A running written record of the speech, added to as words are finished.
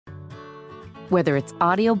Whether it's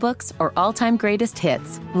audiobooks or all-time greatest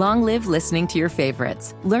hits, long live listening to your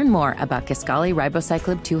favorites. Learn more about Kisqali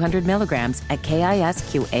Ribociclib 200 milligrams at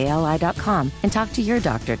KISQALI.com and talk to your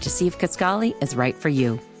doctor to see if Kisqali is right for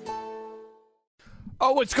you.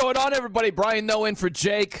 Oh, what's going on, everybody? Brian Noe in for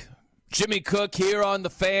Jake. Jimmy Cook here on The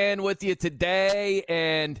Fan with you today.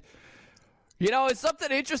 And, you know, it's something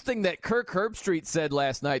interesting that Kirk Herbstreit said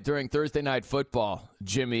last night during Thursday Night Football,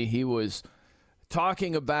 Jimmy. He was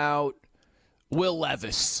talking about Will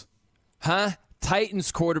Levis,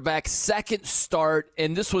 Titans quarterback, second start,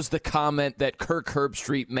 and this was the comment that Kirk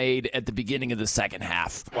Herbstreit made at the beginning of the second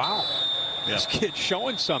half. Wow. Yeah. This kid's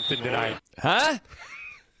showing something tonight.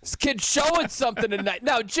 This kid's showing something tonight.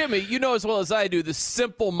 Now, Jimmy, you know as well as I do, the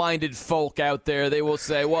simple-minded folk out there, they will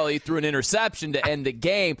say, well, he threw an interception to end the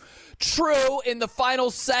game. True, in the final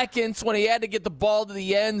seconds when he had to get the ball to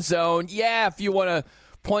the end zone, yeah, if you want to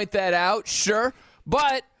point that out, sure.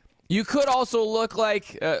 But you could also look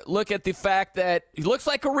at the fact that he looks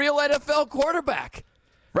like a real NFL quarterback,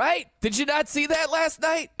 right? Did you not see that last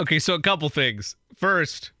night? Okay, so a couple things.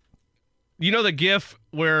 First, you know the GIF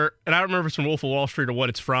where, and I don't remember if it's from Wolf of Wall Street or what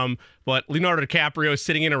it's from, but Leonardo DiCaprio is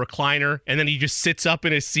sitting in a recliner, and then he just sits up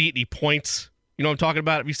in his seat and he points. You know what I'm talking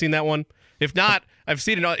about? Have you seen that one? If not, I've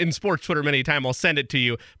seen it in sports Twitter many times. I'll send it to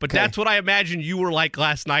you. But That's what I imagine you were like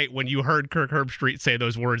last night when you heard Kirk Herbstreit say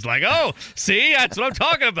those words. Like, oh, see, that's what I'm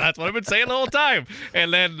talking about. That's what I've been saying the whole time.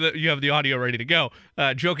 And then you have the audio ready to go.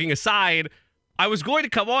 Joking aside, I was going to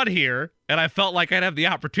come on here, and I felt like I'd have the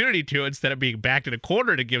opportunity to instead of being backed in a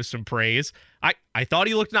corner to give some praise. I thought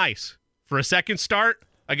he looked nice. For a second start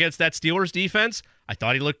against that Steelers defense, I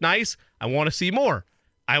thought he looked nice. I want to see more.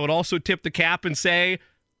 I would also tip the cap and say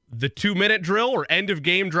the 2-minute drill or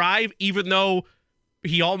end-of-game drive, even though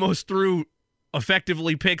he almost threw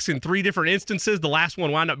effectively picks in 3 different instances, the last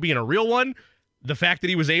one wound up being a real one. The fact that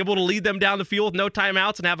he was able to lead them down the field with no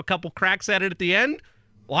timeouts and have a couple cracks at it at the end,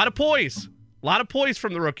 a lot of poise. A lot of poise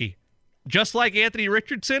from the rookie. Just like Anthony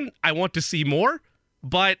Richardson, I want to see more,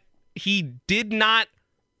 but he did not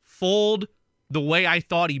fold the way I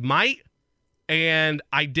thought he might, and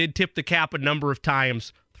I did tip the cap a number of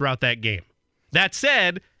times throughout that game. That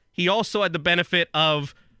said, he also had the benefit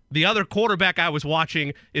of the other quarterback I was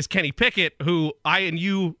watching is Kenny Pickett, who I and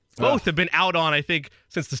you both have been out on, I think,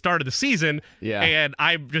 since the start of the season. Yeah. And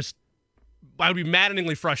I would be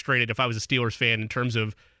maddeningly frustrated if I was a Steelers fan in terms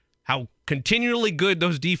of how continually good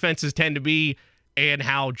those defenses tend to be and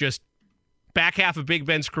how just back half of Big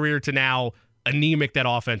Ben's career to now anemic that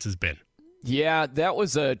offense has been. Yeah, that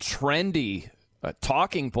was a trendy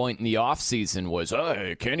talking point in the offseason was,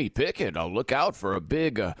 hey, Kenny Pickett, I'll look out for a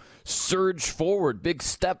big surge forward, big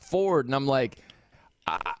step forward. And I'm like,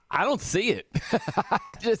 I don't see it.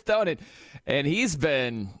 Just don't. And he's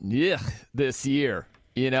been, this year,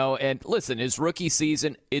 you know. And listen, his rookie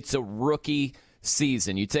season, it's a rookie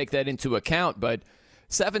season. You take that into account, but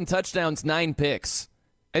 7 touchdowns, 9 picks.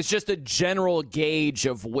 It's just a general gauge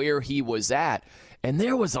of where he was at. And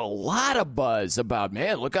there was a lot of buzz about,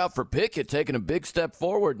 man, look out for Pickett taking a big step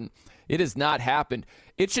forward. And it has not happened.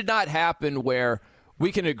 It should not happen where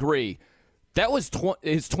we can agree. That was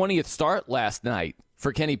his 20th start last night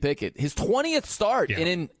for Kenny Pickett. His 20th start. Yeah. And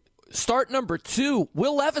in start number 2,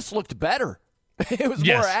 Will Levis looked better. It was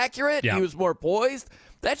more accurate. Yeah. He was more poised.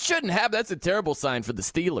 That shouldn't happen. That's a terrible sign for the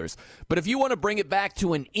Steelers. But if you want to bring it back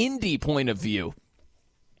to an Indy point of view,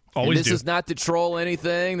 this is not to troll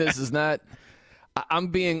anything. This is not. I'm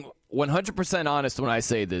being 100% honest when I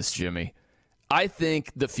say this, Jimmy. I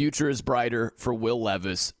think the future is brighter for Will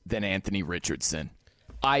Levis than Anthony Richardson.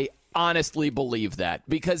 I honestly believe that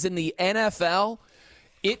because in the NFL,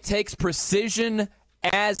 it takes precision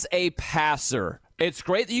as a passer. It's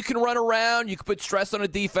great that you can run around, you can put stress on a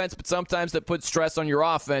defense, but sometimes that puts stress on your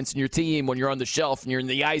offense and your team when you're on the shelf and you're in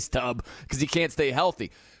the ice tub because you can't stay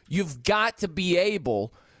healthy. You've got to be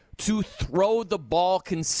able to throw the ball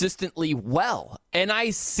consistently well. And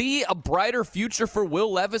I see a brighter future for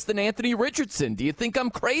Will Levis than Anthony Richardson. Do you think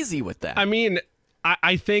I'm crazy with that? I mean,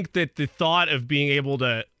 I think that the thought of being able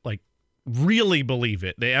to, really believe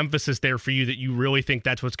it, the emphasis there for you that you really think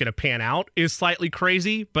that's what's going to pan out is slightly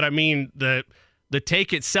crazy. But, I mean, the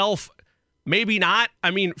take itself, maybe not.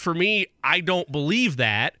 I mean, for me, I don't believe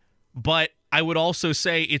that. But I would also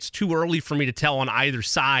say it's too early for me to tell on either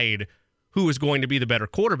side who is going to be the better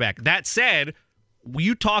quarterback. That said,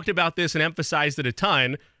 you talked about this and emphasized it a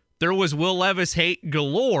ton. There was Will Levis hate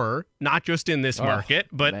galore, not just in this market,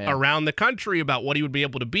 but around the country about what he would be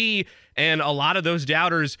able to be. And a lot of those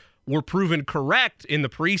doubters were proven correct in the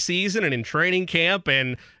preseason and in training camp.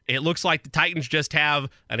 And it looks like the Titans just have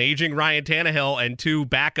an aging Ryan Tannehill and 2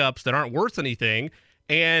 backups that aren't worth anything.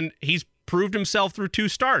 And he's proved himself through 2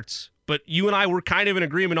 starts. But you and I were kind of in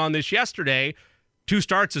agreement on this yesterday. 2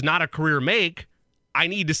 starts is not a career make. I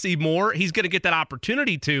need to see more. He's going to get that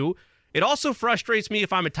opportunity to. It also frustrates me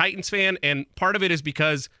if I'm a Titans fan, and part of it is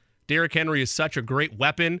because Derrick Henry is such a great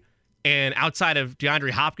weapon, and outside of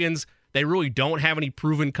DeAndre Hopkins, they really don't have any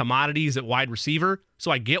proven commodities at wide receiver. So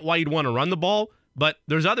I get why you'd want to run the ball, but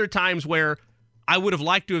there's other times where I would have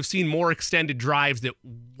liked to have seen more extended drives that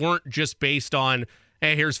weren't just based on,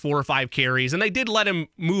 hey, here's 4 or 5 carries. And they did let him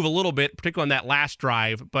move a little bit, particularly on that last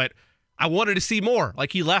drive, but I wanted to see more.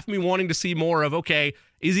 Like, he left me wanting to see more of, okay,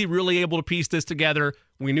 is he really able to piece this together?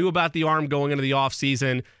 We knew about the arm going into the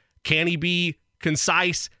offseason. Can he be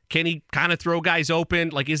concise? Can he kind of throw guys open?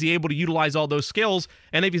 Like, is he able to utilize all those skills?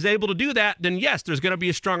 And if he's able to do that, then yes, there's going to be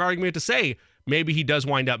a strong argument to say maybe he does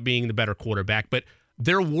wind up being the better quarterback. But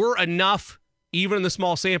there were enough, even in the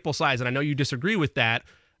small sample size, and I know you disagree with that,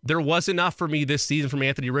 there was enough for me this season from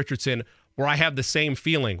Anthony Richardson where I have the same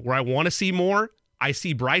feeling, where I want to see more. I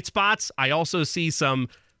see bright spots. I also see some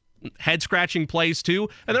head-scratching plays too.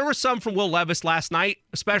 And there were some from Will Levis last night,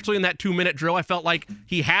 especially in that 2-minute drill. I felt like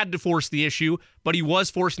he had to force the issue, but he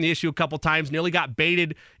was forcing the issue a couple times, nearly got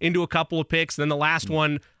baited into a couple of picks. And then the last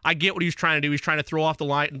one, I get what he was trying to do. He's trying to throw off the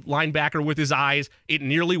linebacker with his eyes. It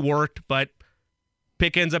nearly worked, but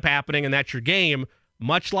pick ends up happening, and that's your game.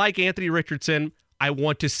 Much like Anthony Richardson, I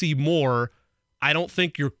want to see more. I don't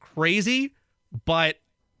think you're crazy, but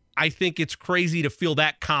I think it's crazy to feel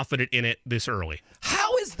that confident in it this early.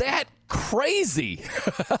 How is that crazy?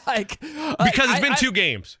 Because it's been 2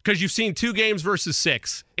 games. Because you've seen 2 games versus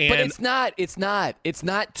 6. But it's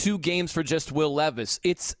not 2 games for just Will Levis.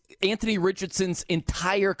 It's Anthony Richardson's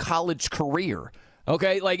entire college career.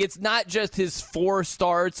 Okay, like, it's not just his 4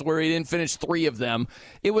 starts where he didn't finish 3 of them.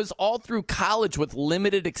 It was all through college with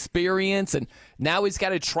limited experience, and now he's got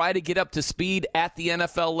to try to get up to speed at the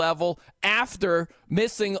NFL level after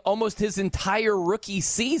missing almost his entire rookie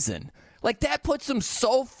season. Like, that puts him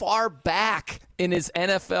so far back in his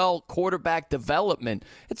NFL quarterback development.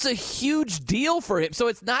 It's a huge deal for him. So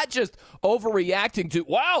it's not just overreacting to,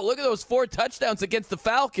 wow, look at those 4 touchdowns against the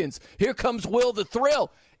Falcons. Here comes Will the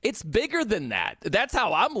Thrill. It's bigger than that. That's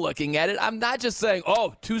how I'm looking at it. I'm not just saying,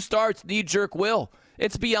 2 starts, knee-jerk Will.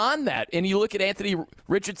 It's beyond that. And you look at Anthony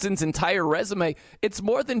Richardson's entire resume, it's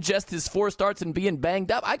more than just his 4 starts and being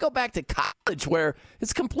banged up. I go back to college where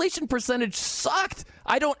his completion percentage sucked.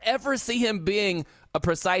 I don't ever see him being a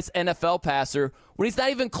precise NFL passer when he's not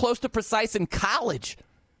even close to precise in college.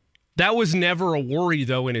 That was never a worry,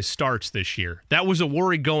 though, in his starts this year. That was a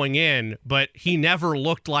worry going in, but he never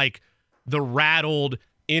looked like the rattled,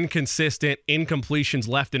 inconsistent, incompletions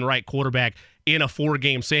left and right quarterback in a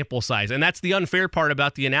 4-game sample size. And that's the unfair part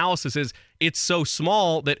about the analysis, is it's so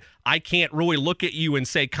small that I can't really look at you and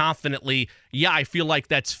say confidently, yeah, I feel like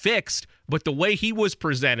that's fixed. But the way he was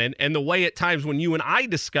presented, and the way at times when you and I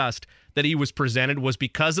discussed that he was presented, was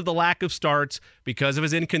because of the lack of starts, because of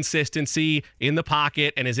his inconsistency in the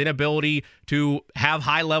pocket and his inability to have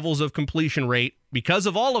high levels of completion rate. Because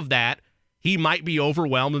of all of that, he might be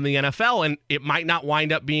overwhelmed in the NFL, and it might not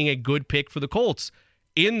wind up being a good pick for the Colts.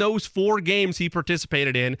 In those 4 games he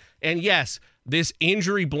participated in, and yes, this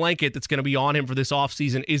injury blanket that's going to be on him for this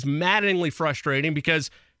offseason is maddeningly frustrating because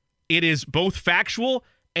it is both factual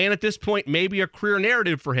and at this point maybe a career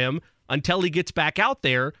narrative for him until he gets back out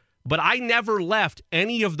there. But I never left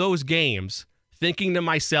any of those games thinking to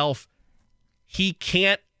myself, he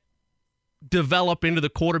can't develop into the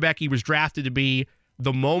quarterback he was drafted to be.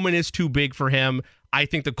 The moment is too big for him. I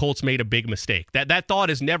think the Colts made a big mistake. That thought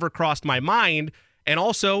has never crossed my mind. And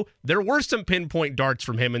also, there were some pinpoint darts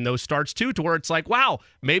from him in those starts, too, to where it's like, wow,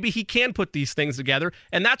 maybe he can put these things together.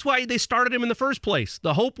 And that's why they started him in the first place.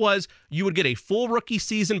 The hope was you would get a full rookie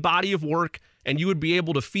season body of work, and you would be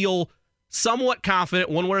able to feel somewhat confident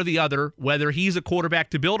one way or the other, whether he's a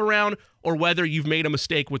quarterback to build around or whether you've made a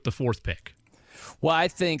mistake with the 4th pick. Well, I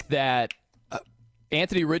think that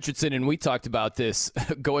Anthony Richardson, and we talked about this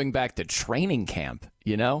going back to training camp,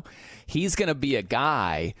 he's going to be a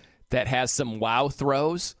guy that has some wow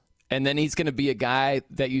throws, and then he's going to be a guy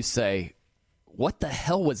that you say, what the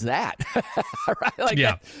hell was that? Right? Like,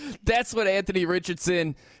 yeah. That's what Anthony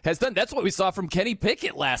Richardson has done. That's what we saw from Kenny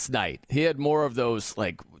Pickett last night. He had more of those,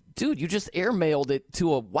 like, dude, you just airmailed it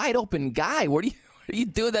to a wide open guy. What are you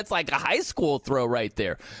doing? That's like a high school throw right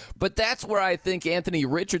there. But that's where I think Anthony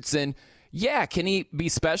Richardson, yeah, can he be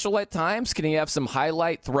special at times? Can he have some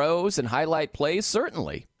highlight throws and highlight plays?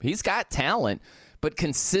 Certainly. He's got talent, but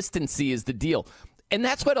consistency is the deal. And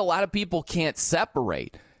that's what a lot of people can't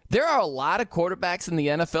separate. There are a lot of quarterbacks in the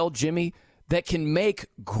NFL, Jimmy, that can make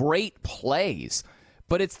great plays,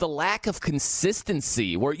 but it's the lack of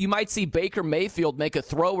consistency where you might see Baker Mayfield make a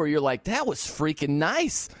throw where you're like, that was freaking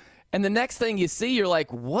nice. And the next thing you see, you're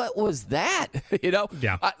like, what was that?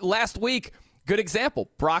 Yeah. Last week, good example,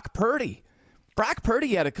 Brock Purdy. Brock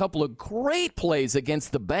Purdy had a couple of great plays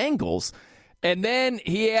against the Bengals, and then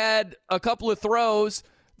he had a couple of throws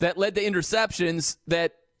that led to interceptions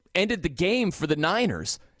that ended the game for the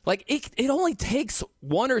Niners. Like, it only takes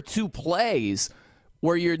one or two plays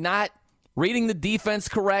where you're not reading the defense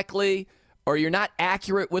correctly or you're not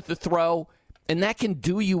accurate with the throw, and that can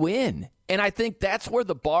do you in. And I think that's where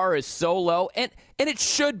the bar is so low, and it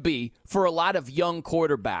should be for a lot of young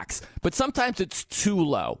quarterbacks, but sometimes it's too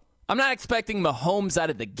low. I'm not expecting Mahomes out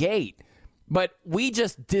of the gate, but we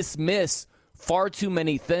just dismiss far too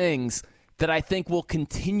many things that I think will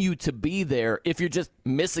continue to be there if you're just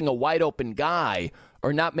missing a wide open guy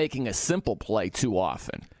or not making a simple play too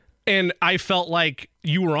often. And I felt like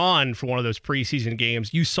you were on for one of those preseason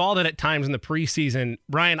games. You saw that at times in the preseason.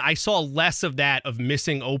 Brian, I saw less of that, of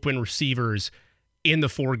missing open receivers in the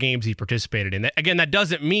 4 games he participated in. Again, that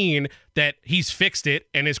doesn't mean that he's fixed it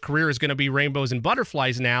and his career is going to be rainbows and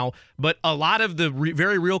butterflies now, but a lot of the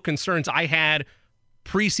very real concerns I had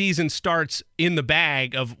preseason starts in the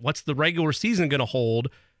bag of what's the regular season going to hold,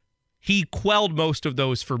 he quelled most of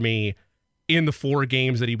those for me in the 4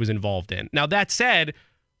 games that he was involved in. Now, that said,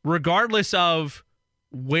 regardless of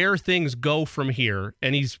where things go from here,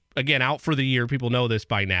 and he's, again, out for the year, people know this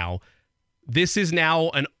by now, this is now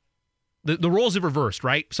the roles have reversed,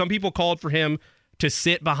 right? Some people called for him to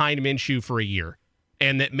sit behind Minshew for a year,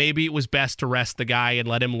 and that maybe it was best to rest the guy and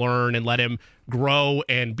let him learn and let him grow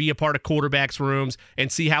and be a part of quarterbacks' rooms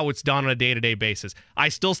and see how it's done on a day-to-day basis. I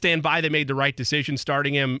still stand by they made the right decision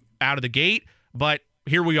starting him out of the gate, but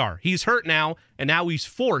here we are. He's hurt now, and now he's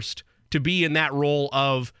forced to be in that role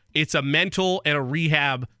of it's a mental and a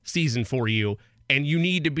rehab season for you, and you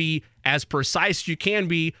need to be as precise as you can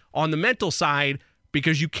be on the mental side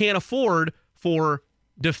because you can't afford for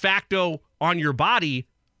de facto on your body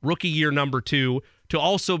rookie year number 2 to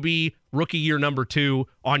also be rookie year number 2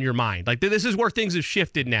 on your mind. Like, this is where things have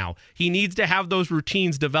shifted now. He needs to have those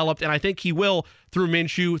routines developed, and I think he will through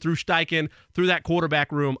Minshew, through Steichen, through that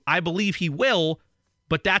quarterback room. I believe he will,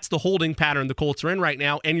 but that's the holding pattern the Colts are in right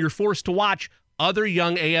now, and you're forced to watch other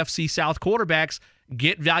young AFC South quarterbacks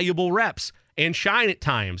get valuable reps and shine at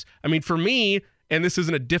times. I mean, for me, and this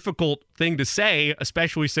isn't a difficult thing to say,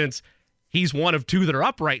 especially since he's one of 2 that are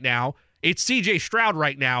up right now, it's C.J. Stroud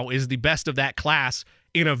right now is the best of that class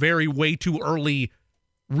in a very way too early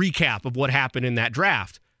recap of what happened in that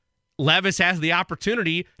draft. Levis has the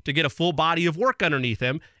opportunity to get a full body of work underneath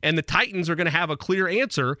him, and the Titans are going to have a clear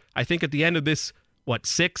answer, I think, at the end of this,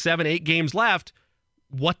 6, 7, 8 games left,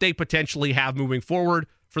 what they potentially have moving forward.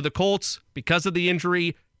 For the Colts, because of the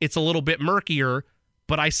injury, it's a little bit murkier,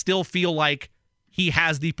 but I still feel like he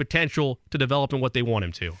has the potential to develop in what they want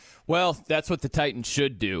him to. Well, that's what the Titans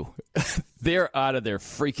should do. They're out of their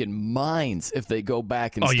freaking minds if they go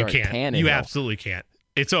back and start Tannehill. You absolutely can't.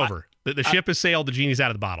 It's over. The ship has sailed. The genie's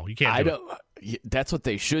out of the bottle. You can't do it. That's what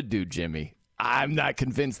they should do, Jimmy. I'm not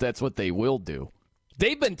convinced that's what they will do.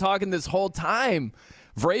 They've been talking this whole time.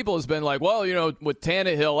 Vrabel has been like, well, with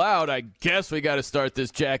Tannehill out, I guess we got to start this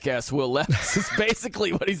jackass Will Levis. Is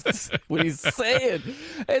basically what he's saying.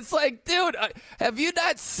 It's like, dude, have you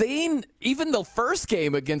not seen even the first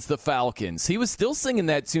game against the Falcons? He was still singing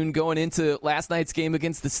that tune going into last night's game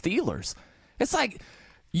against the Steelers. It's like,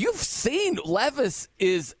 you've seen Levis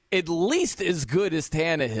is at least as good as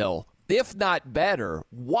Tannehill, if not better.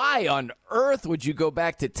 Why on earth would you go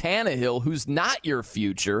back to Tannehill, who's not your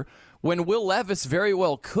future, when Will Levis very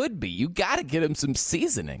well could be? You got to get him some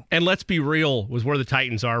seasoning. And let's be real with where the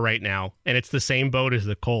Titans are right now, and it's the same boat as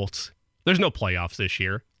the Colts. There's no playoffs this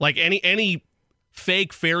year. Like, any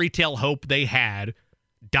fake fairy tale hope they had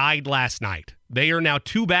died last night. They are now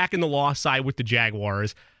 2 back in the loss side with the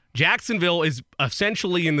Jaguars. Jacksonville is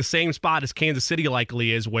essentially in the same spot as Kansas City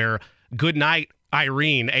likely is, where good night,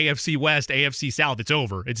 Irene, AFC West, AFC South, it's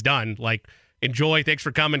over. It's done. Like, enjoy. Thanks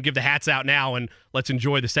for coming. Give the hats out now, and let's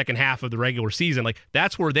enjoy the second half of the regular season. Like,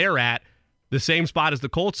 that's where they're at, the same spot as the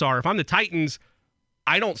Colts are. If I'm the Titans,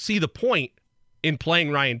 I don't see the point in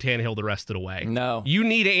playing Ryan Tannehill the rest of the way. No. You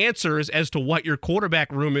need answers as to what your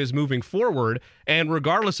quarterback room is moving forward, and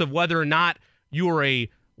regardless of whether or not you are a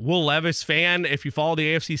Will Levis fan, if you follow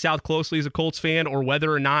the AFC South closely as a Colts fan, or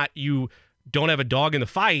whether or not you don't have a dog in the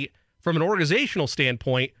fight, from an organizational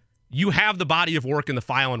standpoint, you have the body of work in the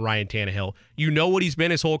file on Ryan Tannehill. You know what he's been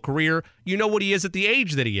his whole career. You know what he is at the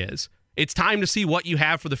age that he is. It's time to see what you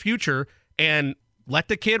have for the future. And let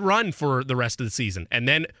the kid run for the rest of the season and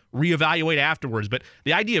then reevaluate afterwards. But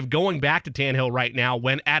the idea of going back to Tannehill right now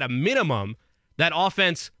when at a minimum that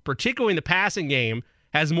offense, particularly in the passing game,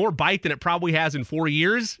 has more bite than it probably has in 4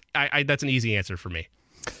 years, that's an easy answer for me.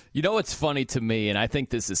 You know what's funny to me, and I think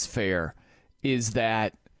this is fair, is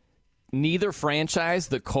that neither franchise,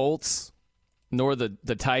 the Colts nor the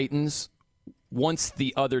Titans, wants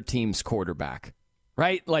the other team's quarterback,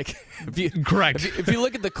 right? Like, Correct. If you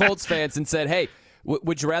look at the Colts fans and said, hey,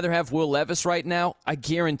 would you rather have Will Levis right now? I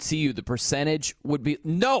guarantee you the percentage would be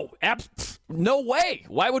no way.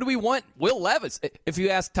 Why would we want Will Levis? If you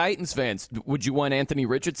ask Titans fans, would you want Anthony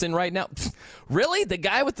Richardson right now? Really? The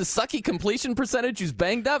guy with the sucky completion percentage who's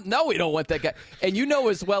banged up? No, we don't want that guy. And you know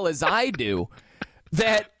as well as I do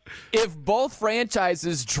that if both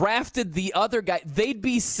franchises drafted the other guy, they'd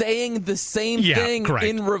be saying the same thing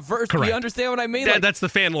in reverse. Correct. You understand what I mean? That's the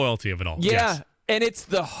fan loyalty of it all. Yeah. Yes. And it's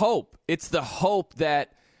the hope. It's the hope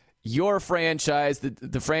that your franchise,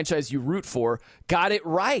 the franchise you root for, got it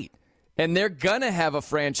right. And they're going to have a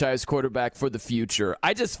franchise quarterback for the future.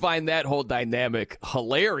 I just find that whole dynamic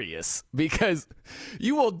hilarious because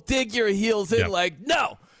you will dig your heels in like,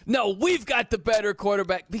 no, we've got the better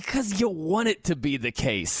quarterback because you want it to be the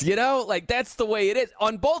case. You know, like that's the way it is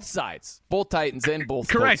on both sides, both Titans and both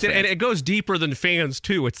Correct. Colts And it goes deeper than fans,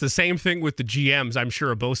 too. It's the same thing with the GMs, I'm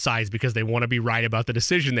sure, of both sides because they want to be right about the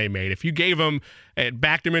decision they made. If you gave them and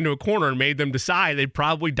backed them into a corner and made them decide, they'd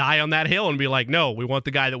probably die on that hill and be like, no, we want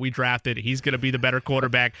the guy that we drafted. He's going to be the better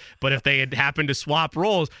quarterback. But if they had happened to swap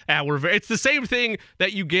roles, it's the same thing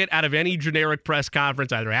that you get out of any generic press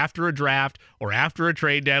conference, either after a draft or after a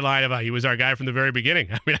trade deadline about he was our guy from the very beginning.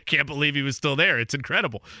 I mean, I can't believe he was still there. It's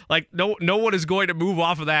incredible. Like, no one is going to move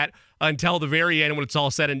off of that until the very end when it's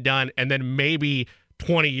all said and done. And then maybe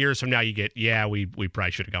 20 years from now you get, we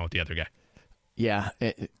probably should have gone with the other guy. Yeah.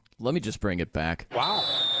 Let me just bring it back. Wow.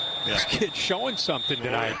 This kid's showing something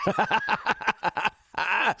tonight.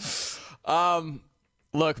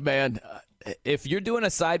 Look, man, if you're doing a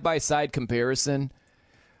side-by-side comparison,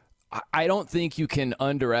 I don't think you can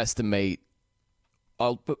underestimate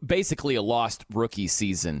basically a lost rookie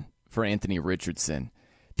season for Anthony Richardson.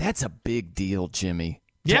 That's a big deal, Jimmy.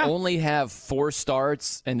 Yeah. To only have 4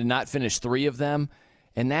 starts and to not finish 3 of them,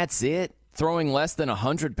 and that's it. Throwing less than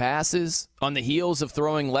 100 passes on the heels of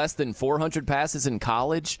throwing less than 400 passes in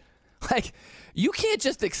college. Like, you can't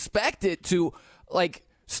just expect it to, like,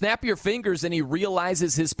 snap your fingers and he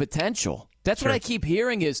realizes his potential. That's what I keep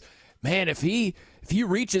hearing is, man, if he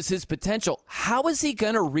reaches his potential, how is he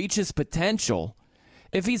going to reach his potential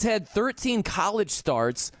if he's had 13 college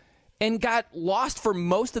starts and got lost for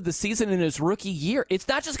most of the season in his rookie year? It's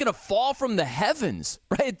not just going to fall from the heavens,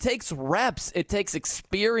 right? It takes reps. It takes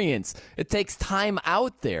experience. It takes time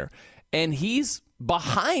out there. And he's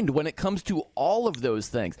behind when it comes to all of those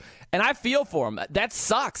things. And I feel for him. That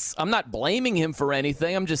sucks. I'm not blaming him for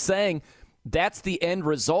anything. I'm just saying that's the end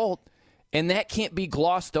result, and that can't be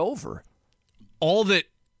glossed over. All that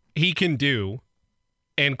he can do,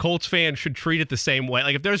 and Colts fans should treat it the same way.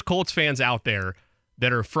 Like, if there's Colts fans out there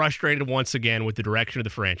that are frustrated once again with the direction of the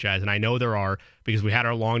franchise, and I know there are because we had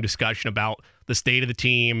our long discussion about the state of the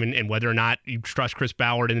team and whether or not you trust Chris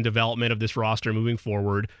Ballard in the development of this roster moving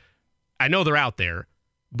forward. I know they're out there,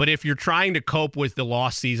 but if you're trying to cope with the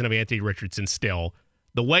lost season of Anthony Richardson still,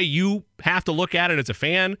 the way you have to look at it as a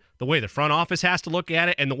fan, the way the front office has to look at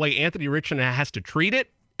it, and the way Anthony Richardson has to treat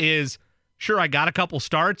it is, sure, I got a couple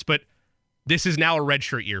starts, but this is now a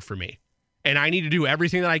redshirt year for me. And I need to do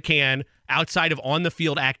everything that I can outside of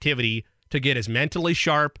on-the-field activity to get as mentally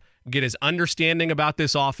sharp, get as understanding about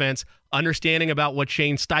this offense, understanding about what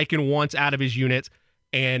Shane Steichen wants out of his units,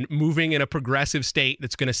 and moving in a progressive state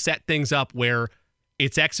that's going to set things up where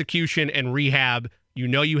it's execution and rehab. You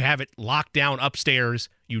know you have it locked down upstairs.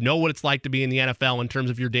 You know what it's like to be in the NFL in terms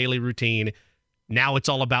of your daily routine. Now it's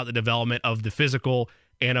all about the development of the physical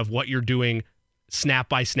and of what you're doing snap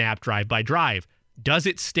by snap, drive by drive. Does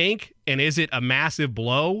it stink, and is it a massive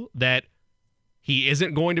blow that he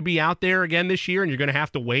isn't going to be out there again this year and you're going to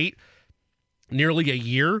have to wait nearly a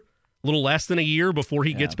year, a little less than a year before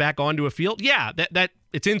he gets back onto a field? Yeah, that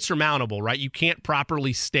it's insurmountable, right? You can't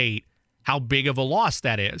properly state how big of a loss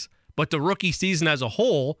that is. But the rookie season as a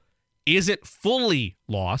whole isn't fully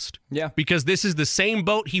lost because this is the same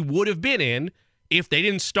boat he would have been in if they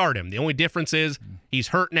didn't start him. The only difference is he's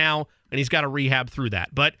hurt now and he's got to rehab through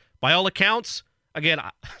that. But by all accounts, again,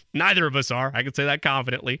 neither of us are. I can say that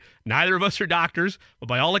confidently. Neither of us are doctors. But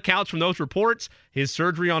by all accounts from those reports, his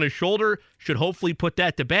surgery on his shoulder should hopefully put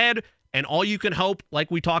that to bed. And all you can hope,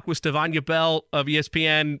 like we talked with Stevanya Bell of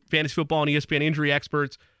ESPN Fantasy Football and ESPN Injury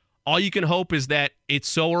Experts, All you can hope is that it's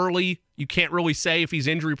so early, you can't really say if he's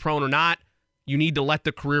injury prone or not. You need to let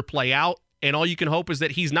the career play out. And all you can hope is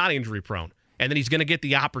that he's not injury prone and that he's going to get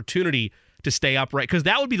the opportunity to stay upright. Because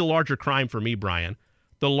that would be the larger crime for me, Brian.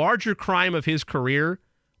 The larger crime of his career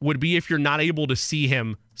would be if you're not able to see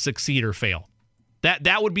him succeed or fail.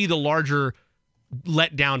 That would be the larger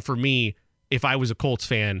letdown for me if I was a Colts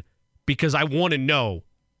fan, because I want to know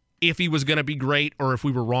if he was going to be great or if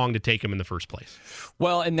we were wrong to take him in the first place.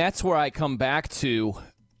 Well, and that's where I come back to.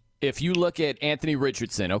 If you look at Anthony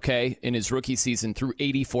Richardson, okay, in his rookie season, threw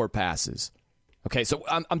 84 passes. Okay, so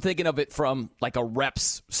I'm thinking of it from like a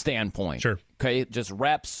reps standpoint. Sure. Okay, just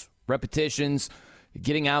reps, repetitions,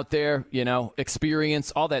 getting out there,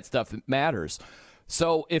 experience, all that stuff matters.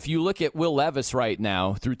 So if you look at Will Levis right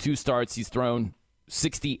now, through 2 starts, he's thrown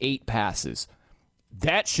 68 passes.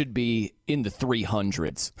 That should be in the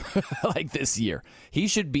 300s like this year. He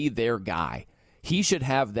should be their guy. He should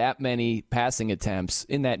have that many passing attempts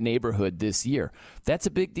in that neighborhood this year. That's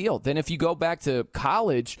a big deal. Then if you go back to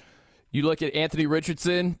college, you look at Anthony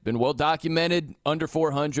Richardson, been well documented, under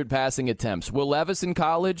 400 passing attempts. Will Levis in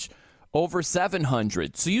college, over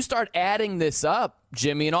 700. So you start adding this up,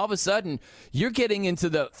 Jimmy, and all of a sudden you're getting into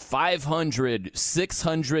the 500,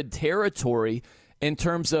 600 territory in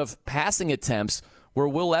terms of passing attempts, where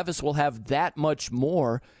Will Levis will have that much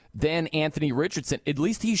more than Anthony Richardson. At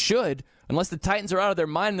least he should, unless the Titans are out of their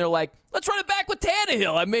mind and they're like, let's run it back with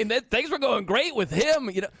Tannehill. I mean, things were going great with him.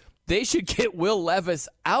 They should get Will Levis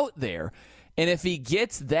out there. And if he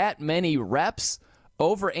gets that many reps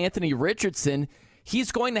over Anthony Richardson,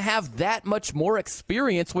 he's going to have that much more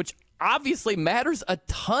experience, which obviously matters a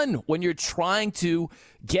ton when you're trying to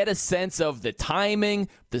get a sense of the timing,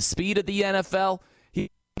 the speed of the NFL. He'll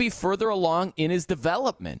be further along in his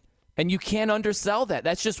development, and you can't undersell that.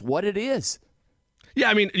 That's just what it is. Yeah,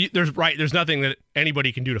 I mean, there's nothing that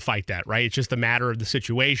anybody can do to fight that, right? It's just a matter of the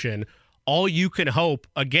situation. All you can hope,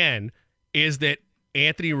 again, is that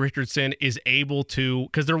Anthony Richardson is able to,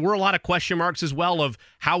 because there were a lot of question marks as well of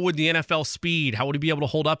how would the NFL speed, how would he be able to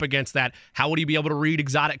hold up against that, how would he be able to read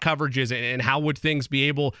exotic coverages, and how would things be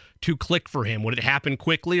able to click for him? Would it happen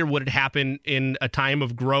quickly, or would it happen in a time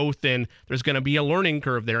of growth, and there's going to be a learning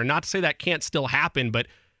curve there? And not to say that can't still happen, but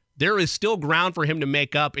there is still ground for him to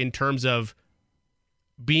make up in terms of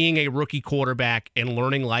being a rookie quarterback and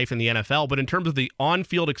learning life in the NFL. But in terms of the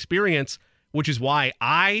on-field experience, which is why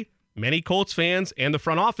many Colts fans and the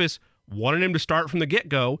front office wanted him to start from the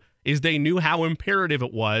get-go, is they knew how imperative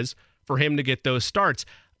it was for him to get those starts.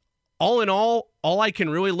 All in all I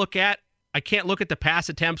can really look at, I can't look at the pass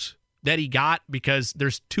attempts that he got because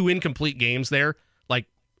there's 2 incomplete games there. Like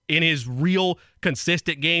in his real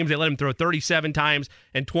consistent games, they let him throw 37 times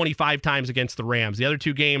and 25 times against the Rams. The other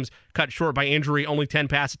 2 games cut short by injury, only 10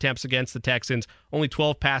 pass attempts against the Texans, only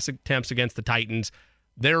 12 pass attempts against the Titans.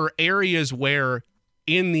 There are areas where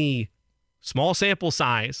in the small sample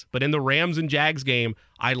size, but in the Rams and Jags game,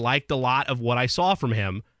 I liked a lot of what I saw from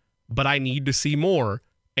him, but I need to see more.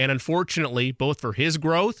 And unfortunately, both for his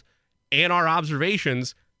growth and our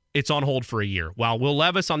observations, it's on hold for a year. While Will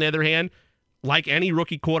Levis, on the other hand, like any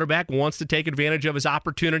rookie quarterback, wants to take advantage of his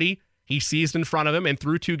opportunity. He sees it in front of him, and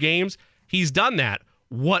through 2 games, he's done that.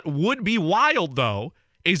 What would be wild, though,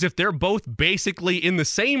 is if they're both basically in the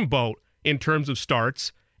same boat in terms of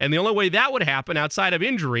starts. And the only way that would happen outside of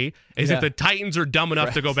injury is if the Titans are dumb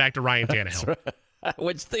enough to go back to Ryan Tannehill. Right.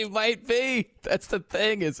 Which they might be. That's the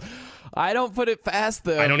thing, is I don't put it past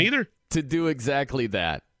them. I don't either. To do exactly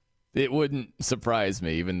that. It wouldn't surprise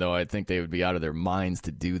me, even though I think they would be out of their minds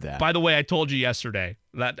to do that. By the way, I told you yesterday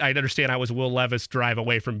that I understand I was Will Levis drive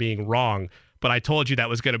away from being wrong, but I told you that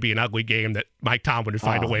was going to be an ugly game that Mike Tomlin would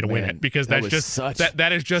find a way to win it, because that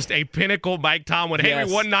is just a pinnacle Mike Tomlin. Hey,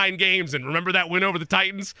 we won 9 games, and remember that win over the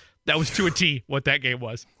Titans? That was to a T what that game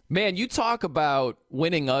was. Man, you talk about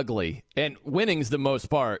winning ugly, and winning's the most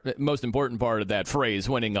important part of that phrase,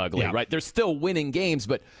 winning ugly, right? They're still winning games,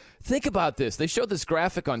 but think about this. They showed this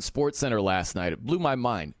graphic on SportsCenter last night. It blew my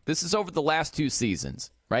mind. This is over the last 2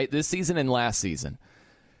 seasons, right? This season and last season.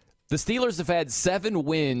 The Steelers have had 7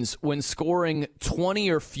 wins when scoring 20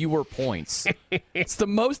 or fewer points. It's the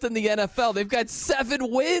most in the NFL. They've got 7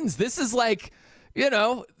 wins. This is like,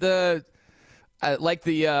 the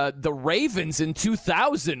Ravens in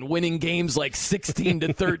 2000 winning games like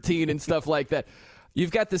 16-13 and stuff like that.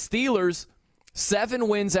 You've got the Steelers 7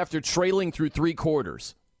 wins after trailing through 3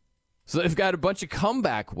 quarters. So they've got a bunch of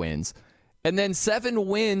comeback wins. And then 7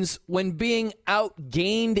 wins when being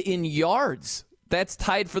outgained in yards. That's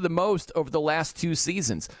tied for the most over the last 2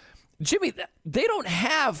 seasons. Jimmy, they don't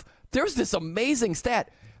have – there's this amazing stat.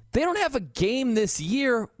 They don't have a game this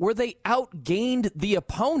year where they outgained the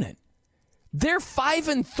opponent. They're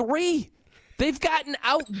 5-3. They've gotten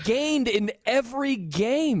outgained in every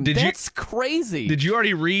game. That's crazy. Did you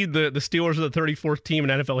already read the Steelers are the 34th team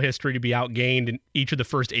in NFL history to be outgained in each of the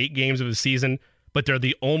first 8 games of the season, but they're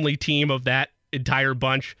the only team of that entire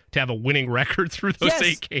bunch to have a winning record through those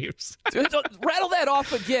 8 games? Rattle that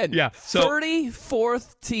off again. Yeah. So,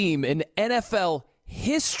 34th team in NFL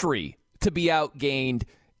history to be outgained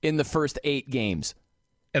in the first 8 games.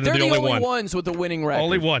 And they're the only one. ones with a winning record.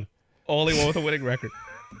 Only one with a winning record.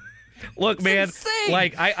 Look, man, insane.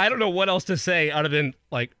 like I don't know what else to say other than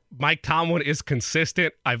like Mike Tomlin is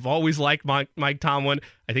consistent. I've always liked Mike Tomlin.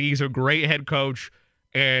 I think he's a great head coach.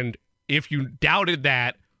 And if you doubted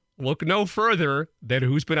that, look no further than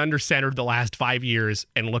who's been under center the last 5 years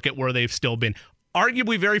and look at where they've still been.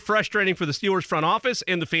 Arguably very frustrating for the Steelers front office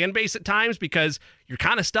and the fan base at times because you're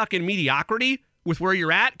kind of stuck in mediocrity with where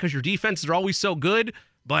you're at because your defenses are always so good,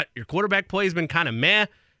 but your quarterback play has been kind of meh.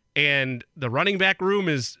 And the running back room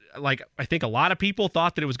is like, I think a lot of people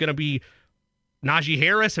thought that it was going to be Najee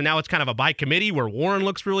Harris, and now it's kind of a by committee where Warren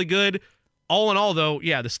looks really good. All in all, though,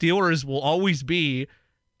 yeah, the Steelers will always be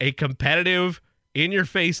a competitive,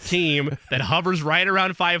 in-your-face team that hovers right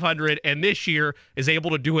around 500, and this year is able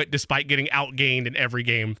to do it despite getting outgained in every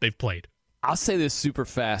game they've played. I'll say this super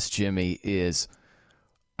fast, Jimmy, is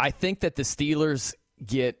I think that the Steelers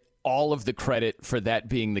get all of the credit for that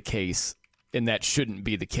being the case. And that shouldn't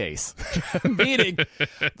be the case. Meaning,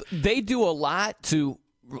 they do a lot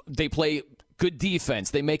they play good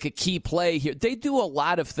defense. They make a key play here. They do a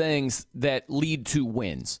lot of things that lead to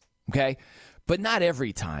wins, okay? But not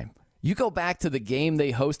every time. You go back to the game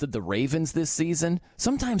they hosted the Ravens this season,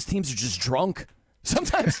 sometimes teams are just drunk.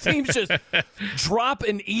 Sometimes teams just drop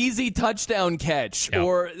an easy touchdown catch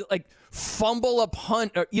or like fumble a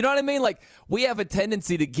punt. Or, you know what I mean? Like, we have a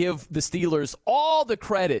tendency to give the Steelers all the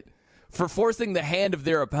credit for forcing the hand of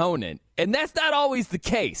their opponent. And that's not always the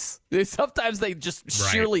case. Sometimes they just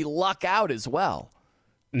sheerly luck out as well.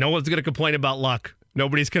 No one's going to complain about luck.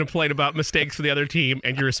 Nobody's going to complain about mistakes for the other team,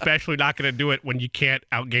 and you're especially not going to do it when you can't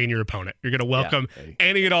outgain your opponent. You're going to welcome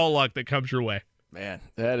any and all luck that comes your way. Man,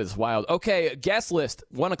 that is wild. Okay, guest list,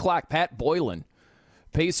 1 o'clock, Pat Boylan,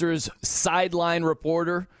 Pacers sideline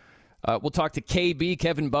reporter. We'll talk to KB,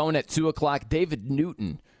 Kevin Bone at 2 o'clock. David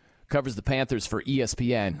Newton covers the Panthers for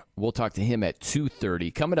ESPN. We'll talk to him at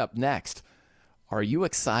 2:30. Coming up next, are you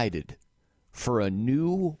excited for a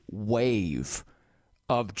new wave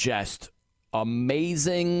of just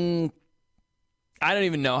amazing, I don't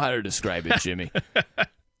even know how to describe it, Jimmy,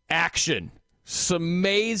 action. Some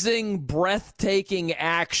amazing, breathtaking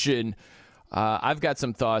action. I've got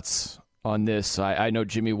some thoughts on this. I know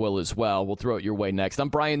Jimmy will as well. We'll throw it your way next. I'm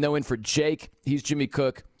Brian Noe in for Jake. He's Jimmy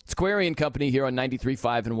Cook. It's Query and Company here on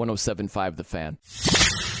 93.5 and 107.5 The Fan.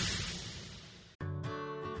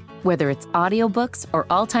 Whether it's audiobooks or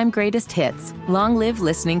all-time greatest hits, long live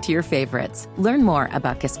listening to your favorites. Learn more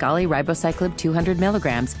about Kisqali Ribociclib 200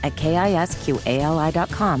 milligrams at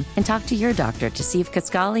KISQALI.com and talk to your doctor to see if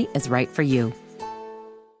Kisqali is right for you.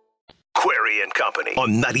 Query and Company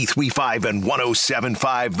on 93.5 and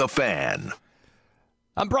 107.5 The Fan.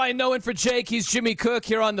 I'm Brian Noe in for Jake. He's Jimmy Cook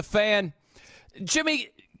here on The Fan. Jimmy,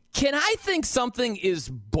 can I think something is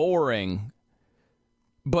boring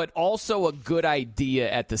but also a good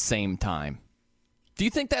idea at the same time? Do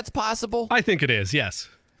you think that's possible? I think it is, yes.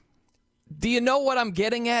 Do you know what I'm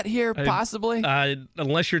getting at here, possibly?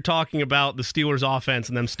 Unless you're talking about the Steelers' offense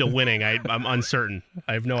and them still winning, I'm uncertain.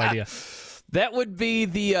 I have no idea. That would be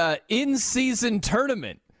the in-season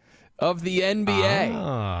tournament of the NBA.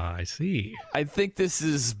 Ah, I see. I think this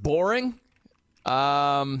is boring,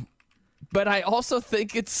 but I also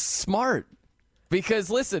think it's smart. Because,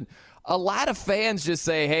 listen, a lot of fans just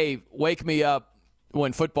say, hey, wake me up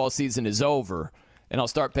when football season is over, and I'll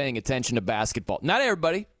start paying attention to basketball. Not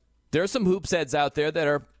everybody. There are some hoops heads out there that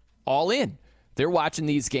are all in. They're watching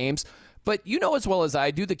these games. But you know as well as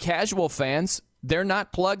I do, the casual fans, they're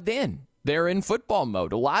not plugged in. They're in football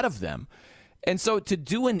mode, a lot of them. And so to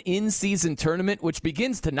do an in-season tournament, which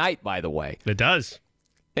begins tonight, by the way. It does.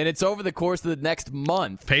 And it's over the course of the next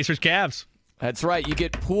month. Pacers, Cavs. That's right. You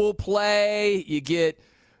get pool play. You get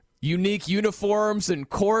unique uniforms and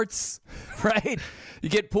courts, right? You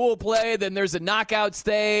get pool play, then there's a knockout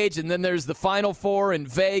stage, and then there's the Final Four in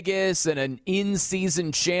Vegas and an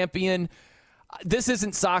in-season champion. This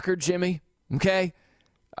isn't soccer, Jimmy, okay?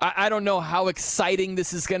 I don't know how exciting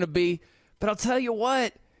this is going to be, but I'll tell you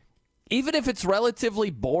what, even if it's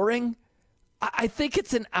relatively boring, I think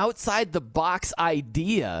it's an outside-the-box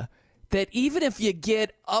idea that even if you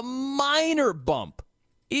get a minor bump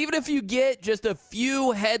Even if you get just a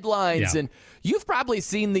few headlines, and you've probably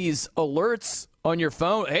seen these alerts on your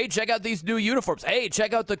phone. Hey, check out these new uniforms. Hey,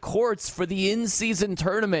 check out the courts for the in-season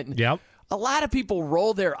tournament. Yep. A lot of people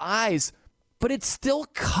roll their eyes, but it's still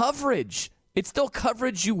coverage. It's still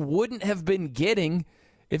coverage you wouldn't have been getting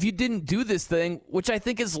if you didn't do this thing, which I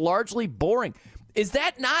think is largely boring. Is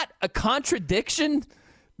that not a contradiction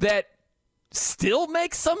that still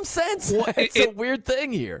makes some sense? Well, it's a weird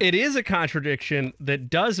thing here. It is a contradiction that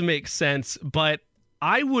does make sense, but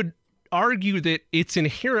I would argue that it's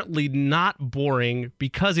inherently not boring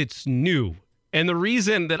because it's new. And the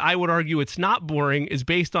reason that I would argue it's not boring is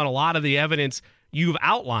based on a lot of the evidence you've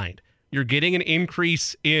outlined. You're getting an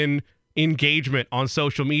increase in engagement on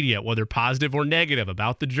social media, whether positive or negative,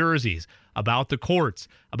 about the jerseys, about the courts,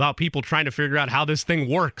 about people trying to figure out how this thing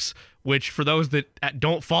works, which for those that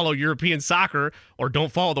don't follow European soccer or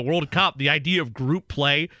don't follow the World Cup, the idea of group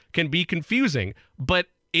play can be confusing. But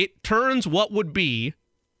it turns what would be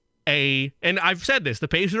and I've said this, the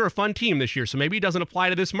Pacers are a fun team this year, so maybe it doesn't apply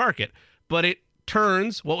to this market, but it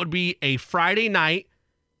turns what would be a Friday night,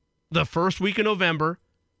 the first week of November,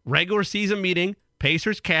 regular season meeting,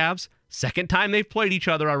 Pacers-Cavs, second time they've played each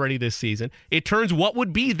other already this season. It turns what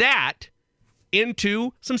would be that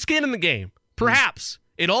into some skin in the game. Perhaps.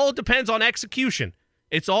 It all depends on execution.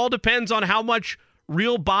 It all depends on how much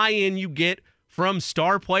real buy-in you get from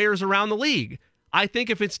star players around the league. I think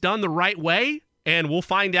if it's done the right way, and we'll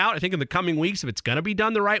find out, I think in the coming weeks, if it's going to be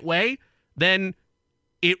done the right way, then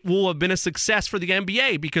it will have been a success for the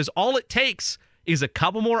NBA, because all it takes is a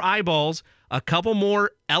couple more eyeballs, a couple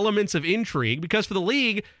more elements of intrigue, because for the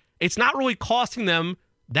league, it's not really costing them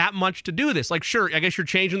that much to do this. Like, sure, I guess you're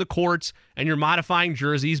changing the courts and you're modifying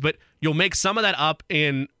jerseys, but you'll make some of that up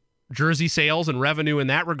in jersey sales and revenue in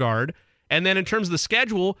that regard. And then in terms of the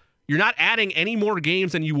schedule, you're not adding any more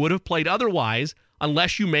games than you would have played otherwise,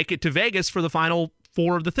 unless you make it to Vegas for the final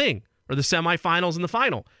four of the thing, or the semifinals and the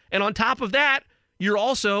final. And on top of that, you're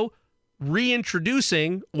also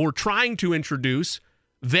reintroducing, or trying to introduce,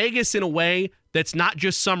 Vegas in a way that's not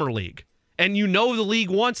just Summer League. And you know the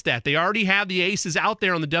league wants that. They already have the aces out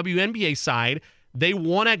there on the WNBA side. They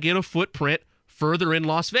want to get a footprint further in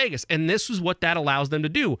Las Vegas. And this is what that allows them to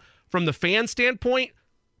do. From the fan standpoint,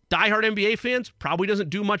 diehard NBA fans probably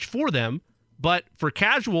doesn't do much for them. But for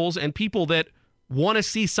casuals and people that want to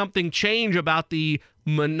see something change about the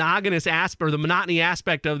monotonous aspect, or the monotony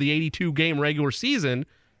aspect of the 82-game regular season,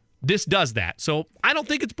 this does that. So I don't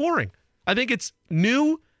think it's boring. I think it's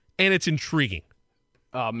new and it's intriguing.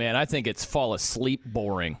 Oh man, I think it's fall asleep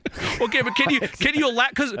boring. Okay, but can you allow?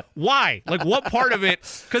 Because why? Like, what part of it?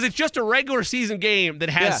 Because it's just a regular season game that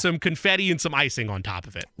has some confetti and some icing on top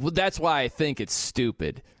of it. Well, that's why I think it's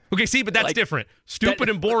stupid. Okay, see, but that's different. Stupid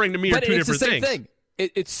and boring to me are two different things. But it's the same thing.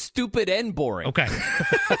 It's stupid and boring. Okay.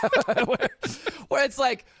 where it's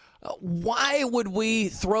like, why would we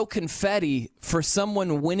throw confetti for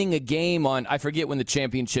someone winning a game on, I forget when the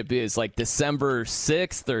championship is, like December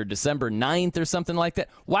 6th or December 9th or something like that?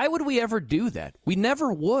 Why would we ever do that? We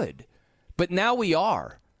never would. But now we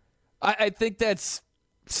are. I think that's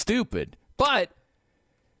stupid. But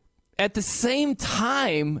at the same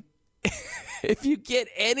time, if you get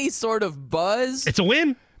any sort of buzz, it's a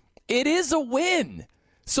win. It is a win.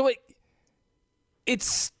 So it's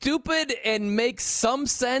stupid and makes some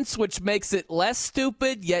sense, which makes it less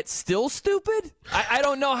stupid, yet still stupid. I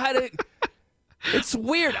don't know how to... It's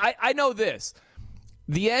weird. I know this.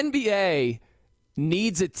 The NBA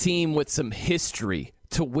needs a team with some history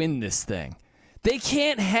to win this thing. They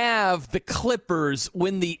can't have the Clippers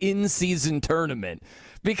win the in-season tournament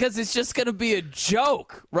because it's just going to be a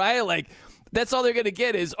joke, right? Like, that's all they're going to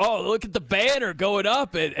get is, oh, look at the banner going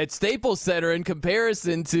up at Staples Center in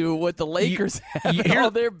comparison to what the Lakers have,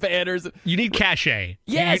 all their banners. You need cachet.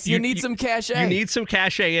 Yes, you need some cachet. You need some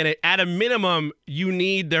cachet in it. At a minimum, you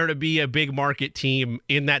need there to be a big market team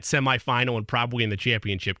in that semifinal and probably in the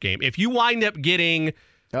championship game. If you wind up getting,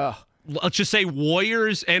 let's just say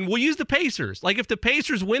Warriors, and we'll use the Pacers. Like, if the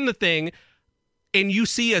Pacers win the thing and you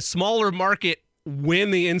see a smaller market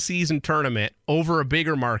win the in-season tournament over a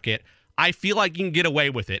bigger market, I feel like you can get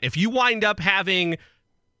away with it. If you wind up having,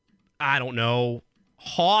 I don't know,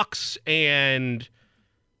 Hawks and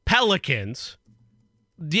Pelicans,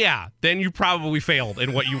 yeah, then you probably failed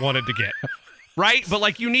in what you wanted to get, right? But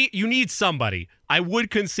like, you need somebody. I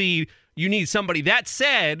would concede you need somebody. That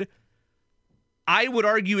said, I would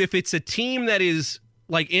argue if it's a team that is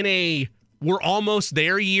like in a we're almost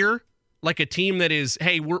there year, like a team that is,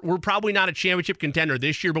 hey, we're probably not a championship contender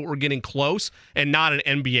this year, but we're getting close, and not an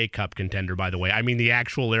NBA Cup contender, by the way. I mean the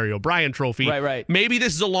actual Larry O'Brien trophy. Right. Maybe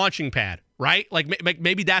this is a launching pad, right? Like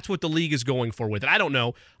maybe that's what the league is going for with it. I don't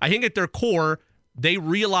know. I think at their core, they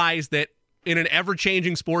realize that in an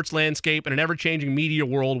ever-changing sports landscape and an ever-changing media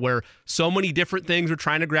world where so many different things are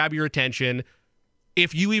trying to grab your attention,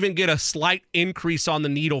 if you even get a slight increase on the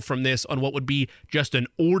needle from this on what would be just an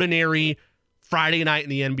ordinary Friday night in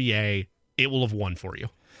the NBA, it will have won for you.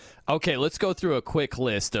 Okay, let's go through a quick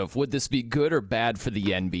list of would this be good or bad for the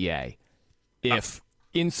NBA if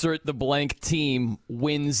insert the blank team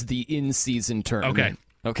wins the in-season tournament.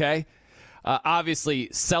 Okay? Obviously,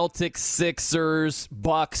 Celtics, Sixers,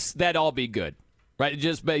 Bucks, that'd all be good, right?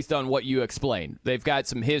 Just based on what you explained. They've got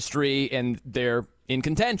some history, and they're in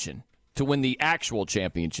contention to win the actual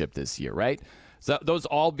championship this year, right? So those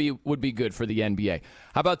all would be good for the NBA.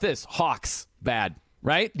 How about this? Hawks, bad,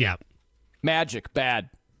 right? Yeah. Magic, bad.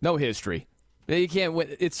 No history. You can't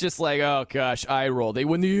win. It's just like, oh, gosh, eye roll. They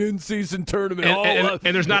win the in-season tournament.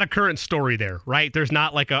 And there's not a current story there, right? There's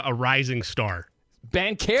not like a rising star.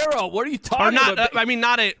 Bankero, what are you talking about? Let me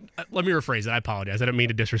rephrase it. I apologize. I didn't mean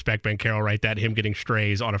to disrespect Bankero, right? That him getting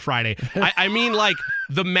strays on a Friday. I mean, like,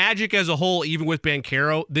 the Magic as a whole, even with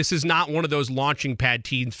Bankero, this is not one of those launching pad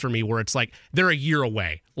teams for me where it's like they're a year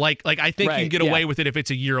away. Like I think you can get away with it if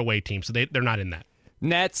it's a year away team, so they're not in that.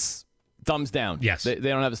 Nets, thumbs down. Yes. They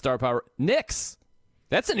don't have the star power. Knicks,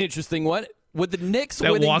 that's an interesting one. With the Knicks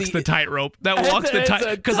that winning walks the tightrope. That walks the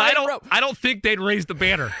tightrope. Because I don't think they'd raise the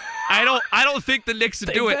banner. I don't think the Knicks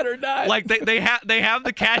would do it. Better not. Like they have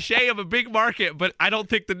the cachet of a big market, but I don't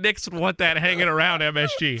think the Knicks would want that hanging around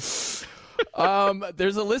MSG.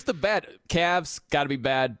 There's a list of bad. Cavs got to be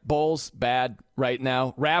bad. Bulls bad right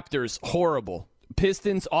now. Raptors horrible.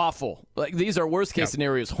 Pistons awful. Like these are worst case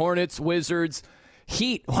scenarios. Hornets, Wizards,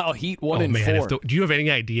 Heat. Wow, Heat 1-4. Do you have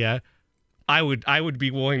any idea? I would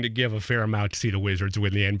be willing to give a fair amount to see the Wizards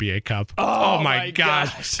win the NBA Cup. Oh my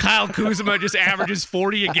gosh. Kyle Kuzma just averages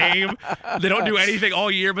 40 a game. They don't do anything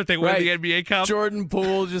all year, but they win the NBA Cup. Jordan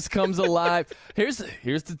Poole just comes alive. Here's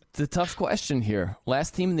the tough question here.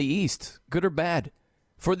 Last team in the East, good or bad?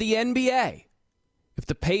 For the NBA, if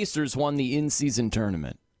the Pacers won the in-season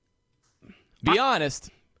tournament. Be honest.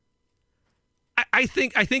 I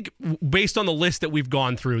think based on the list that we've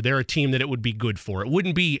gone through, they're a team that it would be good for. It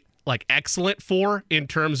wouldn't be like excellent for in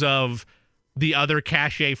terms of the other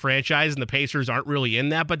cachet franchise, and the Pacers aren't really in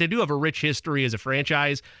that, but they do have a rich history as a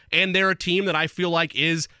franchise, and they're a team that I feel like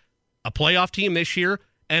is a playoff team this year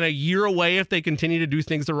and a year away if they continue to do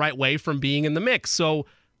things the right way from being in the mix. So,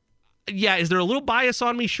 yeah, is there a little bias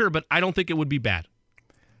on me? Sure, but I don't think it would be bad.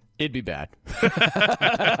 It'd be bad.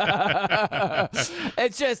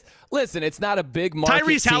 It's just, listen, it's not a big market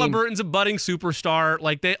Tyrese team. Halliburton's a budding superstar.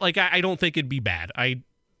 I don't think it'd be bad.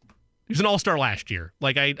 He was an all-star last year.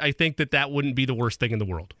 I think that wouldn't be the worst thing in the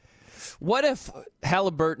world. What if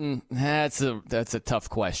Halliburton? That's a tough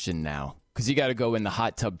question now because you got to go in the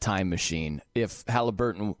hot tub time machine. If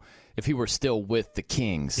Halliburton, if he were still with the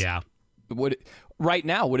Kings, right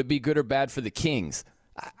now would it be good or bad for the Kings?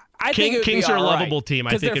 I think it would Kings be are a all right, lovable team.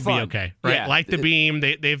 I think it'd fun. be okay. Right? Yeah. Like the Beam,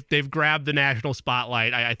 they've grabbed the national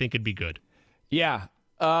spotlight. I think it'd be good. Yeah.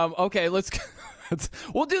 Okay.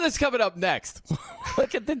 We'll do this coming up next.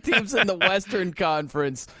 Look at the teams in the Western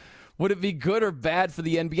Conference. Would it be good or bad for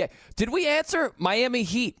the NBA? Did we answer Miami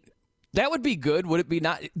Heat? That would be good. Would it be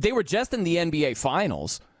not? They were just in the NBA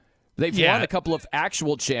Finals. They've won a couple of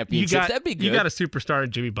actual championships. That'd be good. You got a superstar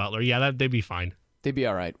in Jimmy Butler. Yeah, they'd be fine. They'd be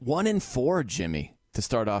all right. 1-4, Jimmy, to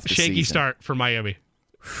start off the season. Shaky start for Miami.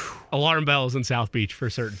 Alarm bells in South Beach for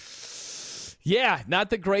certain. Yeah,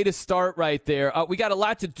 not the greatest start right there. We got a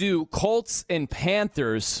lot to do. Colts and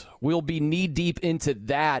Panthers. We'll be knee-deep into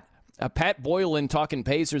that. Pat Boylan talking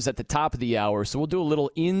Pacers at the top of the hour. So we'll do a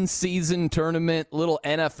little in-season tournament, little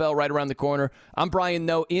NFL right around the corner. I'm Brian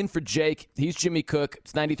Noe, in for Jake. He's Jimmy Cook.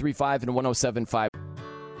 It's 93.5 and 107.5.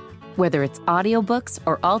 Whether it's audiobooks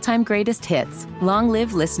or all-time greatest hits, long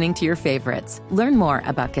live listening to your favorites. Learn more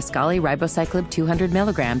about Kisqali Ribociclib 200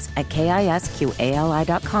 milligrams at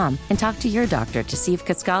KISQALI.com and talk to your doctor to see if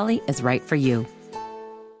Kisqali is right for you.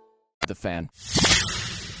 The Fan.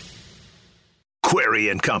 Query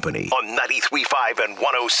and Company on 93.5 and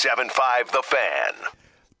 107.5 The Fan.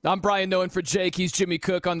 I'm Brian Noe, in for Jake. He's Jimmy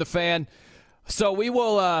Cook on The Fan. So we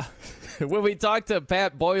will, when we talk to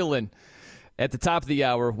Pat Boylan at the top of the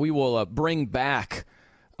hour, we will bring back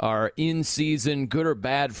our in-season good or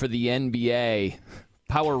bad for the NBA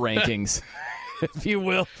power rankings, if you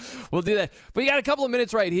will. We'll do that. But you got a couple of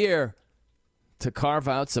minutes right here to carve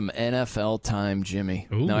out some NFL time, Jimmy.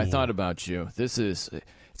 Ooh. Now, I thought about you.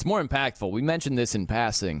 It's It's more impactful. We mentioned this in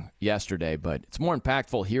passing yesterday, but it's more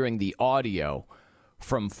impactful hearing the audio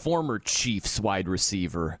from former Chiefs wide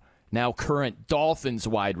receiver, now current Dolphins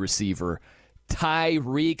wide receiver,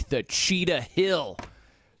 Tyreek the Cheetah Hill,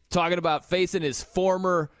 talking about facing his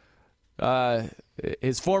former team,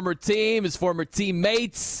 his former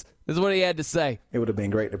teammates. This is what he had to say. It would have been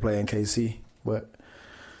great to play in KC, but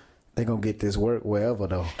they're going to get this work wherever,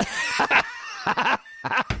 though.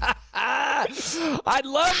 I'd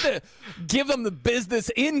love to give them the business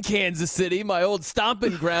in Kansas City, my old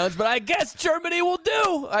stomping grounds, but I guess Germany will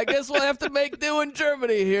do. I guess we'll have to make do in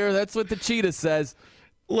Germany here. That's what the Cheetah says.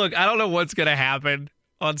 Look, I don't know what's going to happen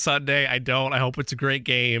on Sunday. I don't. I hope it's a great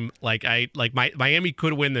game. Miami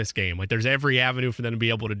could win this game. Like, there's every avenue for them to be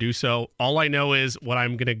able to do so. All I know is what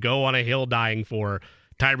I'm going to go on a hill dying for.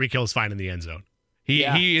 Tyreek Hill's finding the end zone.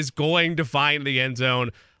 He is going to find the end zone.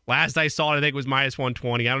 Last I saw it, I think it was minus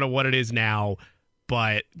 120. I don't know what it is now,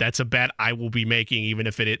 but that's a bet I will be making, even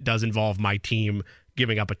if it does involve my team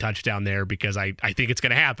giving up a touchdown there, because I think it's going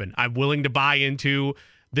to happen. I'm willing to buy into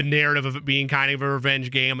the narrative of it being kind of a revenge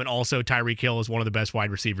game, and also Tyreek Hill is one of the best wide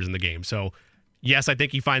receivers in the game. So, yes, I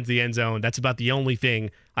think he finds the end zone. That's about the only thing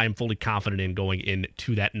I am fully confident in going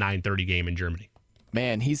into that 9:30 game in Germany.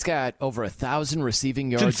 Man, he's got over 1,000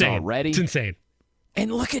 receiving yards already. It's insane.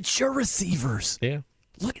 And look at your receivers. Yeah.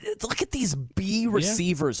 Look at these B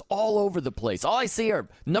receivers all over the place. All I see are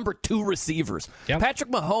number 2 receivers. Yep.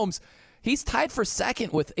 Patrick Mahomes, he's tied for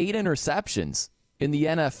second with 8 interceptions in the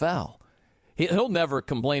NFL. He'll never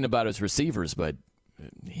complain about his receivers, but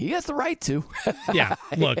he has the right to. Yeah,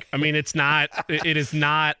 look, I mean, it is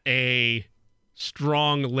not a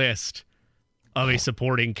strong list of a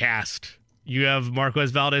supporting cast. You have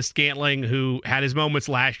Marquez Valdes-Scantling, who had his moments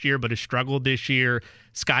last year but has struggled this year.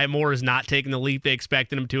 Sky Moore has not taken the leap they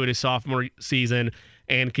expected him to in his sophomore season.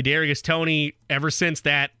 And Kadarius Toney, ever since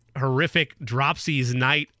that horrific dropsies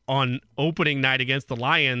night on opening night against the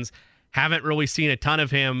Lions, haven't really seen a ton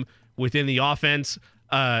of him within the offense.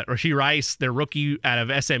 Rashee Rice, their rookie out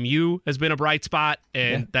of SMU, has been a bright spot,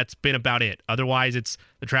 and that's been about it. Otherwise, it's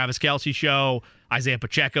the Travis Kelce show. Isaiah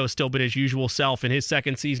Pacheco has still been his usual self in his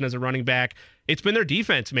second season as a running back. It's been their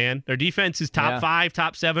defense, man. Their defense is top 5,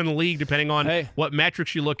 top 7 in the league, depending on what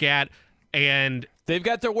metrics you look at. And they've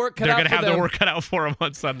got their work cut out for them. They're going to have their work cut out for them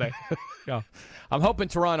on Sunday. Yeah. I'm hoping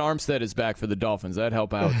Teron Armstead is back for the Dolphins. That'd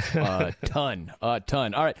help out a ton. All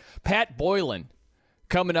right, Pat Boylan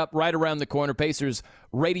coming up right around the corner. Pacers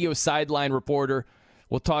radio sideline reporter.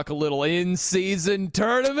 We'll talk a little in-season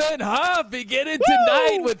tournament, beginning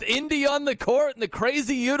tonight with Indy on the court and the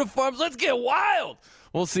crazy uniforms. Let's get wild.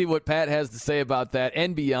 We'll see what Pat has to say about that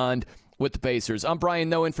and beyond with the Pacers. I'm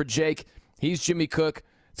Brian Noen for Jake. He's Jimmy Cook.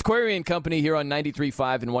 It's Query and Company here on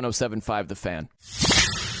 93.5 and 107.5 The Fan.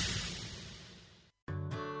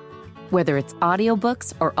 Whether it's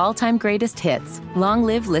audiobooks or all-time greatest hits, long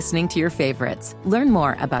live listening to your favorites. Learn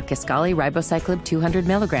more about Kisqali Ribociclib 200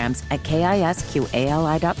 milligrams at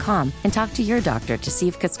KISQALI.com and talk to your doctor to see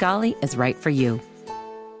if Kisqali is right for you.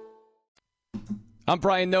 I'm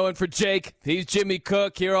Brian Noen for Jake. He's Jimmy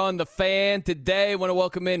Cook here on The Fan. Today, I want to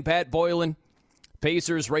welcome in Pat Boylan,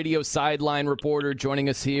 Pacers radio sideline reporter, joining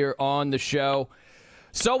us here on the show.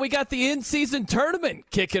 So we got the in-season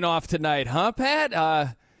tournament kicking off tonight, huh,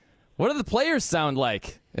 Pat? What do the players sound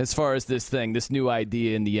like as far as this new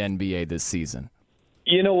idea in the NBA this season?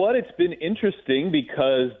 You know what? It's been interesting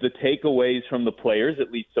because the takeaways from the players,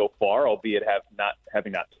 at least so far, albeit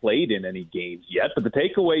having not played in any games yet, but the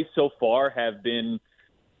takeaways so far have been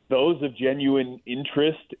those of genuine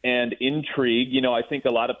interest and intrigue. You know, I think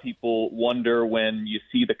a lot of people wonder when you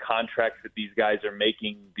see the contracts that these guys are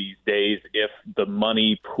making these days if the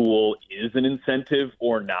money pool is an incentive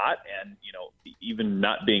or not. And, you know, even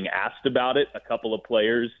not being asked about it, a couple of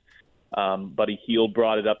players, Buddy Hield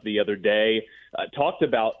brought it up the other day, talked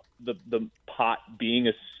about the pot being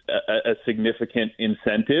a significant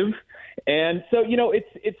incentive. And so, you know,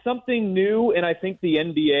 it's something new, and I think the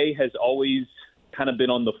NBA has always kind of been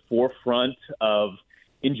on the forefront of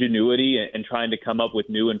ingenuity and trying to come up with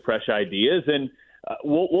new and fresh ideas. And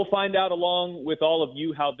we'll find out along with all of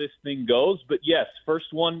you how this thing goes. But yes, first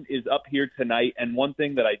one is up here tonight. And one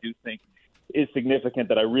thing that I do think is significant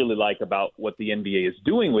that I really like about what the NBA is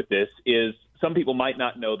doing with this is some people might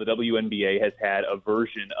not know the WNBA has had a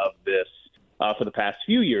version of this for the past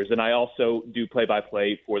few years. And I also do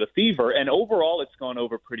play-by-play for the Fever. And overall, it's gone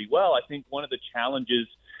over pretty well. I think one of the challenges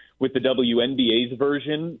with the WNBA's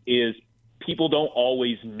version is people don't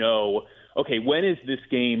always know, okay, when is this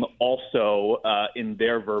game also, in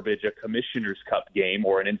their verbiage, a Commissioner's Cup game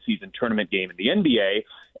or an in-season tournament game in the NBA?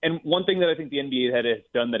 And one thing that I think the NBA has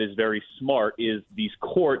done that is very smart is these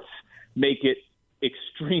courts make it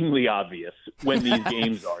extremely obvious when these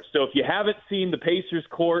games are. So if you haven't seen the Pacers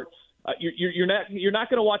court, you're not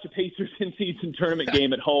going to watch a Pacers in-season tournament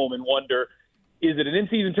game at home and wonder, is it an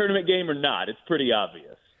in-season tournament game or not? It's pretty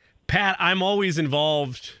obvious. Pat, I'm always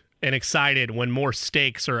involved and excited when more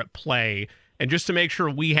stakes are at play. And just to make sure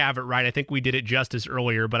we have it right, I think we did it justice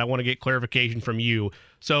earlier, but I want to get clarification from you.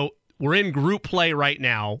 So we're in group play right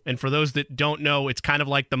now. And for those that don't know, it's kind of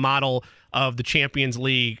like the model of the Champions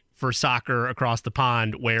League for soccer across the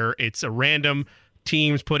pond, where it's a random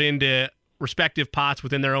teams put into respective pots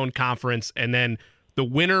within their own conference. And then the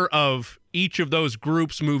winner of each of those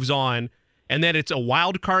groups moves on. And then it's a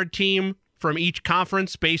wild card team from each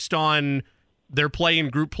conference based on their play in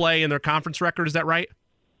group play and their conference record. Is that right?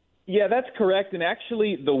 Yeah, that's correct. And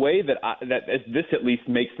actually, the way that this at least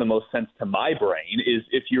makes the most sense to my brain is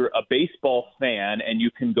if you're a baseball fan and you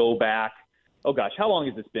can go back, oh gosh, how long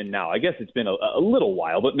has this been now? I guess it's been a little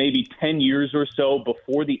while, but maybe 10 years or so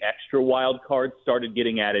before the extra wild cards started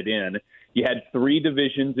getting added in. You had 3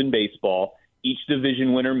 divisions in baseball. Each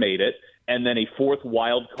division winner made it. And then a 4th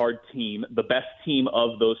wild card team, the best team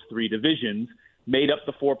of those 3 divisions, made up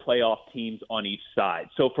the 4 playoff teams on each side.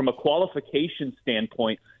 So from a qualification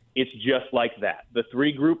standpoint, it's just like that. The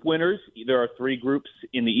 3 group winners, there are 3 groups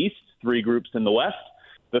in the East, 3 groups in the West.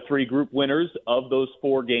 The 3 group winners of those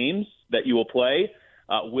 4 games that you will play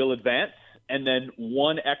will advance, and then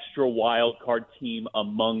 1 extra wild card team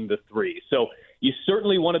among the 3. So you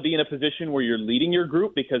certainly want to be in a position where you're leading your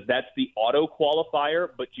group because that's the auto qualifier,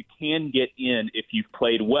 but you can get in if you've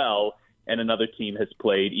played well and another team has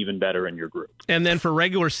played even better in your group. And then for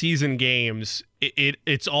regular season games,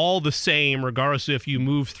 it's all the same regardless if you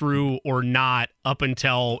move through or not up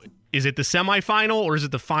until, is it the semifinal or is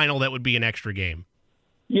it the final that would be an extra game?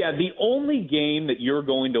 Yeah, the only game that you're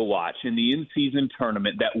going to watch in the in-season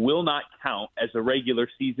tournament that will not count as a regular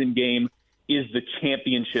season game is the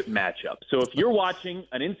championship matchup. So if you're watching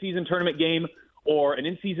an in-season tournament game or an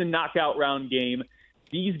in-season knockout round game,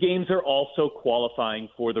 these games are also qualifying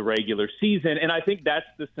for the regular season. And I think that's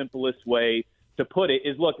the simplest way to put it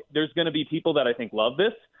is, look, there's going to be people that I think love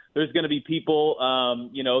this. There's going to be people,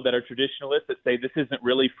 that are traditionalists that say this isn't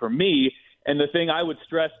really for me. And the thing I would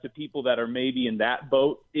stress to people that are maybe in that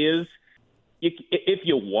boat is if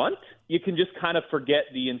you want, you can just kind of forget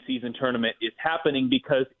the in-season tournament is happening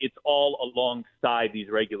because it's all alongside these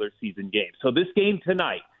regular season games. So this game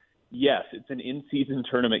tonight, yes, it's an in-season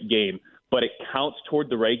tournament game, but it counts toward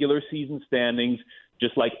the regular season standings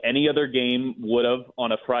just like any other game would have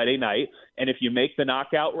on a Friday night. And if you make the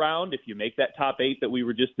knockout round, if you make that top 8 that we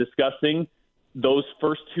were just discussing, those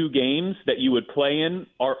first 2 games that you would play in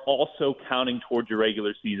are also counting towards your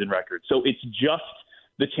regular season record. So it's just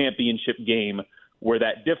the championship game where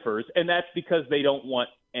that differs, and that's because they don't want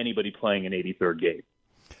anybody playing an 83rd game.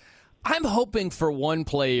 I'm hoping for one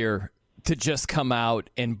player to just come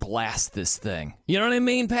out and blast this thing. You know what I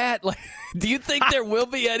mean, Pat? Like, do you think there will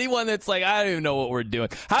be anyone that's like, I don't even know what we're doing?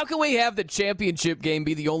 How can we have the championship game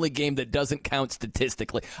be the only game that doesn't count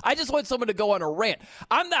statistically? I just want someone to go on a rant.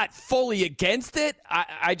 I'm not fully against it.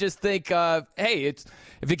 I just think, hey,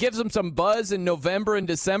 if it gives them some buzz in November and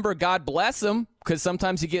December, God bless them, because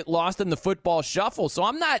sometimes you get lost in the football shuffle. So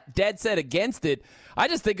I'm not dead set against it. I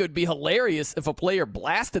just think it would be hilarious if a player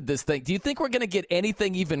blasted this thing. Do you think we're going to get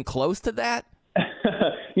anything even close to that?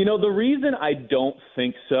 The reason I don't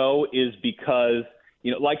think so is because,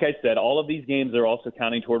 like I said, all of these games are also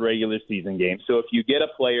counting toward regular season games. So if you get a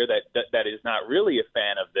player that is not really a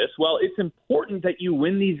fan of this, well, it's important that you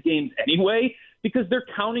win these games anyway because they're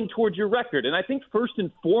counting towards your record. And I think first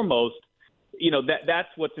and foremost, that's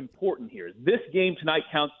what's important here. This game tonight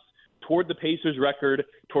counts toward the Pacers' record,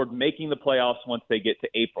 toward making the playoffs once they get to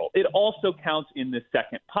April. It also counts in the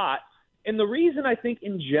second pot. And the reason I think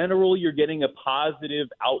in general you're getting a positive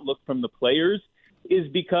outlook from the players is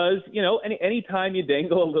because, anytime you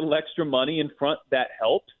dangle a little extra money in front, that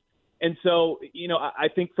helps. And so, I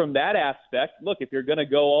think from that aspect, look, if you're going to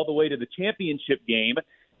go all the way to the championship game,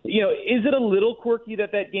 is it a little quirky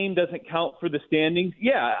that game doesn't count for the standings?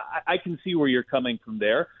 Yeah, I can see where you're coming from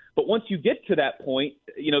there. But once you get to that point,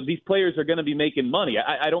 these players are going to be making money.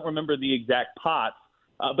 I don't remember the exact pots,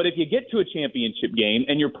 but if you get to a championship game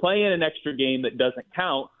and you're playing an extra game that doesn't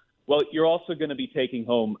count, well, you're also going to be taking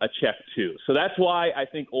home a check too. So that's why I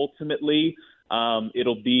think ultimately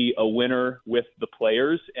it'll be a winner with the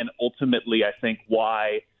players, and ultimately I think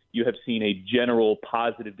why you have seen a general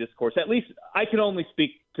positive discourse. At least I can only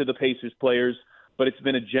speak to the Pacers players, but it's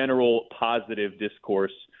been a general positive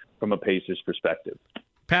discourse from a Pacers perspective.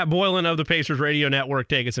 Pat Boylan of the Pacers Radio Network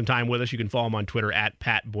taking some time with us. You can follow him on Twitter at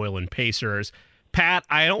Pat Boylan Pacers. Pat,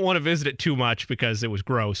 I don't want to visit it too much because it was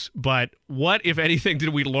gross, but what, if anything, did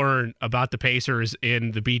we learn about the Pacers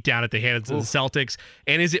in the beatdown at the hands of the Celtics?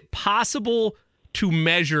 And is it possible to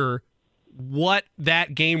measure what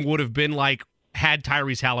that game would have been like had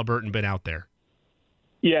Tyrese Halliburton been out there?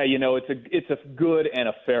 Yeah, it's a good and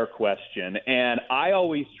a fair question. And I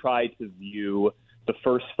always try to view the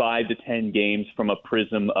first 5 to 10 games from a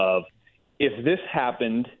prism of, if this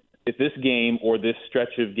game or this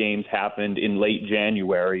stretch of games happened in late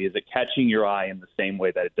January, is it catching your eye in the same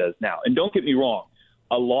way that it does now? And don't get me wrong,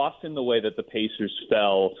 a loss in the way that the Pacers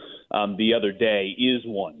fell the other day is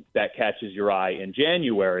one that catches your eye in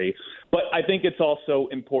January. But I think it's also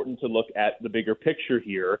important to look at the bigger picture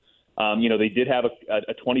here. They did have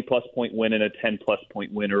a 20-plus point win and a 10-plus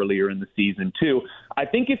point win earlier in the season, too. I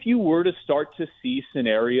think if you were to start to see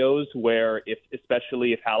scenarios where,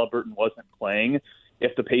 especially if Halliburton wasn't playing,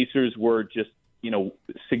 if the Pacers were just,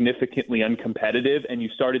 significantly uncompetitive and you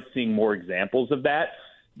started seeing more examples of that,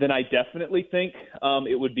 then I definitely think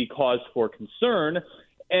it would be cause for concern.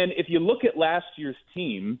 And if you look at last year's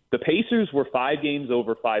team, the Pacers were 5 games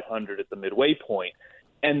over 500 at the midway point.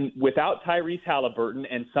 And without Tyrese Halliburton,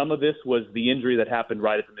 and some of this was the injury that happened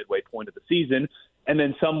right at the midway point of the season, and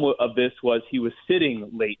then some of this was he was sitting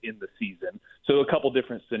late in the season. So a couple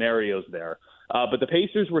different scenarios there. But the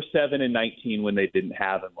Pacers were 7-19 when they didn't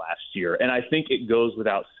have him last year. And I think it goes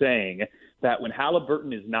without saying that when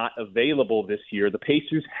Halliburton is not available this year, the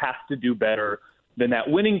Pacers have to do better than that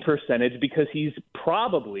winning percentage, because he's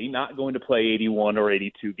probably not going to play 81 or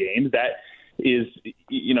 82 games. That is,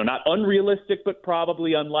 not unrealistic, but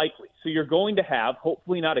probably unlikely. So you're going to have,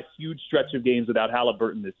 hopefully not a huge stretch of games without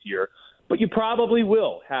Halliburton this year, but you probably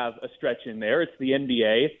will have a stretch in there. It's the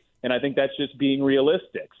NBA, and I think that's just being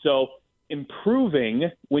realistic. So improving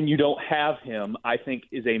when you don't have him, I think,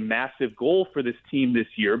 is a massive goal for this team this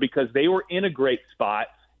year, because they were in a great spot,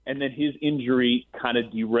 and then his injury kind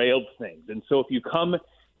of derailed things. And so if you come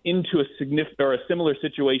into a significant or a similar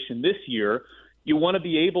situation this year, you want to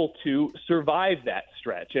be able to survive that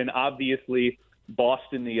stretch. And obviously,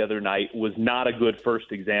 Boston the other night was not a good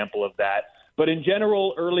first example of that. But in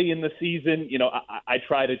general, early in the season, I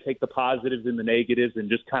try to take the positives and the negatives and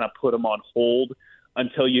just kind of put them on hold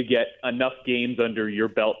until you get enough games under your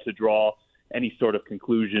belt to draw any sort of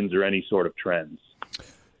conclusions or any sort of trends.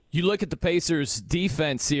 You look at the Pacers'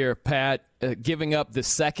 defense here, Pat, giving up the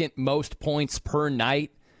second most points per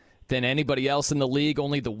night than anybody else in the league.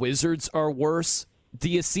 Only the Wizards are worse. Do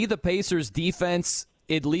you see the Pacers' defense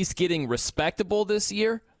at least getting respectable this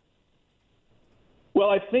year? Well,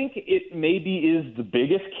 I think it maybe is the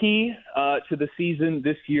biggest key to the season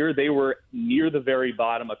this year. They were near the very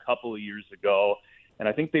bottom a couple of years ago, and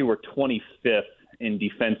I think they were 25th in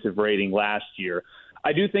defensive rating last year.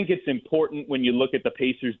 I do think it's important when you look at the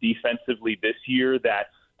Pacers defensively this year that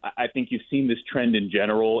I think you've seen this trend in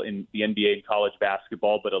general in the NBA and college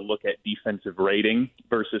basketball, but a look at defensive rating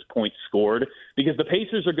versus points scored, because the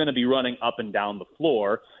Pacers are going to be running up and down the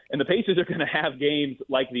floor, and the Pacers are going to have games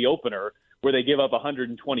like the opener where they give up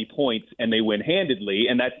 120 points and they win handedly,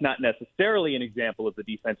 and that's not necessarily an example of the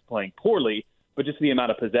defense playing poorly, but just the amount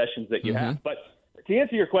of possessions that you have. But to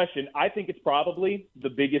answer your question, I think it's probably the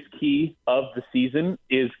biggest key of the season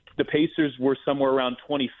is the Pacers were somewhere around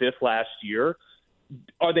 25th last year.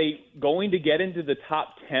 Are they going to get into the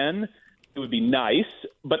top 10? It would be nice,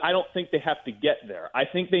 but I don't think they have to get there. I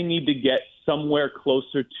think they need to get somewhere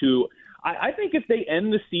closer to – I think if they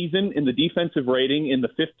end the season in the defensive rating in the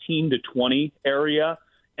 15 to 20 area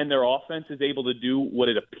and their offense is able to do what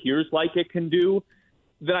it appears like it can do,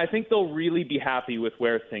 then I think they'll really be happy with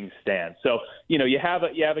where things stand. So, you have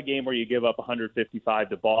a game where you give up 155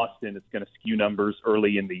 to Boston. It's going to skew numbers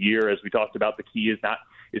early in the year. As we talked about, the key is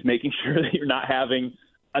making sure that you're not having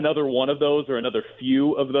another one of those or another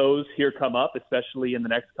few of those here come up, especially in the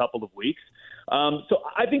next couple of weeks. So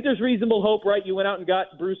I think there's reasonable hope, right? You went out and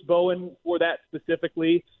got Bruce Bowen for that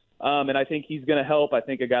specifically, and I think he's going to help. I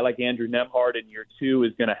think a guy like Andrew Nembhard in year 2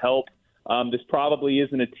 is going to help. This probably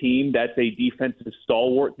isn't a team that's a defensive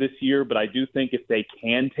stalwart this year, but I do think if they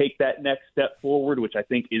can take that next step forward, which I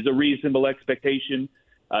think is a reasonable expectation,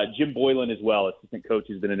 Jim Boylan as well, assistant coach,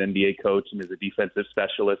 has been an NBA coach and is a defensive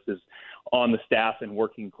specialist, is on the staff and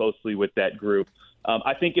working closely with that group.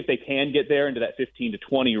 I think if they can get there into that 15 to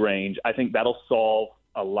 20 range, I think that'll solve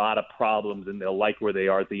a lot of problems and they'll like where they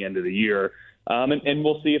are at the end of the year. And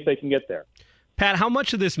we'll see if they can get there. Pat, how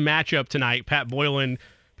much of this matchup tonight, Pat Boylan,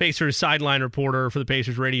 Pacers sideline reporter for the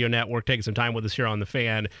Pacers Radio Network, taking some time with us here on The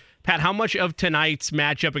Fan. Pat, how much of tonight's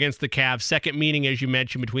matchup against the Cavs, second meeting, as you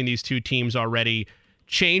mentioned, between these two teams already,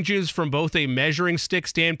 changes from both a measuring stick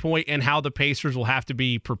standpoint and how the Pacers will have to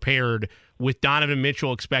be prepared with Donovan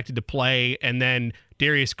Mitchell expected to play and then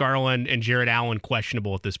Darius Garland and Jared Allen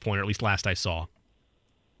questionable at this point, or at least last I saw?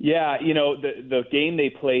 Yeah, the game they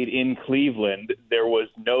played in Cleveland, there was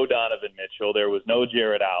no Donovan Mitchell, there was no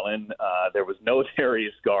Jared Allen, there was no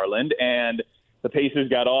Darius Garland, and the Pacers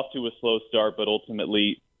got off to a slow start, but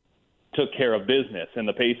ultimately took care of business. And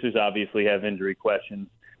the Pacers obviously have injury questions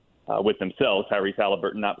with themselves. Tyrese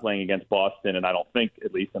Halliburton not playing against Boston, and I don't think,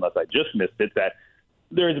 at least unless I just missed it, that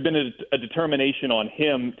there has been a determination on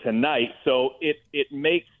him tonight. So it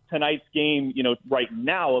makes tonight's game, right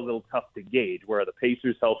now a little tough to gauge, where the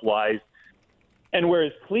Pacers health-wise and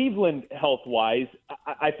whereas Cleveland health-wise,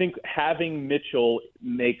 I think having Mitchell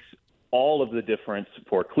makes all of the difference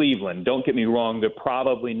for Cleveland. Don't get me wrong, they're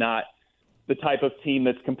probably not the type of team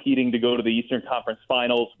that's competing to go to the Eastern Conference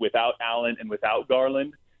Finals without Allen and without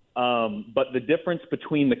Garland. But the difference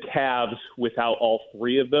between the Cavs without all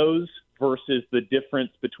three of those versus the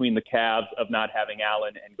difference between the Cavs of not having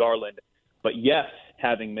Allen and Garland, but yes,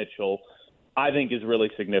 having Mitchell, I think is really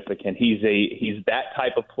significant. He's that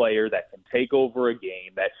type of player that can take over a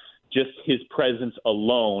game, that just his presence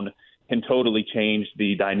alone can totally change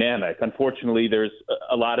the dynamic. Unfortunately, there's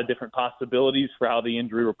a lot of different possibilities for how the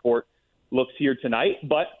injury report looks here tonight,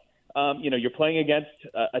 but you're playing against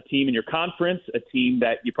a team in your conference, a team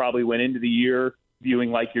that you probably went into the year viewing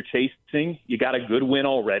like you're chasing. You got a good win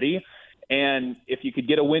already. And if you could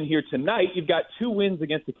get a win here tonight, you've got 2 wins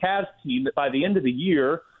against the Cavs team that by the end of the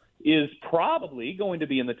year is probably going to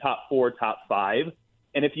be in the top 4, top 5.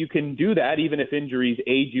 And if you can do that, even if injuries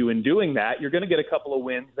aid you in doing that, you're going to get a couple of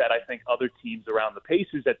wins that I think other teams around the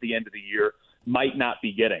Pacers at the end of the year might not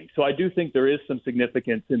be getting. So I do think there is some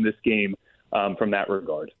significance in this game from that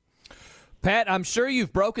regard. Pat, I'm sure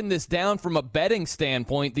you've broken this down from a betting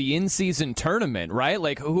standpoint, the in-season tournament, right?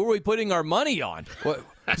 Like, who are we putting our money on?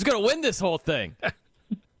 Who's going to win this whole thing?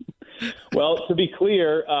 Well, to be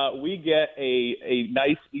clear, we get a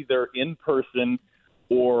nice either in-person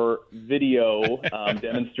or video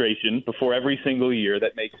demonstration before every single year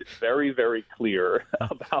that makes it very, very clear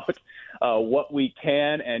about what we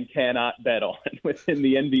can and cannot bet on within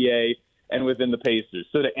the NBA and within the Pacers.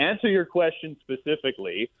 So to answer your question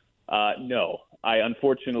specifically, no, I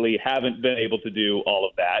unfortunately haven't been able to do all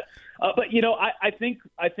of that. But I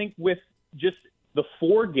think with just the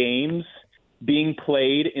 4 games being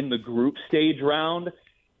played in the group stage round,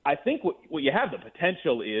 I think what you have the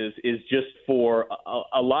potential is just for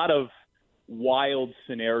a lot of wild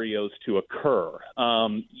scenarios to occur.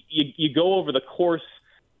 You go over the course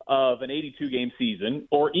of an 82-game season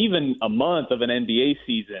or even a month of an NBA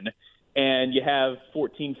season, and you have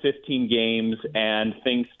 14, 15 games, and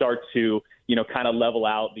things start to, kind of level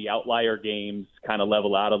out. The outlier games kind of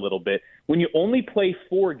level out a little bit. When you only play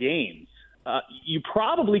 4 games, you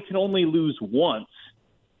probably can only lose once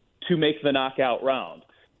to make the knockout round.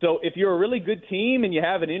 So if you're a really good team and you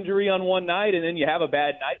have an injury on one night and then you have a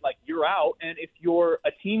bad night, like, you're out. And if you're a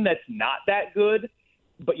team that's not that good,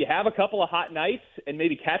 but you have a couple of hot nights and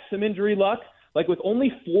maybe catch some injury luck, like with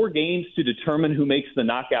only 4 games to determine who makes the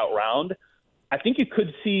knockout round, I think you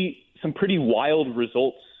could see some pretty wild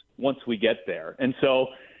results once we get there. And so,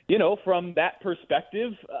 from that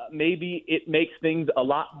perspective, maybe it makes things a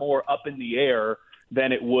lot more up in the air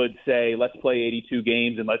than it would say, let's play 82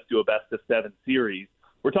 games and let's do a best-of-7 series.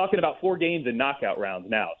 We're talking about 4 games and knockout rounds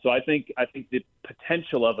now. So I think the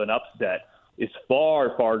potential of an upset is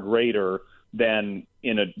far, far greater than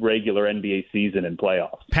in a regular NBA season and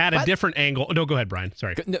playoffs. Pat, a different angle. No, go ahead, Brian.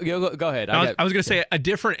 Sorry. Go ahead. I was going to say a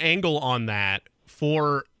different angle on that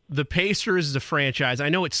for the Pacers as a franchise. I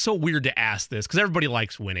know it's so weird to ask this because everybody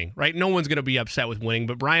likes winning, right? No one's going to be upset with winning.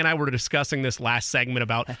 But Brian and I were discussing this last segment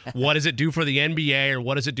about what does it do for the NBA or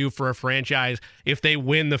what does it do for a franchise if they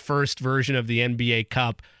win the first version of the NBA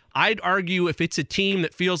Cup. I'd argue if it's a team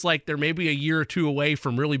that feels like they're maybe a year or 2 away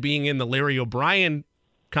from really being in the Larry O'Brien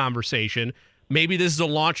conversation, maybe this is a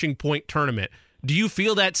launching point tournament. Do you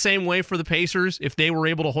feel that same way for the Pacers if they were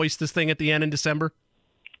able to hoist this thing at the end in December?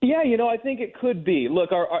 Yeah, I think it could be. Look,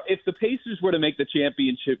 if the Pacers were to make the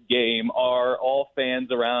championship game, are all fans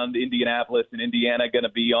around Indianapolis and Indiana going to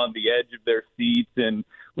be on the edge of their seats and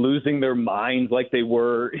losing their minds like they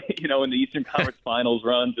were, in the Eastern Conference Finals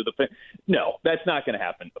run to the No, that's not going to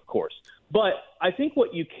happen, of course. But I think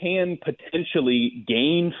what you can potentially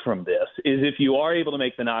gain from this is if you are able to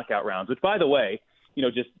make the knockout rounds, which, by the way,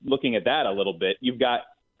 just looking at that a little bit, you've got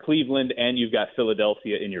Cleveland and you've got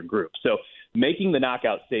Philadelphia in your group. So making the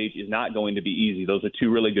knockout stage is not going to be easy. Those are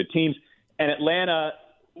 2 really good teams. And Atlanta,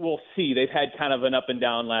 we'll see. They've had kind of an up and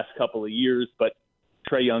down last couple of years, but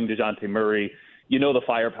Trae Young, DeJounte Murray, you know the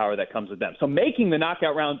firepower that comes with them. So making the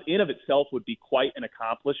knockout rounds in of itself would be quite an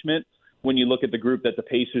accomplishment when you look at the group that the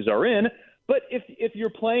Pacers are in. But if you're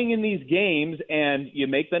playing in these games and you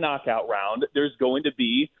make the knockout round, there's going to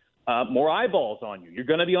be more eyeballs on you. You're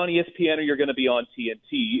going to be on ESPN or you're going to be on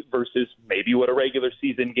TNT versus maybe what a regular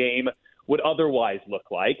season game would otherwise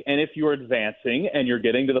look like. And if you're advancing and you're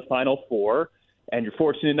getting to the Final Four and you're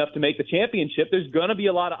fortunate enough to make the championship, there's going to be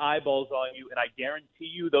a lot of eyeballs on you. And I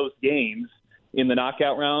guarantee you those games in the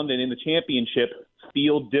knockout round and in the championship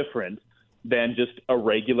feel different than just a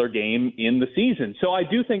regular game in the season. So I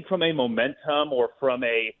do think from a momentum or from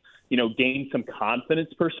a, gain some confidence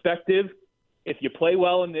perspective, if you play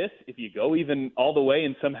well in this, if you go even all the way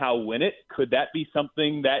and somehow win it, could that be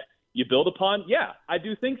something that you build upon? Yeah, I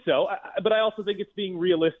do think so. But I also think it's being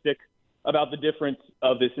realistic about the difference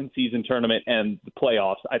of this in-season tournament and the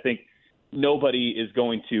playoffs. I think nobody is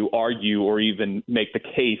going to argue or even make the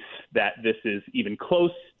case that this is even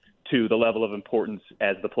close to the level of importance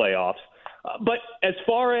as the playoffs. But as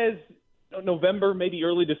far as November, maybe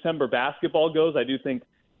early December basketball goes, I do think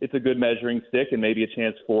it's a good measuring stick and maybe a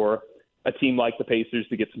chance for a team like the Pacers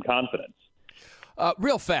to get some confidence.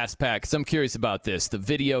 Real fast, Pat, because I'm curious about this. The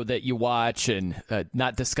video that you watch and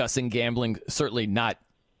not discussing gambling, certainly not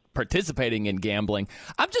participating in gambling.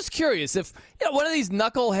 I'm just curious if one of these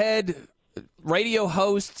knucklehead radio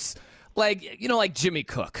hosts, like Jimmy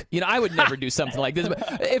Cook, I would never do something like this.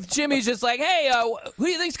 But if Jimmy's just like, hey, who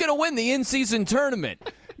do you think's going to win the in-season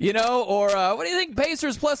tournament? Or what do you think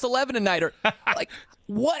Pacers plus 11 tonight? Or like,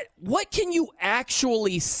 what can you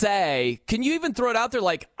actually say? Can you even throw it out there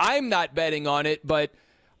like, I'm not betting on it, but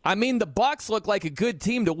I mean, the Bucks look like a good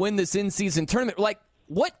team to win this in-season tournament. Like,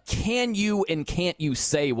 what can you and can't you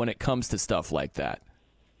say when it comes to stuff like that?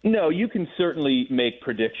 No, you can certainly make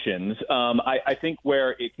predictions. I think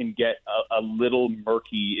where it can get a little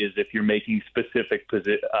murky is if you're making specific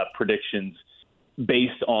predictions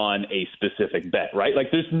based on a specific bet, right?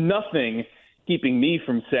 Like, there's nothing keeping me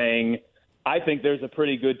from saying I think there's a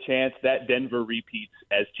pretty good chance that Denver repeats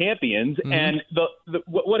as champions. Mm-hmm. And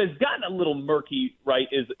what has gotten a little murky, right,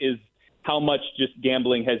 is how much just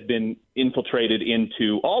gambling has been infiltrated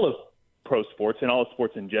into all of pro sports and all of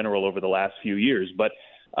sports in general over the last few years. But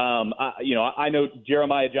I know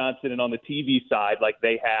Jeremiah Johnson, and on the TV side, like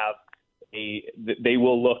they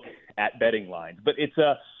will look at betting lines, but it's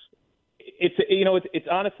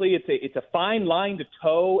honestly a fine line to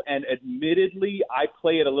toe. And admittedly, I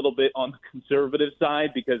play it a little bit on the conservative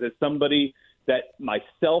side because as somebody that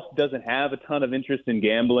myself doesn't have a ton of interest in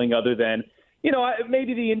gambling other than,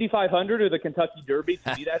 maybe the Indy 500 or the Kentucky Derby,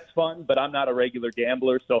 to me that's fun, but I'm not a regular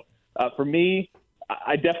gambler. So for me,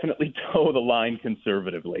 I definitely toe the line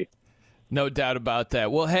conservatively. No doubt about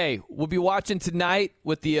that. Well, hey, we'll be watching tonight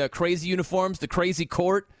with the crazy uniforms, the crazy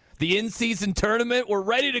court, the in-season tournament. We're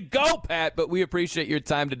ready to go, Pat, but we appreciate your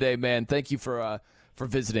time today, man. Thank you for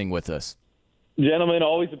visiting with us. Gentlemen,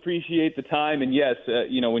 always appreciate the time. And yes,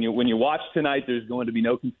 when you watch tonight, there's going to be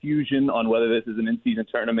no confusion on whether this is an in-season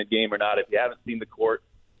tournament game or not. If you haven't seen the court,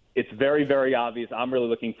 it's very, very obvious. I'm really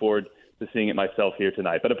looking forward to seeing it myself here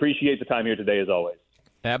tonight. But appreciate the time here today as always.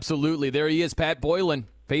 Absolutely. There he is, Pat Boylan,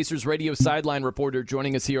 Pacers radio sideline reporter,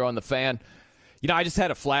 joining us here on The Fan. I just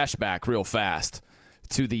had a flashback real fast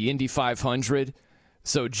to the Indy 500.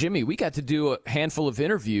 So, Jimmy, we got to do a handful of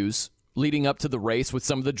interviews leading up to the race with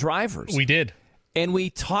some of the drivers. We did. And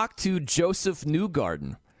we talked to Joseph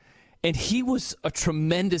Newgarden, and he was a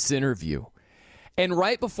tremendous interview. And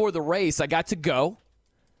right before the race, I got to go.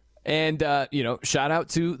 And, shout out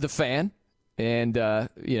to The Fan and,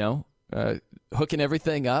 hooking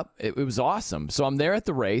everything up. It was awesome. So I'm there at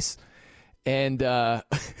the race and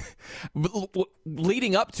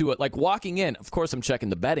leading up to it, like walking in, of course, I'm checking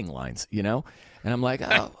the betting lines, and I'm like,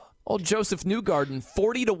 old Joseph Newgarden,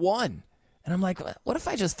 40-1. And I'm like, what if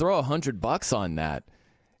I just throw $100 on that?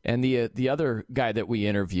 And the other guy that we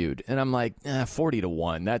interviewed, and I'm like,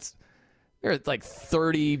 40-1. You're at like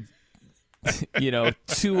 30.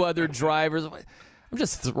 Two other drivers.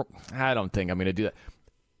 I don't think I'm going to do that.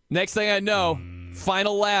 Next thing I know,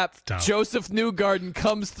 final lap, Joseph Newgarden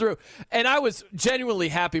comes through. And I was genuinely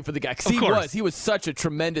happy for the guy because he was such a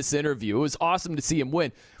tremendous interview. It was awesome to see him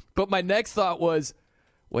win. But my next thought was,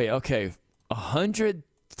 wait, okay, 100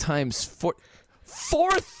 times 4.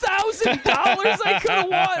 $4,000 I could have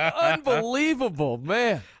won. Unbelievable,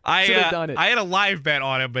 man. Should have done it. I had a live bet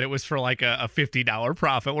on it, but it was for like a $50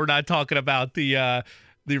 profit. We're not talking about the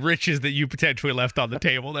riches that you potentially left on the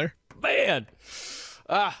table there. Man.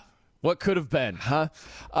 What could have been, huh?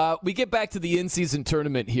 We get back to the in-season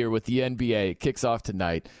tournament here with the NBA. It kicks off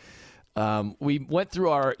tonight. We went through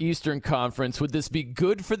our Eastern Conference. Would this be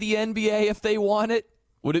good for the NBA if they won it?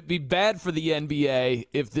 Would it be bad for the NBA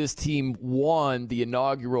if this team won the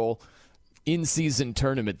inaugural in-season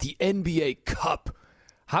tournament, the NBA Cup?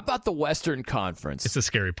 How about the Western Conference? It's a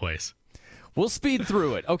scary place. We'll speed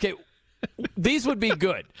through it. Okay, these would be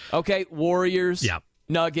good. Okay, Warriors, Yep.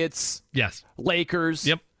 Nuggets, Yes. Lakers.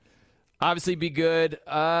 Yep. Obviously be good.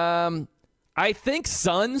 I think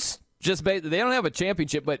Suns, they don't have a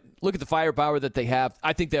championship, but look at the firepower that they have.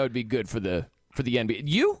 I think that would be good for the NBA.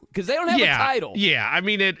 You? Because they don't have a title. Yeah, I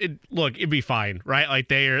mean, look, it'd be fine, right? Like,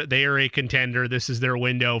 they are a contender. This is their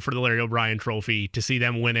window for the Larry O'Brien Trophy. To see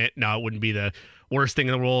them win it, no, it wouldn't be the worst thing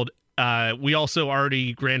in the world. We also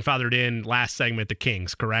already grandfathered in last segment the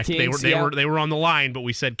Kings, correct? Kings, they were on the line, but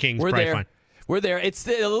we said Kings. We're probably there. Fine. We're there. It's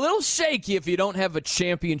a little shaky if you don't have a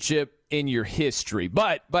championship in your history.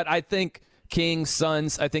 But I think Kings,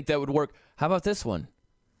 Suns, I think that would work. How about this one?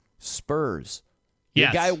 Spurs.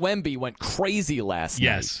 Yes. The guy Wemby went crazy last night.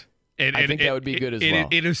 Yes. I think that would be good as well.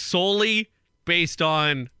 It is solely based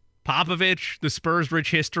on Popovich, the Spurs'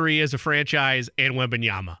 rich history as a franchise, and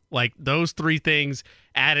Wembanyama. Like, those three things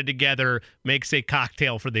added together makes a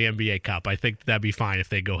cocktail for the NBA Cup. I think that'd be fine if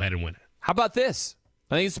they go ahead and win it. How about this?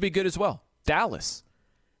 I think this would be good as well. Dallas.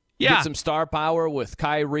 Yeah. Get some star power with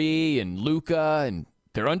Kyrie and Luka, and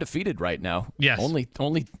they're undefeated right now. Yes. Only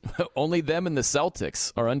them and the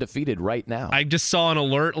Celtics are undefeated right now. I just saw an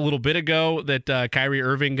alert a little bit ago that Kyrie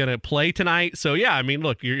Irving going to play tonight. So, yeah, I mean,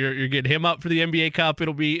 look, you're getting him up for the NBA Cup.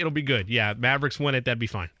 It'll be good. Yeah, Mavericks win it. That'd be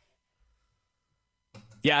fine.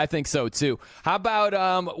 Yeah, I think so, too. How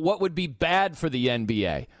about what would be bad for the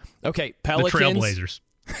NBA? Okay, Pelicans. The Trailblazers.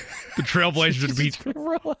 The Trailblazers would be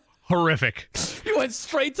horrific. You went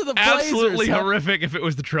straight to the Blazers. Absolutely horrific if it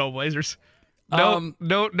was the Trailblazers.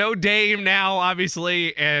 No Dame now,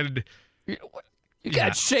 obviously, and you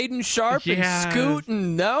got Shaden Sharp and Scoot,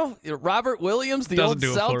 and Robert Williams, the old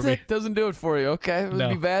Celtic, doesn't do it for you. Okay, it would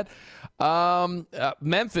be bad.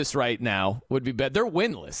 Memphis right now would be bad. They're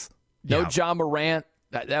winless. No Ja Morant.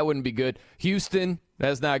 That wouldn't be good. Houston,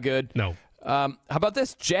 that's not good. No. How about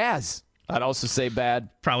this? Jazz. I'd also say bad.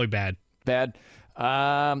 Probably bad. Bad.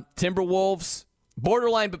 Timberwolves,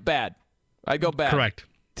 borderline but bad. I'd go bad. Correct.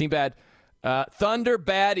 Team bad. Thunder,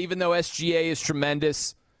 bad, even though SGA is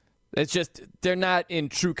tremendous. It's just they're not in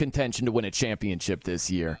true contention to win a championship this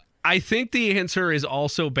year. I think the answer is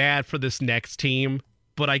also bad for this next team,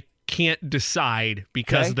 but I can't decide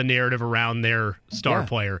because of the narrative around their star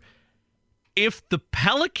player. If the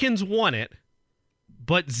Pelicans won it,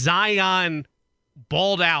 but Zion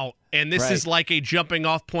balled out, and this is like a jumping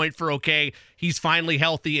off point for, okay, he's finally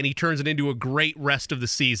healthy and he turns it into a great rest of the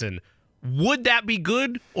season, would that be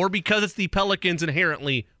good? Or because it's the Pelicans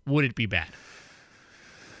inherently, would it be bad?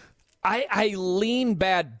 I lean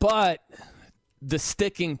bad, but the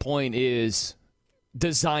sticking point is,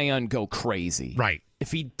 does Zion go crazy? Right.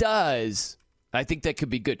 If he does, I think that could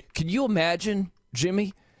be good. Can you imagine,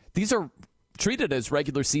 Jimmy? These are treated as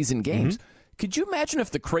regular season games. Mm-hmm. Could you imagine if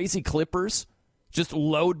the crazy Clippers just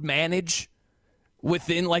load manage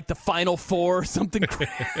within like the Final Four or something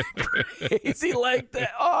crazy like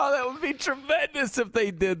that? Oh, that would be tremendous if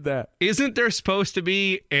they did that. Isn't there supposed to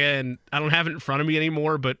be, and I don't have it in front of me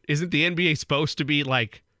anymore, but isn't the NBA supposed to be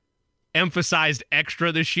like emphasized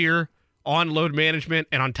extra this year on load management?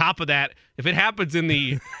 And on top of that, if it happens in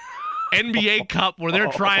the NBA Cup where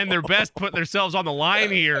they're trying their best, putting themselves on the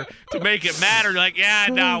line here to make it matter, like,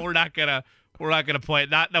 we're not gonna play it.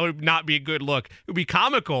 That would not be a good look. It would be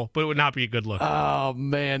comical, but it would not be a good look. Oh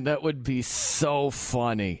man, that would be so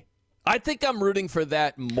funny. I think I'm rooting for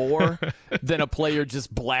that more than a player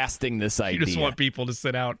just blasting this idea. You just want people to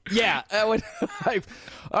sit out. Yeah. That would,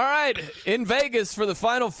 all right. In Vegas for the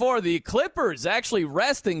Final Four, the Clippers actually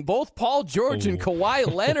resting both Paul George and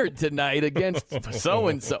Kawhi Leonard tonight against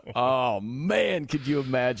so-and-so. Oh, man, could you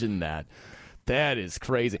imagine that? That is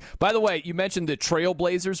crazy. By the way, you mentioned the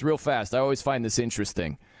Trailblazers real fast. I always find this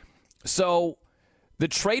interesting. So the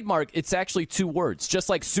trademark, it's actually two words, just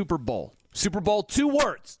like Super Bowl. Super Bowl, 2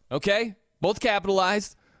 words, okay? Both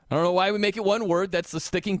capitalized. I don't know why we make it 1 word. That's the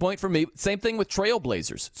sticking point for me. Same thing with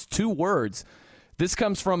Trailblazers. It's 2 words. This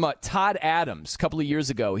comes from Todd Adams a couple of years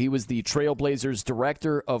ago. He was the Trailblazers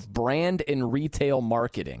Director of Brand and Retail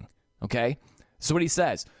Marketing, okay? So what he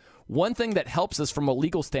says, one thing that helps us from a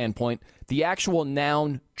legal standpoint, the actual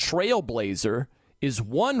noun Trailblazer is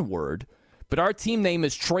 1 word, but our team name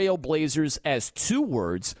is Trailblazers as 2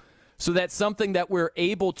 words, so that's something that we're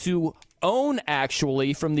able to own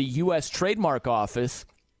actually from the U.S. Trademark Office,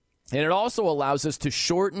 and it also allows us to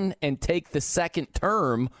shorten and take the second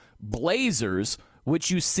term, Blazers,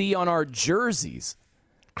 which you see on our jerseys.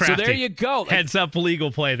 Crafty. So there you go. Heads up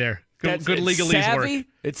legal play there. Good legalese savvy. work.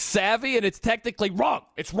 It's savvy, and it's technically wrong.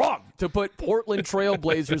 It's wrong to put Portland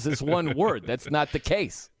Trailblazers as one word. That's not the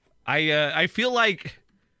case. I feel like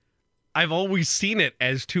I've always seen it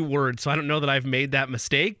as two words, so I don't know that I've made that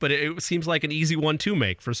mistake, but it seems like an easy one to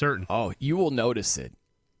make for certain. Oh, you will notice it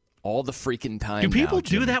all the freaking time. Do people now,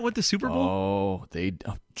 do that with the Super Bowl?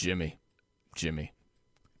 Oh, Jimmy.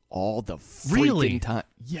 All the freaking time.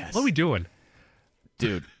 Yes. What are we doing?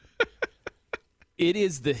 Dude. It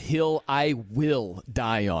is the hill I will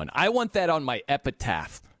die on. I want that on my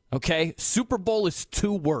epitaph. Okay? Super Bowl is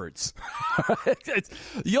 2 words.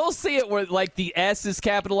 You'll see it where like the S is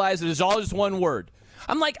capitalized and it's all just one word.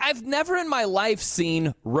 I'm like, I've never in my life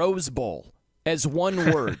seen Rose Bowl as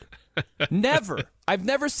one word. Never. I've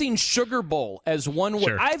never seen Sugar Bowl as one word.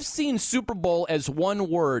 Sure. I've seen Super Bowl as one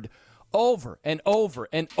word over and over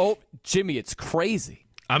and over. Jimmy, it's crazy.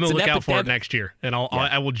 I'm going to look out for it next year, and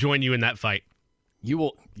I will join you in that fight.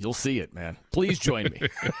 You'll see it, man. Please join me.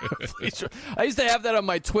 I used to have that on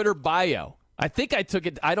my Twitter bio. I think I took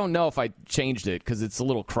it. I don't know if I changed it because it's a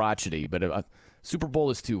little crotchety, but Super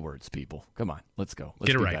Bowl is 2 words, people. Come on, let's go.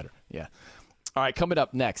 Let's Get it be right. better. Yeah. All right, coming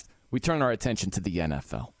up next, we turn our attention to the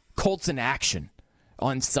NFL. Colts in action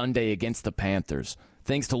on Sunday against the Panthers.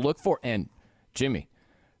 Things to look for. And, Jimmy,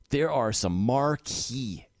 there are some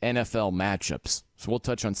marquee NFL matchups. So we'll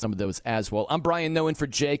touch on some of those as well. I'm Brian Noen for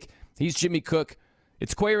Jake. He's Jimmy Cook.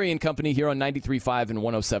 It's Query and Company here on 93.5 and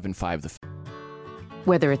 107.5 The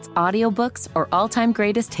Whether it's audiobooks or all-time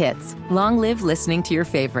greatest hits, long live listening to your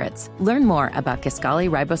favorites. Learn more about Kisqali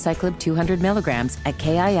Ribociclib 200 milligrams at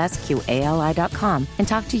KISQALI.com and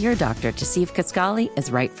talk to your doctor to see if Kisqali is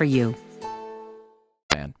right for you.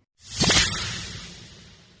 Man.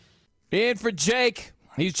 And for Jake,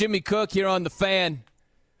 he's Jimmy Cook here on The Fan.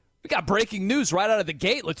 We got breaking news right out of the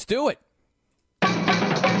gate. Let's do it.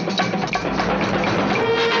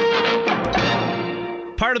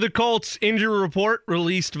 Part of the Colts injury report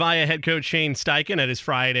released via head coach Shane Steichen at his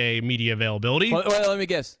Friday media availability. Well, let me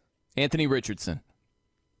guess. Anthony Richardson.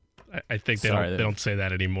 I think they don't say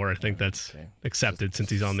that anymore. I think that's accepted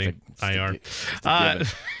since he's on the IR.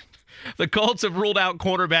 The Colts have ruled out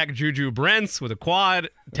cornerback Juju Brents with a quad,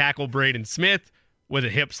 tackle Braden Smith with a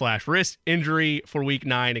hip/wrist injury for Week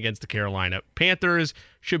 9 against the Carolina Panthers.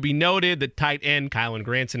 Should be noted that tight end Kylan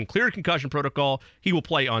Granson cleared concussion protocol. He will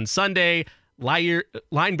play on Sunday.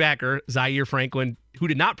 Linebacker Zaire Franklin, who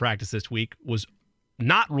did not practice this week, was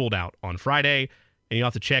not ruled out on Friday. And you'll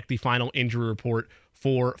have to check the final injury report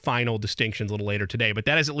for final distinctions a little later today. But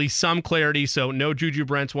that is at least some clarity. So no Juju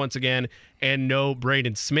Brents once again, and no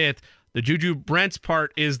Braden Smith. The Juju Brents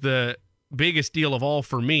part is the biggest deal of all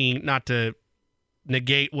for me, not to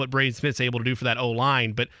negate what Braden Smith's able to do for that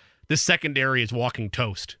O-line, but this secondary is walking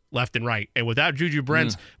toast left and right. And without Juju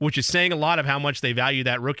Brents, which is saying a lot of how much they value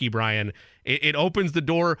that rookie, Brian, it opens the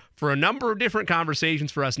door for a number of different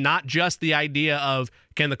conversations for us, not just the idea of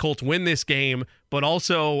can the Colts win this game, but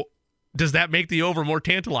also does that make the over more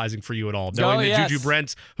tantalizing for you at all, knowing that Juju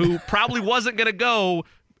Brents, who probably wasn't going to go,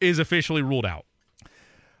 is officially ruled out?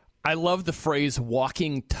 I love the phrase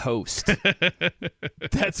walking toast.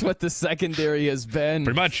 That's what the secondary has been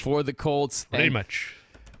pretty much for the Colts. Pretty much.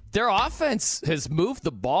 Their offense has moved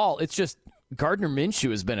the ball. It's just Gardner Minshew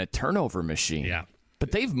has been a turnover machine. Yeah.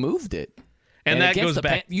 But they've moved it. And that goes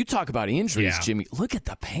back. You talk about injuries, Yeah. Jimmy. Look at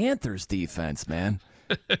the Panthers defense, man.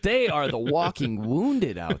 They are the walking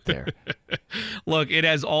wounded out there. Look, it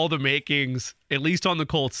has all the makings, at least on the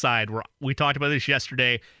Colts side. We talked about this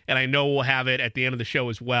yesterday, and I know we'll have it at the end of the show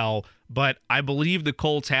as well. But I believe the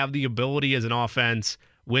Colts have the ability as an offense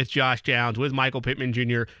with Josh Downs, with Michael Pittman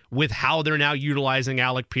Jr., with how they're now utilizing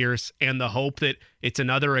Alec Pierce, and the hope that it's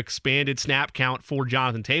another expanded snap count for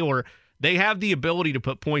Jonathan Taylor. They have the ability to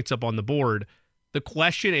put points up on the board. The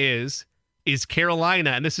question is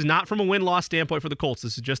Carolina, and this is not from a win-loss standpoint for the Colts,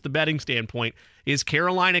 this is just the betting standpoint, is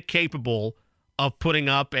Carolina capable of putting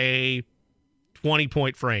up a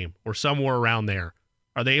 20-point frame or somewhere around there?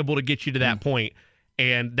 Are they able to get you to that point?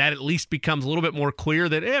 And that at least becomes a little bit more clear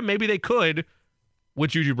that maybe they could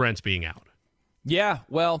with Juju Brents being out. Yeah,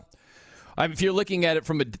 well, if you're looking at it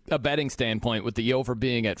from a betting standpoint with the over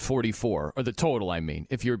being at 44, or the total, I mean,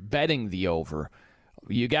 if you're betting the over,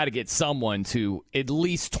 you got to get someone to at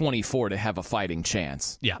least 24 to have a fighting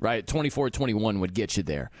chance. Yeah. Right? 24, 21 would get you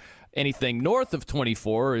there. Anything north of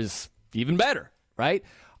 24 is even better, right?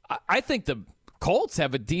 I think the Colts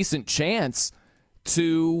have a decent chance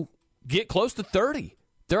to get close to 30.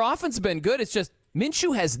 Their offense has been good. It's just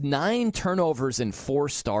Minshew has 9 turnovers in 4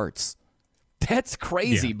 starts. That's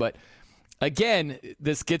crazy, but again,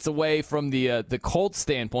 this gets away from the Colts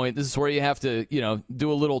standpoint. This is where you have to,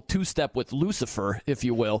 do a little two-step with Lucifer, if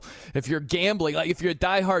you will. If you're gambling, like if you're a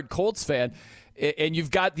diehard Colts fan and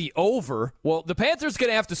you've got the over, well, the Panthers going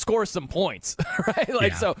to have to score some points,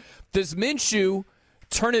 right? So does Minshew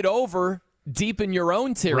turn it over deep in your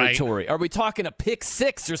own territory? Right. Are we talking a pick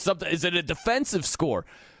six or something? Is it a defensive score?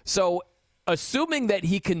 So assuming that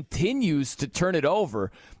he continues to turn it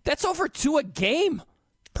over, that's over 2 a game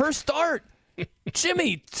per start.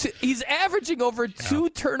 Jimmy, he's averaging over 2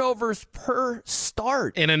 turnovers per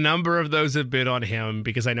start. And a number of those have been on him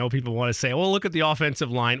because I know people want to say, well, look at the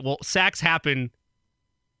offensive line. Well, sacks happen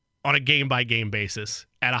on a game-by-game basis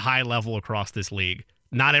at a high level across this league.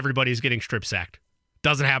 Not everybody's getting strip sacked.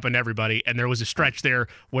 Doesn't happen to everybody. And there was a stretch there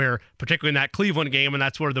where, particularly in that Cleveland game, and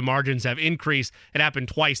that's where the margins have increased, it happened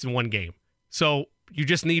twice in one game. So you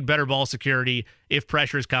just need better ball security if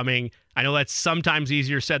pressure's coming. I know that's sometimes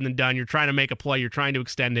easier said than done. You're trying to make a play. You're trying to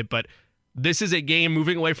extend it. But this is a game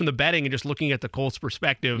moving away from the betting and just looking at the Colts'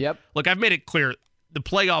 perspective. Yep. Look, I've made it clear the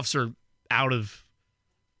playoffs are out of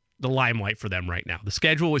the limelight for them right now. The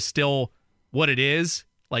schedule is still what it is.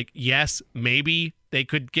 Like, yes, maybe they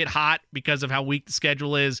could get hot because of how weak the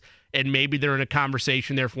schedule is, and maybe they're in a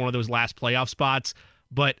conversation there for one of those last playoff spots.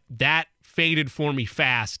 But that faded for me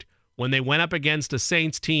fast when they went up against a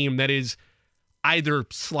Saints team that is either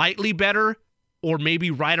slightly better or maybe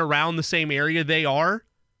right around the same area they are,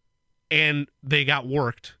 and they got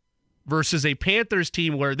worked, versus a Panthers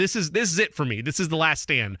team where this is it for me. This is the last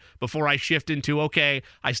stand before I shift into, okay,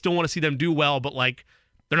 I still want to see them do well, but like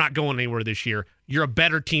they're not going anywhere this year. You're a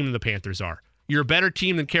better team than the Panthers are. You're a better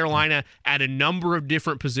team than Carolina at a number of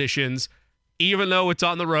different positions, even though it's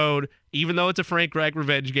on the road, even though it's a Frank Reich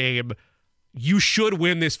revenge game. You should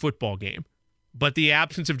win this football game. But the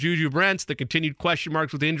absence of Juju Brents, the continued question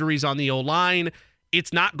marks with injuries on the O-line,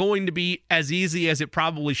 it's not going to be as easy as it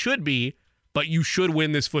probably should be, but you should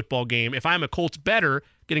win this football game. If I'm a Colts bettor,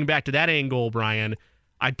 getting back to that angle, Brian,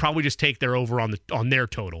 I'd probably just take their over on their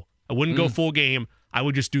total. I wouldn't go full game. I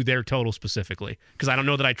would just do their total specifically because I don't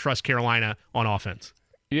know that I trust Carolina on offense.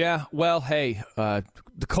 Yeah, well, hey, the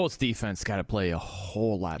Colts defense got to play a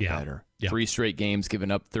whole lot better. Yeah. 3 straight games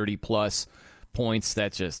giving up 30-plus points.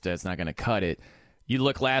 That's not going to cut it. You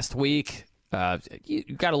look last week,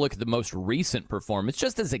 you got to look at the most recent performance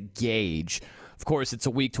just as a gauge. Of course, it's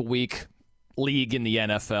a week-to-week league in the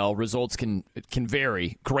NFL. Results can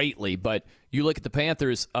vary greatly, but you look at the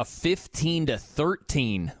Panthers, a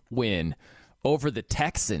 15-13 win over the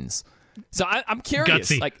Texans. So I'm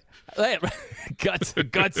curious. Gutsy. Like,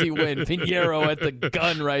 gutsy win. Pinheiro at the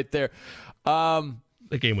gun right there.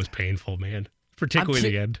 The game was painful, man, particularly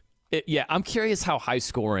the end. I'm curious how high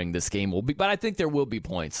scoring this game will be, but I think there will be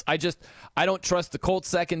points. I don't trust the Colts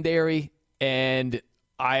secondary, and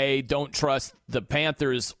I don't trust the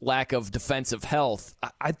Panthers' lack of defensive health.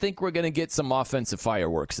 I think we're going to get some offensive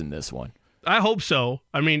fireworks in this one. I hope so.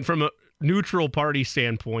 I mean, from a neutral party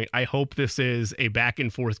standpoint, I hope this is a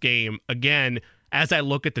back-and-forth game. Again, as I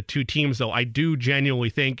look at the two teams, though, I do genuinely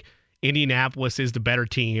think Indianapolis is the better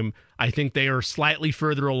team. I think they are slightly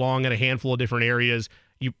further along in a handful of different areas.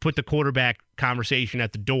 You put the quarterback conversation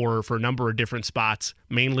at the door for a number of different spots,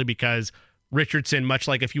 mainly because Richardson, much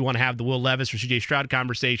like if you want to have the Will Levis or C.J. Stroud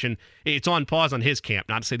conversation, it's on pause on his camp.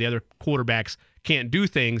 Not to say the other quarterbacks can't do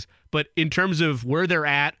things, but in terms of where they're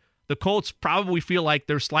at, the Colts probably feel like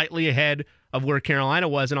they're slightly ahead of where Carolina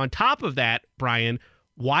was. And on top of that, Brian,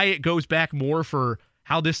 why it goes back more for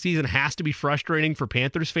how this season has to be frustrating for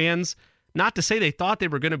Panthers fans, not to say they thought they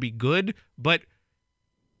were going to be good, but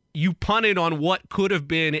you punted on what could have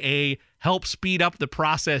been a help speed up the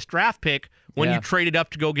process draft pick when you traded up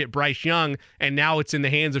to go get Bryce Young, and now it's in the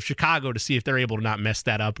hands of Chicago to see if they're able to not mess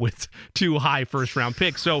that up with 2 high first-round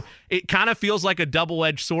picks. So it kind of feels like a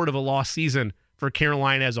double-edged sword of a lost season for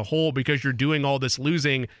Carolina as a whole because you're doing all this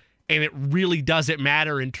losing, and it really doesn't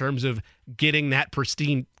matter in terms of getting that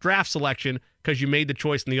pristine draft selection because you made the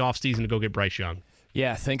choice in the offseason to go get Bryce Young.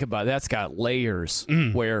 Yeah, think about it. That's got layers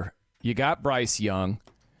where you got Bryce Young.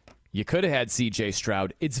 You could have had C.J.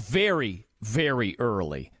 Stroud. It's very, very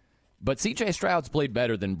early. But C.J. Stroud's played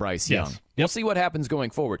better than Bryce Young. We'll see what happens going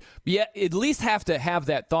forward. But you at least have to have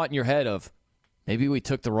that thought in your head of maybe we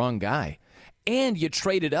took the wrong guy. And you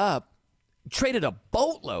traded a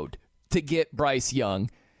boatload to get Bryce Young,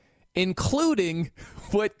 including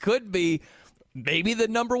what could be maybe the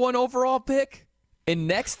number 1 overall pick in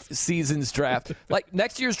next season's draft, like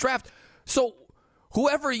next year's draft. So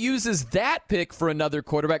whoever uses that pick for another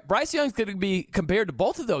quarterback, Bryce Young's going to be compared to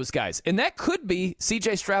both of those guys. And that could be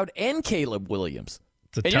C.J. Stroud and Caleb Williams.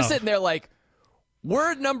 And you're sitting there like,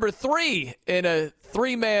 we're number 3 in a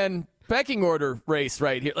 3-man pecking order race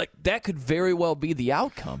right here. Like, that could very well be the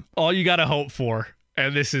outcome. All you got to hope for,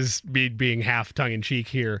 and this is me being half tongue-in-cheek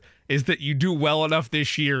here, is that you do well enough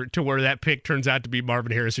this year to where that pick turns out to be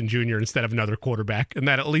Marvin Harrison Jr. instead of another quarterback, and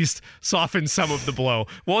that at least softens some of the blow.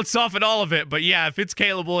 Won't soften all of it, but yeah, if it's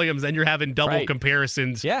Caleb Williams, then you're having double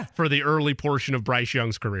comparisons for the early portion of Bryce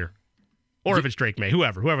Young's career. Or if it's Drake May,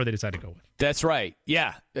 whoever they decide to go with. That's right.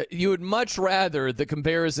 Yeah. You would much rather the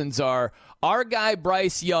comparisons are our guy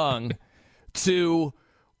Bryce Young to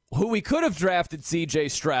who we could have drafted, C.J.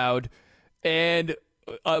 Stroud, and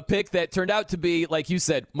a pick that turned out to be, like you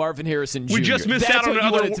said, Marvin Harrison Jr. We just missed out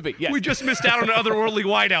on We just missed out on an otherworldly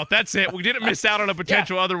wideout. That's it. We didn't miss out on a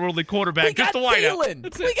potential otherworldly quarterback. Just a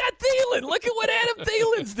wideout. We got Thielen. Look at what Adam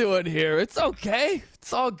Thielen's doing here. It's okay.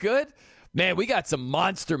 It's all good. Man, we got some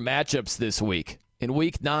monster matchups this week. In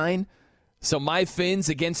Week 9, so my Fins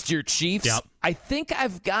against your Chiefs. Yep. I think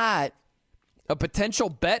I've got a potential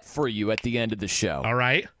bet for you at the end of the show. All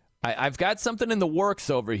right. I've got something in the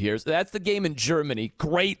works over here. So that's the game in Germany.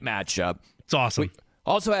 Great matchup. It's awesome. We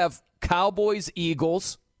also have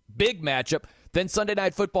Cowboys-Eagles. Big matchup. Then Sunday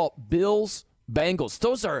Night Football, Bills-Bengals.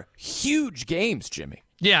 Those are huge games, Jimmy.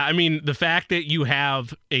 Yeah, I mean, the fact that you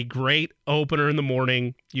have a great opener in the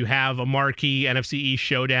morning, you have a marquee NFC East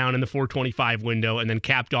showdown in the 425 window, and then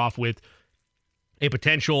capped off with a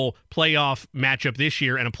potential playoff matchup this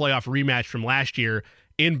year and a playoff rematch from last year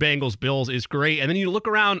in Bengals-Bills is great. And then you look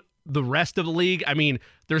around the rest of the league, I mean,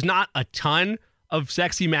 there's not a ton of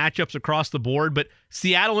sexy matchups across the board, but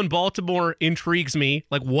Seattle and Baltimore intrigues me.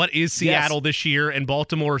 Like, what is Seattle this year? And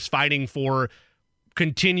Baltimore's fighting for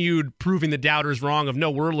continued proving the doubters wrong of,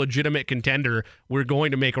 no, we're a legitimate contender. We're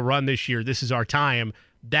going to make a run this year. This is our time.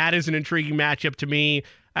 That is an intriguing matchup to me.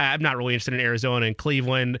 I'm not really interested in Arizona and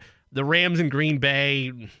Cleveland. The Rams and Green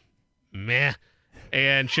Bay, meh.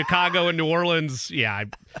 And Chicago and New Orleans, yeah.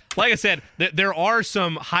 Like I said, there are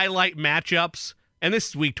some highlight matchups, and this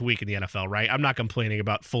is week to week in the NFL, right? I'm not complaining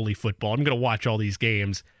about fully football. I'm going to watch all these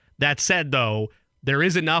games. That said, though, there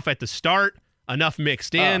is enough at the start, enough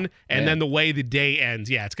mixed in, and then the way the day ends,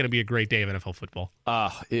 yeah, it's going to be a great day of NFL football.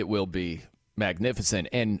 It will be magnificent.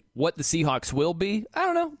 And what the Seahawks will be, I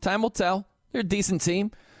don't know. Time will tell. They're a decent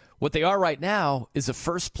team. What they are right now is a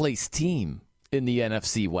first-place team in the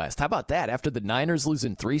NFC West. How about that? After the Niners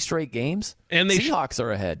losing 3 straight games, and the Seahawks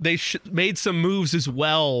are ahead. They made some moves as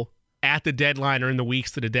well at the deadline or in the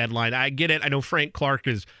weeks to the deadline. I get it. I know Frank Clark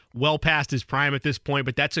is well past his prime at this point,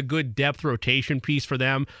 but that's a good depth rotation piece for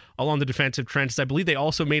them along the defensive trenches. I believe they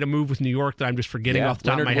also made a move with New York that I'm just forgetting off the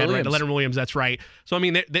top of my head. Right? Leonard Williams, that's right. So, I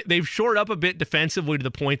mean, they've shored up a bit defensively to the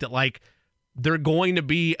point that, like, they're going to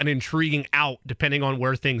be an intriguing out depending on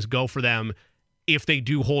where things go for them if they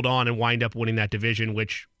do hold on and wind up winning that division,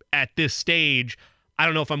 which at this stage, I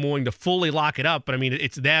don't know if I'm willing to fully lock it up, but I mean,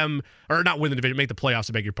 it's them, or not win the division, make the playoffs,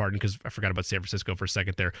 I beg your pardon, because I forgot about San Francisco for a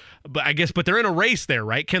second there. But they're in a race there,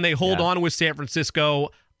 right? Can they hold on with San Francisco?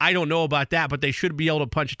 I don't know about that, but they should be able to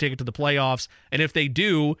punch a ticket to the playoffs. And if they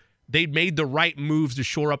do, they made the right moves to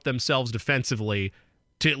shore up themselves defensively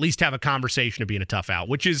to at least have a conversation of being a tough out,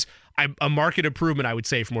 which is a market improvement, I would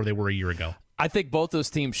say, from where they were a year ago. I think both those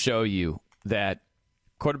teams show you that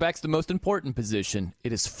quarterback's the most important position.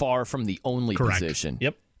 It is far from the only position.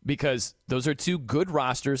 Yep. Because those are two good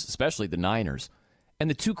rosters, especially the Niners. And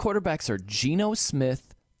the two quarterbacks are Geno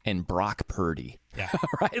Smith and Brock Purdy. Yeah.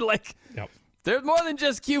 Right? Like, they're more than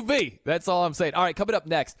just QB. That's all I'm saying. All right, coming up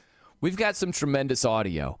next, we've got some tremendous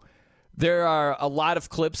audio. There are a lot of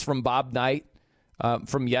clips from Bob Knight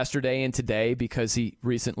from yesterday and today because he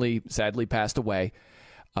recently, sadly, passed away.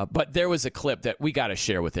 But there was a clip that we got to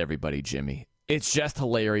share with everybody, Jimmy. It's just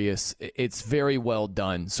hilarious. It's very well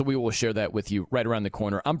done. So we will share that with you right around the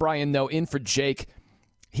corner. I'm Brian Noe, in for Jake.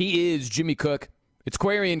 He is Jimmy Cook. It's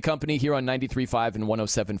Query & Company here on 93.5 and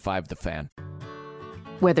 107.5 The Fan.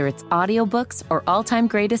 Whether it's audiobooks or all-time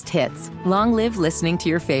greatest hits, long live listening to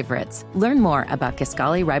your favorites. Learn more about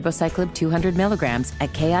Kisqali Ribociclib 200 milligrams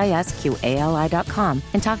at KISQALI.com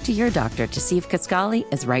and talk to your doctor to see if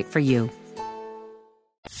Kisqali is right for you.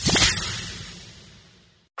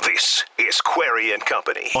 This is Query &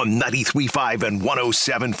 Company on 93.5 and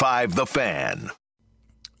 107.5 The Fan.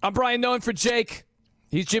 I'm Brian Noe, in for Jake.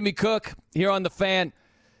 He's Jimmy Cook here on The Fan.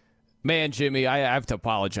 Man, Jimmy, I have to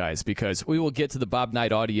apologize because we will get to the Bob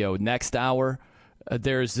Knight audio next hour.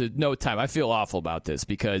 There's no time. I feel awful about this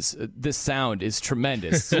because this sound is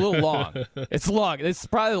tremendous. It's a little long. It's long. It's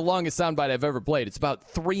probably the longest soundbite I've ever played. It's about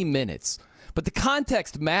 3 minutes. But the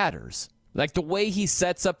context matters. Like the way he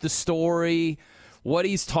sets up the story, what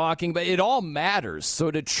he's talking about, it all matters. So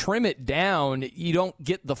to trim it down, you don't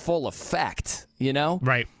get the full effect, you know?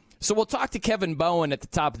 Right. So we'll talk to Kevin Bowen at the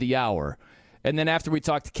top of the hour. And then after we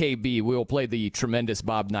talk to KB, we will play the tremendous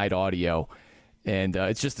Bob Knight audio. And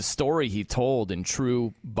it's just a story he told in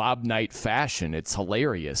true Bob Knight fashion. It's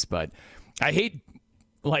hilarious. But I hate,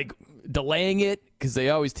 delaying it because they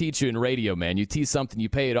always teach you in radio, man. You tease something, you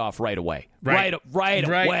pay it off right away. Right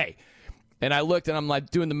away. And I looked, and I'm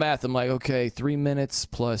doing the math. I'm like, okay, 3 minutes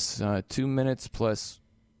plus 2 minutes plus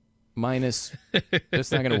minus.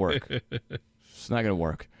 It's not going to work. It's not going to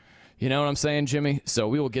work. You know what I'm saying, Jimmy? So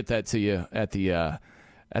we will get that to you at the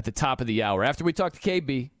top of the hour. After we talk to KB,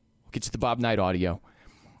 we'll get you the Bob Knight audio.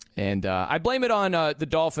 And I blame it on the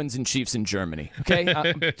Dolphins and Chiefs in Germany. Okay?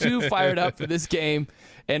 I'm too fired up for this game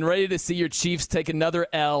and ready to see your Chiefs take another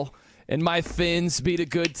L and my Finns beat a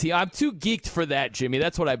good team. I'm too geeked for that, Jimmy.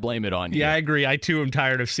 That's what I blame it on. Yeah, here. I agree. I, too, am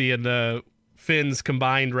tired of seeing the Finns'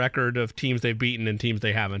 combined record of teams they've beaten and teams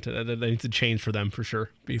they haven't. That needs to change for them for sure.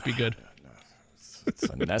 Be good. It's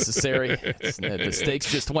unnecessary. The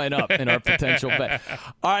stakes just went up in our potential bet.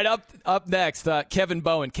 All right, up next, Kevin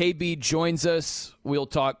Bowen. KB joins us. We'll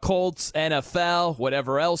talk Colts, NFL,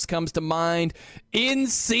 whatever else comes to mind.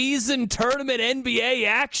 In-season tournament NBA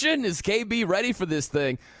action. Is KB ready for this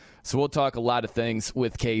thing? So we'll talk a lot of things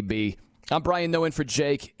with KB. I'm Brian Noen for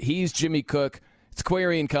Jake. He's Jimmy Cook. It's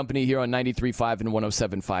Query and Company here on 93.5 and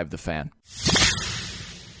 107.5 The Fan.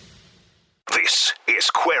 This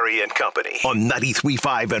is Query and Company on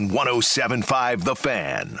 93.5 and 107.5 The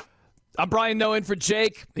Fan. I'm Brian Noen for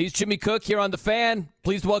Jake. He's Jimmy Cook here on The Fan.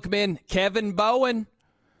 Please welcome in Kevin Bowen.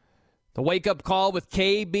 The wake-up call with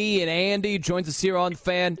KB and Andy joins us here on The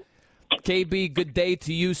Fan. KB, good day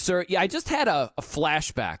to you, sir. Yeah, I just had a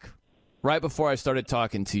flashback right before I started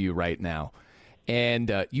talking to you right now.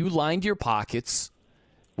 And you lined your pockets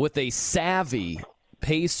with a savvy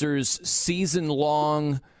Pacers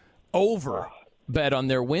season-long over bet on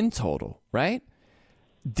their win total, right?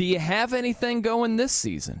 Do you have anything going this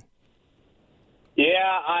season? Yeah,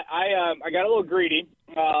 I got a little greedy.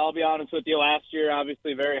 I'll be honest with you. Last year,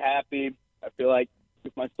 obviously, very happy. I feel like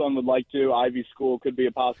if my son would like to, Ivy School could be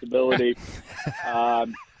a possibility.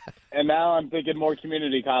 And now I'm thinking more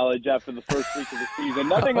community college after the first week of the season.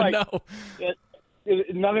 Nothing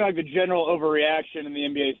nothing like the general overreaction in the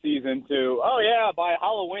NBA season to, oh, yeah, by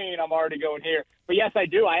Halloween I'm already going here. But, yes, I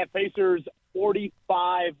do. I have Pacers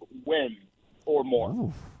 45 wins or more.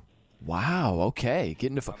 Ooh. Wow, okay.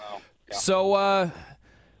 Getting to Yeah. So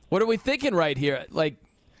what are we thinking right here?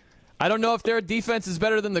 I don't know if their defense is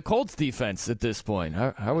better than the Colts' defense at this point.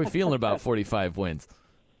 How are we feeling about 45 wins?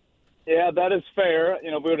 Yeah, that is fair.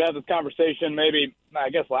 If we would have this conversation maybe, I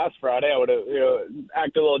guess, last Friday, I would have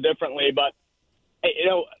acted a little differently. But,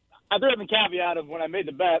 I threw in the caveat of when I made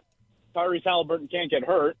the bet, Tyrese Halliburton can't get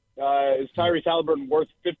hurt. Is Tyrese Halliburton worth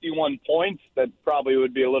 51 points? That probably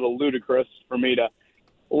would be a little ludicrous for me to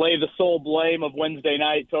lay the sole blame of Wednesday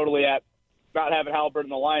night totally at not having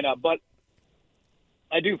Halliburton in the lineup. But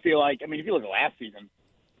I do feel like, if you look at last season,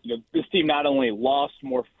 this team not only lost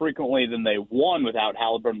more frequently than they won without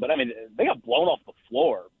Halliburton, but, they got blown off the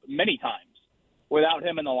floor many times without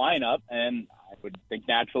him in the lineup. And I would think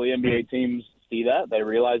naturally NBA teams see that. They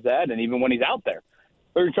realize that. And even when he's out there,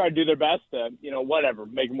 they're going to try to do their best to,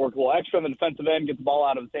 make him work a little extra on the defensive end, get the ball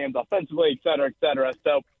out of his hands offensively, et cetera, et cetera.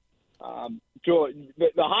 So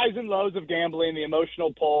the highs and lows of gambling, the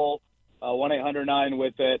emotional pull, 1-800-9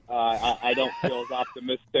 with it. I don't feel as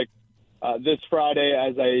optimistic this Friday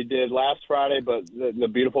as I did last Friday, but the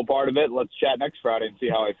beautiful part of it, let's chat next Friday and see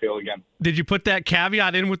how I feel again. Did you put that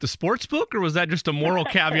caveat in with the sports book, or was that just a moral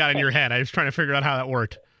caveat in your head? I was trying to figure out how that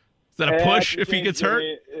worked. Is that a push if he gets hurt?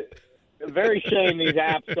 Very shame these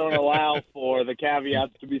apps don't allow for the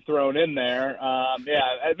caveats to be thrown in there.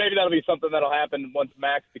 Maybe that'll be something that'll happen once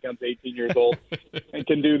Max becomes 18 years old and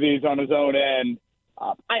can do these on his own end.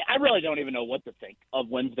 I really don't even know what to think of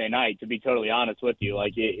Wednesday night, to be totally honest with you.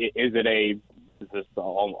 Is this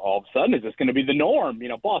all of a sudden, is this going to be the norm?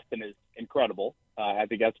 Boston is incredible. I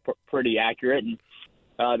think that's pretty accurate. And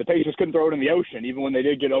the Pacers couldn't throw it in the ocean, even when they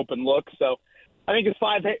did get open looks. So I think this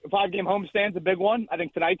five-game homestand's a big one. I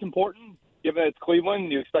think tonight's important, given it's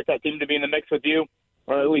Cleveland. You expect that team to be in the mix with you,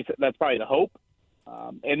 or at least that's probably the hope.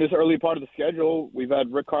 In this early part of the schedule, we've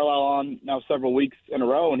had Rick Carlisle on now several weeks in a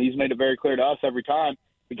row, and he's made it very clear to us every time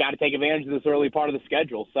we got to take advantage of this early part of the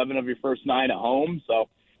schedule. 7 of your first 9 at home. So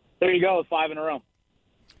there you go, 5 in a row.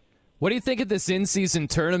 What do you think of this in-season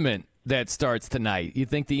tournament that starts tonight? You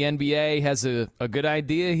think the NBA has a good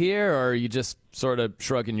idea here, or are you just sort of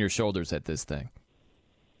shrugging your shoulders at this thing?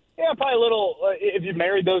 Yeah, probably a little, if you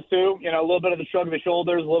married those two, a little bit of the shrug of the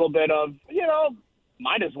shoulders, a little bit of,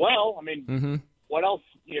 might as well. What else,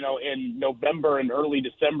 in November and early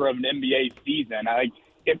December of an NBA season?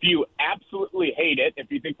 If you absolutely hate it,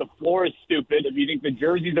 if you think the floor is stupid, if you think the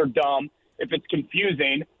jerseys are dumb, if it's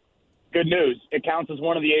confusing, good news. It counts as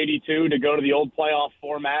one of the 82 to go to the old playoff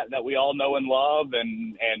format that we all know and love,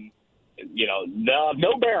 and they'll have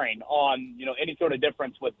no bearing on, any sort of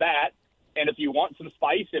difference with that. And if you want some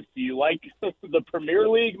spice, if you like the Premier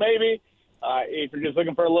League maybe, if you're just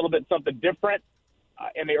looking for a little bit something different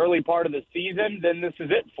in the early part of the season, then this is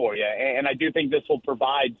it for you. And I do think this will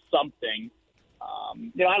provide something. I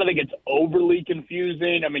don't think it's overly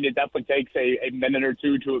confusing. I mean, it definitely takes a minute or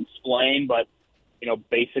two to explain, but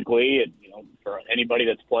basically, for anybody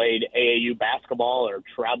that's played AAU basketball or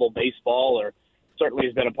travel baseball or certainly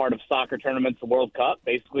has been a part of soccer tournaments, the World Cup,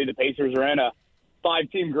 basically the Pacers are in a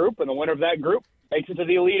 5-team group, and the winner of that group makes it to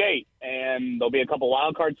the Elite Eight. And there'll be a couple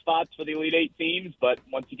wild card spots for the Elite Eight teams, but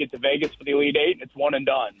once you get to Vegas for the Elite Eight, it's one and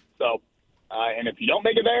done. So, and if you don't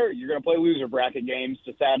make it there, you're going to play loser bracket games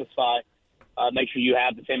to satisfy, make sure you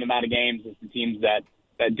have the same amount of games as the teams that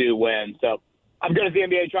do win. So I'm good at the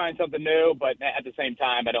NBA trying something new, but at the same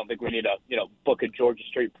time, I don't think we need to, book a Georgia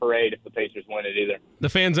Street parade if the Pacers win it either. The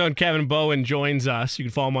Fan Zone Kevin Bowen joins us. You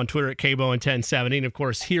can follow him on Twitter at KBowen1070, and of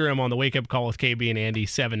course, hear him on the Wake Up Call with KB and Andy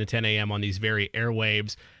 7 to 10 a.m. on these very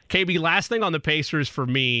airwaves. KB, last thing on the Pacers for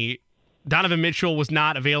me, Donovan Mitchell was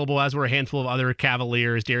not available, as were a handful of other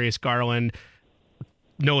Cavaliers, Darius Garland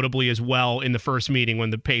notably as well in the first meeting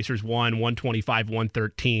when the Pacers won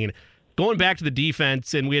 125-113. Going back to the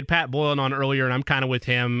defense, and we had Pat Boylan on earlier, and I'm kind of with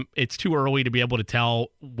him. It's too early to be able to tell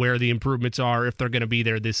where the improvements are, if they're going to be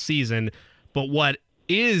there this season. But what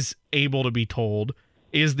is able to be told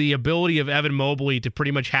is the ability of Evan Mobley to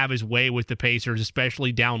pretty much have his way with the Pacers,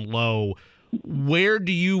 especially down low. Where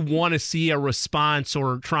do you want to see a response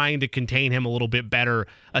or trying to contain him a little bit better,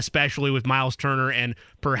 especially with Miles Turner and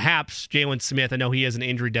perhaps Jalen Smith? I know he has an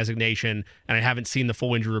injury designation, and I haven't seen the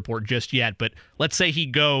full injury report just yet, but let's say he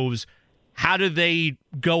goes. How do they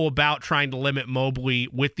go about trying to limit Mobley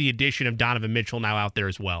with the addition of Donovan Mitchell now out there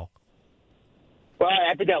as well? Well,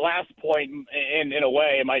 I think that last point, in a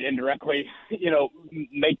way, it might indirectly,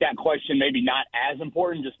 make that question maybe not as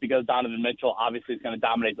important, just because Donovan Mitchell obviously is going to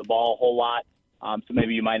dominate the ball a whole lot. So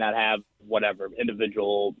maybe you might not have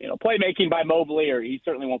individual, playmaking by Mobley, or he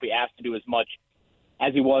certainly won't be asked to do as much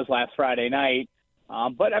as he was last Friday night.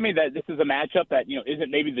 But I mean, this is a matchup that,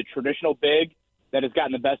 isn't maybe the traditional big that has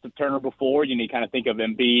gotten the best of Turner before. You kind of think of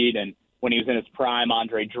Embiid, and when he was in his prime,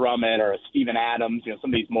 Andre Drummond or Steven Adams,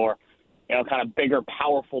 some of these more, kind of bigger,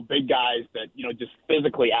 powerful, big guys that, just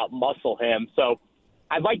physically outmuscle him. So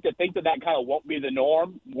I'd like to think that kind of won't be the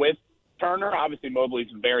norm with Turner. Obviously, Mobley's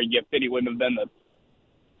very gifted. He wouldn't have been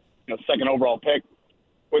the second overall pick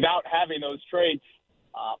without having those traits.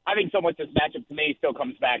 I think so much this matchup to me still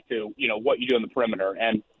comes back to, what you do in the perimeter.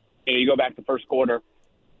 And you go back to the first quarter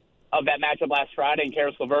of that matchup last Friday, and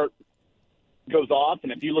Karis LeVert goes off.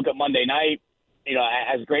 And if you look at Monday night,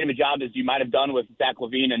 as great of a job as you might have done with Zach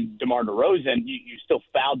LaVine and DeMar DeRozan, you still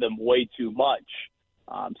fouled them way too much.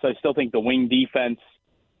 So I still think the wing defense,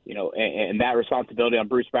 and that responsibility on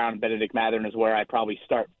Bruce Brown and Benedict Mathurin is where I probably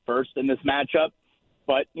start first in this matchup.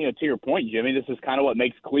 But, to your point, Jimmy, this is kind of what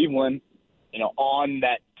makes Cleveland, on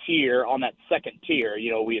that tier, on that second tier.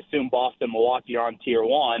 We assume Boston, Milwaukee are on tier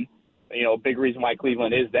one. A big reason why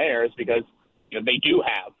Cleveland is there is because, they do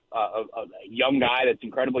have a young guy that's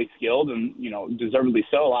incredibly skilled and, deservedly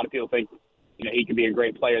so. A lot of people think, he could be a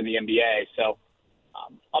great player in the NBA. So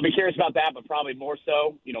I'll be curious about that, but probably more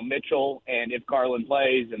so, Mitchell, and if Garland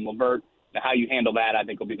plays, and LeVert, how you handle that, I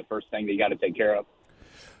think will be the first thing that you got to take care of.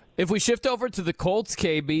 If we shift over to the Colts,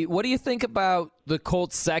 KB, what do you think about the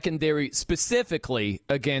Colts secondary specifically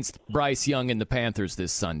against Bryce Young and the Panthers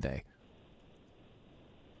this Sunday?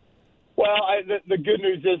 Well, the good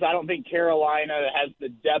news is I don't think Carolina has the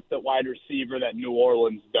depth at wide receiver that New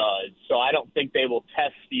Orleans does. So I don't think they will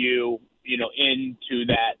test you, into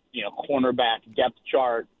that, cornerback depth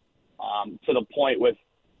chart to the point with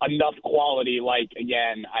enough quality. Like,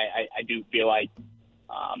 again, I do feel like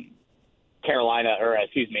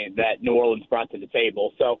that New Orleans brought to the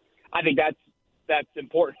table. So I think that's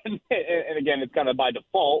important. And again, it's kind of by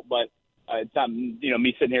default, but it's not,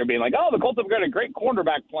 me sitting here being like, oh, the Colts have got a great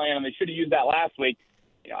cornerback plan, and they should have used that last week.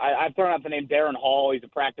 I've thrown out the name Darren Hall. He's a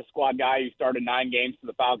practice squad guy who started 9 games for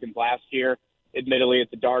the Falcons last year. Admittedly,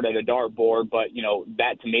 it's a dart at a dartboard, but,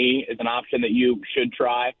 that to me is an option that you should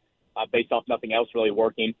try based off nothing else really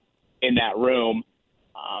working in that room.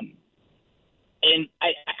 And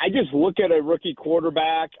I just look at a rookie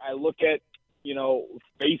quarterback. I look at,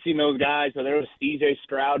 facing those guys. So there was C.J.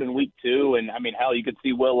 Stroud in week 2. And, I mean, hell, you could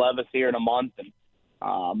see Will Levis here in a month. And,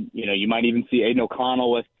 you might even see Aiden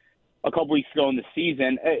O'Connell with a couple weeks ago in the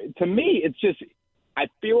season. To me, it's just I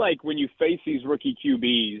feel like when you face these rookie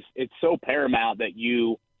QBs, it's so paramount that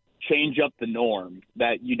you change up the norm,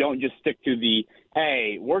 that you don't just stick to the,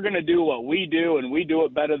 hey, we're going to do what we do and we do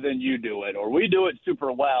it better than you do it, or we do it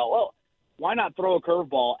super well. Well, why not throw a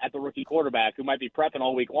curveball at the rookie quarterback who might be prepping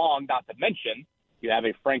all week long, not to mention you have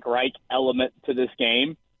a Frank Reich element to this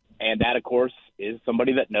game, and that, of course, is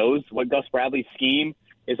somebody that knows what Gus Bradley's scheme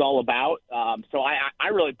is all about. So I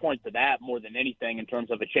really point to that more than anything in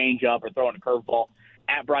terms of a changeup or throwing a curveball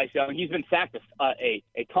at Bryce Young. He's been sacked a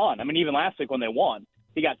ton. I mean, even last week when they won,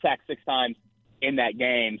 he got sacked 6 times in that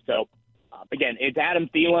game. So, again, it's Adam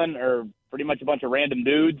Thielen or pretty much a bunch of random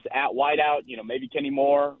dudes at wideout. You know, maybe Kenny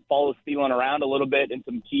Moore follows Thielen around a little bit in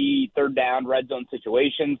some key third down, red zone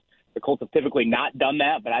situations. The Colts have typically not done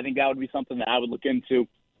that, but I think that would be something that I would look into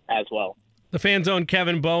as well. The Fan Zone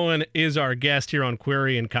Kevin Bowen is our guest here on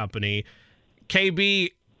Query and Company.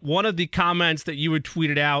 KB, one of the comments that you had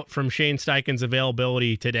tweeted out from Shane Steichen's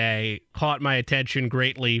availability today caught my attention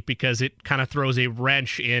greatly because it kind of throws a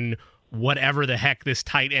wrench in whatever the heck this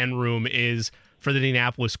tight end room is for the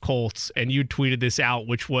Indianapolis Colts. And you tweeted this out,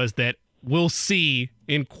 which was that we'll see,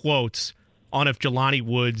 in quotes, on if Jelani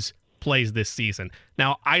Woods plays this season.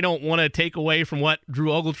 Now, I don't want to take away from what Drew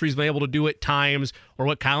Ogletree's been able to do at times or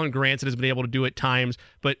what Kylan Granson has been able to do at times,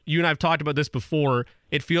 but you and I have talked about this before.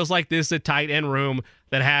 It feels like this is a tight end room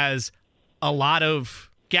that has a lot of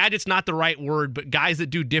gadgets, not the right word, but guys that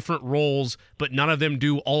do different roles, but none of them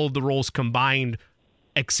do all of the roles combined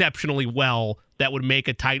exceptionally well that would make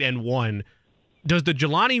a tight end one. Does the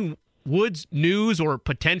Jelani Woods news or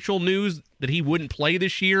potential news that he wouldn't play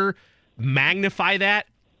this year magnify that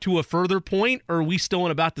to a further point, or are we still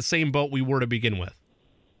in about the same boat we were to begin with?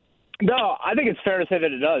 No, I think it's fair to say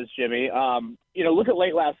that it does, Jimmy. Look at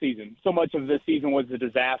late last season. So much of this season was a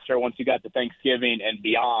disaster once you got to Thanksgiving and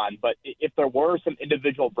beyond. But if there were some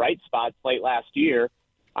individual bright spots late last year,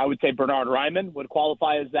 I would say Bernard Ryman would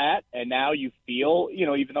qualify as that. And now you feel,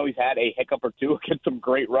 even though he's had a hiccup or two against some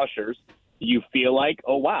great rushers, you feel like,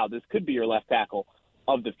 oh, wow, this could be your left tackle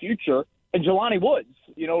of the future. And Jelani Woods,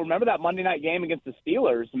 remember that Monday night game against the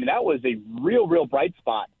Steelers? I mean, that was a real bright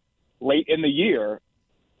spot late in the year.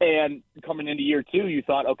 And coming into year two, you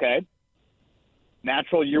thought, okay,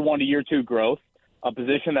 natural year 1 to year 2 growth, a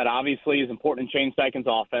position that obviously is important in Shane Steichen's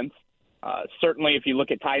offense. Certainly, if you look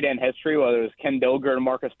at tight end history, whether it was Ken Doger and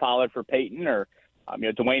Marcus Pollard for Peyton or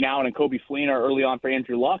Dwayne Allen and Kobe Fleener early on for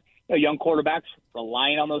Andrew Luck, young quarterbacks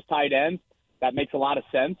relying on those tight ends, that makes a lot of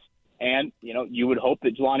sense. And, you would hope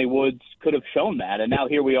that Jelani Woods could have shown that. And now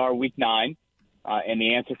here we are, week 9, and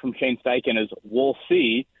the answer from Shane Steichen is we'll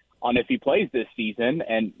see on if he plays this season.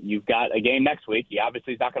 And you've got a game next week. He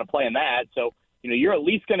obviously is not going to play in that. So, you're at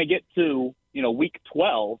least going to get to, week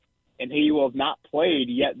 12, and he will have not played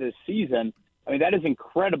yet this season. I mean, that is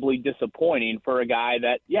incredibly disappointing for a guy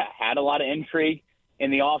that, had a lot of intrigue in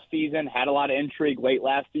the offseason, had a lot of intrigue late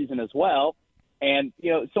last season as well. And,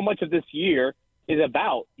 so much of this year is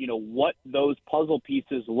about, what those puzzle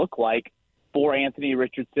pieces look like for Anthony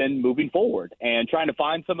Richardson moving forward and trying to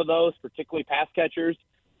find some of those, particularly pass catchers,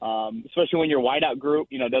 especially when your wideout group,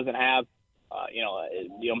 doesn't have,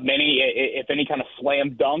 many, if any kind of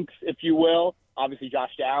slam dunks, if you will. Obviously, Josh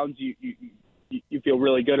Downs, you feel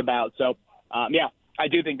really good about. So, I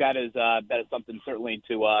do think that is something certainly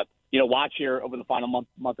to, watch here over the final month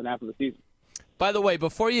and a half of the season. By the way,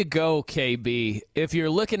 before you go, KB, if you're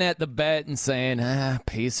looking at the bet and saying,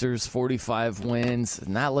 Pacers 45 wins,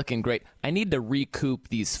 not looking great, I need to recoup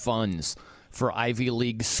these funds for Ivy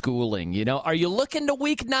League schooling. Are you looking to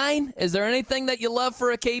week 9? Is there anything that you love for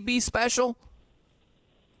a KB special?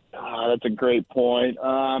 That's a great point.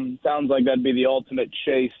 Sounds like that'd be the ultimate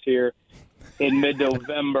chase here in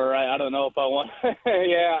mid-November. I don't know if I want –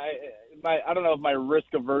 I don't know if my risk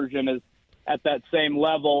aversion is at that same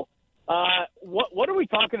level. What are we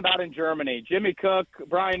talking about in Germany? Jimmy Cook,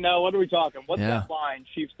 Brian, no, what are we talking? What's that line,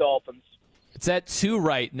 Chiefs Dolphins? It's at 2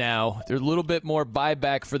 right now. There's a little bit more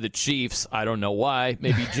buyback for the Chiefs. I don't know why.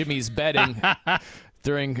 Maybe Jimmy's betting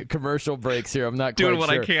during commercial breaks here. I'm not doing quite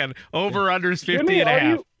what sure. I can. Over-unders 50 Jimmy, and a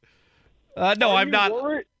half. No, I'm not.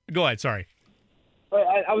 Worried? Go ahead, sorry.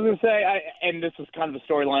 I was going to say, and this is kind of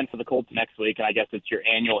a storyline for the Colts next week, and I guess it's your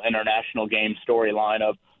annual international game storyline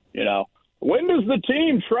of, when does the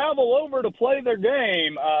team travel over to play their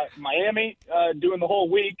game? Miami doing the whole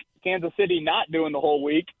week, Kansas City not doing the whole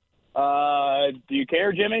week. Do you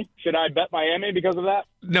care, Jimmy? Should I bet Miami because of that?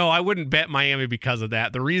 No, I wouldn't bet Miami because of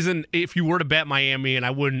that. The reason, if you were to bet Miami, and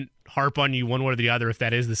I wouldn't harp on you one way or the other if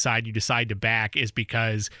that is the side you decide to back, is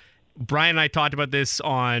because Brian and I talked about this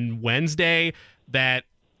on Wednesday, that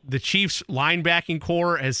the Chiefs' linebacking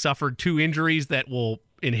core has suffered 2 injuries that will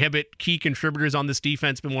inhibit key contributors on this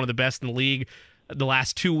defense. Been one of the best in the league the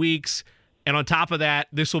last 2 weeks. And on top of that,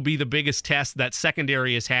 this will be the biggest test that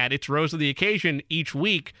secondary has had. It's rose to the occasion each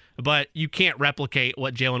week, but you can't replicate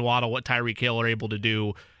what Jalen Waddle, what Tyreek Hill are able to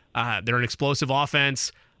do. They're an explosive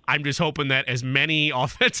offense. I'm just hoping that as many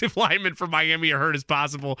offensive linemen from Miami are hurt as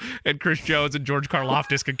possible, and Chris Jones and George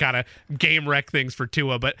Karlaftis can kind of game wreck things for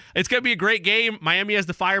Tua. But it's going to be a great game. Miami has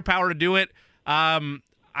the firepower to do it.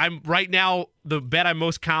 I'm right now the bet I'm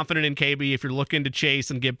most confident in, KB, if you're looking to chase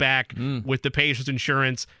and get back with the Patience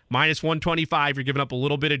Insurance, minus 125, you're giving up a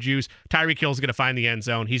little bit of juice. Tyreek Hill's going to find the end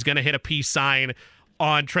zone. He's going to hit a peace sign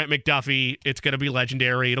on Trent McDuffie. It's going to be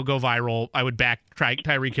legendary. It'll go viral. I would back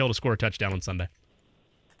Tyreek Hill to score a touchdown on Sunday.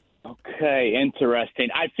 Okay, interesting.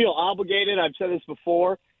 I feel obligated. I've said this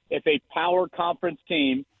before. If a power conference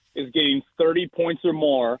team is getting 30 points or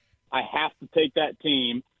more, I have to take that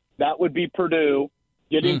team. That would be Purdue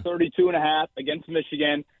getting 32.5 against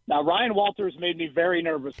Michigan. Now, Ryan Walters made me very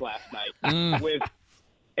nervous last night with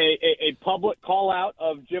a public call-out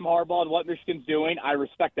of Jim Harbaugh and what Michigan's doing. I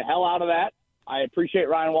respect the hell out of that. I appreciate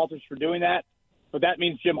Ryan Walters for doing that. But that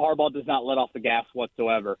means Jim Harbaugh does not let off the gas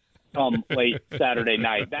whatsoever come late Saturday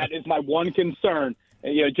night. That is my one concern.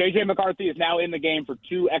 You know, J.J. McCarthy is now in the game for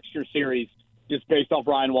 2 extra series just based off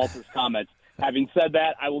Ryan Walters' comments. Having said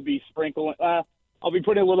that, I will be sprinkling I'll be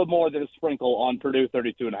putting a little more than a sprinkle on Purdue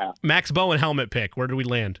 32.5. Max Bowen helmet pick. Where do we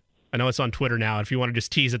land? I know it's on Twitter now. If you want to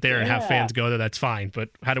just tease it there and have fans go there, that's fine. But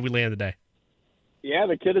how do we land today? Yeah,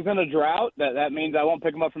 the kid is in a drought. That means I won't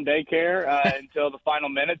pick him up from daycare until the final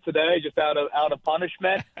minute today, just out of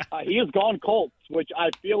punishment. He has gone Colts, which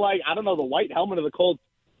I feel like, I don't know, the white helmet of the Colts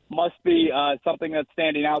must be something that's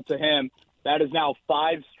standing out to him. That is now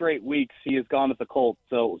 5 straight weeks he has gone with the Colts.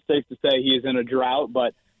 So safe to say he is in a drought,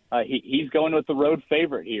 but he's going with the road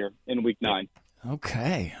favorite here in Week 9.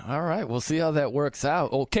 Okay. All right. We'll see how that works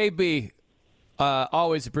out. Well, KB,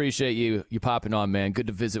 always appreciate you popping on, man. Good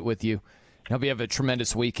to visit with you. Hope you have a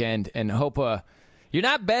tremendous weekend, and hope you're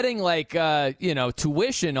not betting like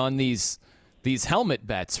tuition on these helmet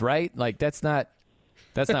bets, right? Like that's not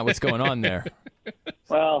what's going on there.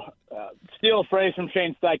 Well, steal a phrase from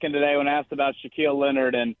Shane Steichen today when asked about Shaquille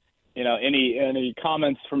Leonard and any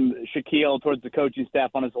comments from Shaquille towards the coaching staff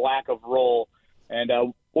on his lack of role, and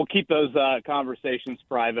we'll keep those conversations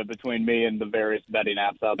private between me and the various betting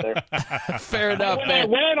apps out there. Fair enough, when man. I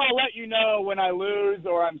win, I'll let you know. When I lose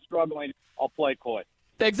or I'm struggling, I'll play coy.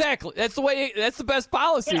 Exactly. That's the best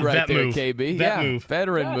policy right there, move. KB. Move.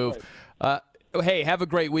 Veteran move. Hey, have a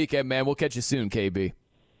great weekend, man. We'll catch you soon, KB.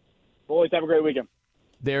 Boys, have a great weekend.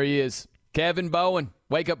 There he is. Kevin Bowen,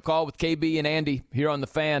 wake-up call with KB and Andy here on The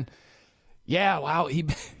Fan. Yeah, wow, he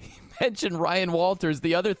mentioned Ryan Walters,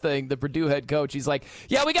 the other thing, the Purdue head coach. He's like,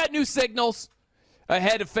 yeah, we got new signals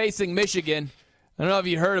ahead of facing Michigan. I don't know if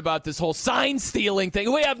you heard about this whole sign-stealing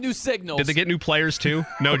thing. We have new signals. Did they get new players too?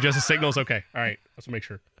 No, just the signals? Okay, all right, let's make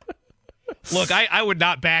sure. Look, I would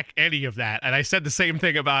not back any of that. And I said the same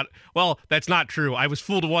thing about, well, that's not true. I was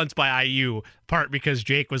fooled once by IU, part because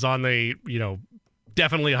Jake was on the,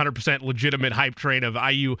 definitely 100% legitimate hype train of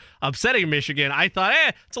IU upsetting Michigan. I thought,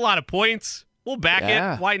 it's a lot of points. We'll back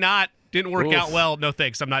it. Why not? Didn't work out well. No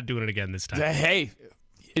thanks. I'm not doing it again this time. Hey,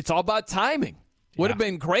 it's all about timing. Would have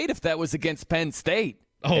been great if that was against Penn State.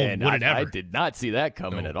 Oh, and would it ever. I did not see that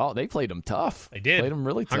coming at all. They played them tough. They did. Played them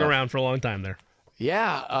really tough. Hung around for a long time there.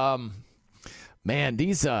 Yeah. Man,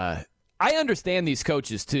 these I understand these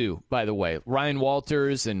coaches too, by the way. Ryan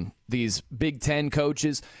Walters and these Big Ten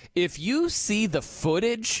coaches. If you see the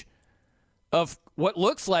footage of what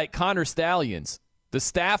looks like Connor Stallions, the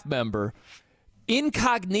staff member,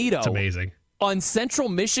 incognito. It's amazing. On Central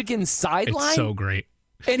Michigan's sideline. It's so great.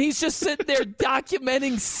 And he's just sitting there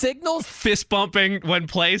documenting signals. Fist bumping when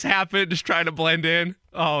plays happen, just trying to blend in.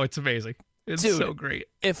 Oh, it's amazing. It's Dude, so great.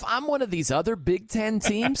 If I'm one of these other Big Ten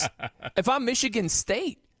teams, if I'm Michigan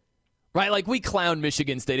State, right? Like we clowned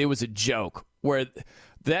Michigan State. It was a joke where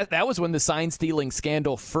that was when the sign-stealing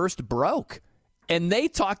scandal first broke. And they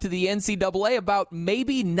talked to the NCAA about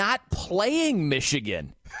maybe not playing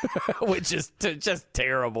Michigan, which is just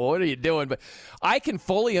terrible. What are you doing? But I can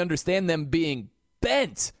fully understand them being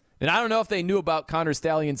bent. And I don't know if they knew about Connor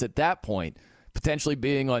Stallions at that point, potentially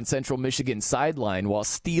being on Central Michigan's sideline while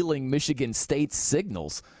stealing Michigan State's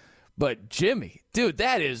signals. But Jimmy, dude,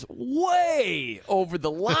 that is way over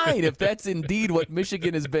the line if that's indeed what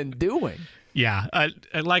Michigan has been doing. Yeah.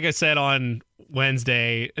 And like I said on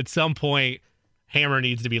Wednesday, at some point, hammer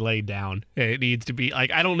needs to be laid down. It needs to be,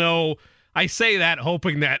 I don't know. I say that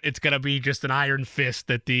hoping that it's going to be just an iron fist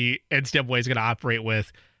that the NCAA is going to operate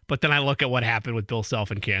with. But then I look at what happened with Bill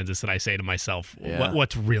Self in Kansas, and I say to myself,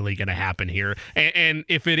 what's really going to happen here? And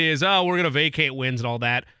if it is, we're going to vacate wins and all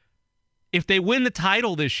that, if they win the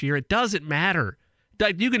title this year, it doesn't matter.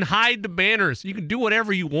 You can hide the banners. You can do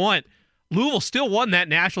whatever you want. Louisville still won that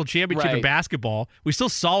national championship in basketball. We still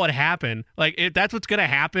saw it happen. Like, if that's what's going to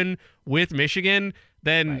happen with Michigan,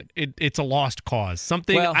 then it's a lost cause.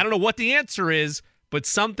 Something, I don't know what the answer is, but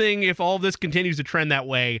something, if all of this continues to trend that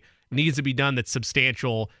way, needs to be done that's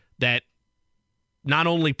substantial, that not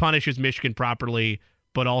only punishes Michigan properly,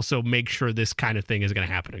 but also make sure this kind of thing is going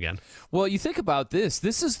to happen again. Well, you think about this.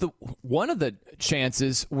 This is one of the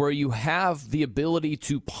chances where you have the ability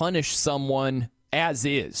to punish someone as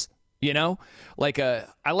is. You know,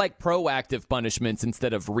 I like proactive punishments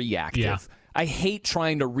instead of reactive. Yeah. I hate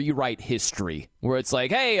trying to rewrite history where it's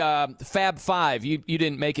like, hey, Fab Five, you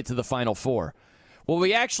didn't make it to the Final Four. Well,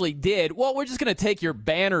 we actually did. Well, we're just going to take your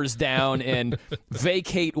banners down and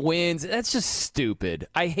vacate wins. That's just stupid.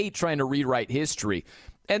 I hate trying to rewrite history.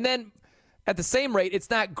 And then at the same rate, it's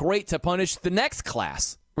not great to punish the next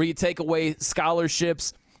class where you take away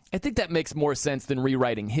scholarships. I think that makes more sense than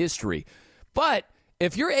rewriting history. But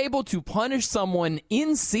if you're able to punish someone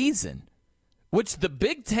in season, which the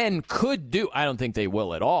Big Ten could do, I don't think they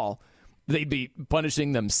will at all. They'd be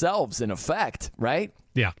punishing themselves in effect, right?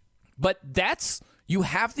 Yeah. But you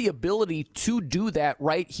have the ability to do that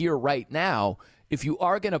right here, right now. If you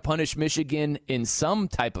are going to punish Michigan in some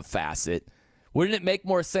type of facet, wouldn't it make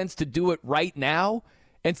more sense to do it right now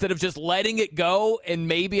instead of just letting it go and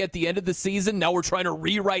maybe at the end of the season, now we're trying to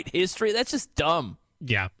rewrite history? That's just dumb.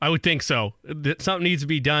 Yeah, I would think so. Something needs to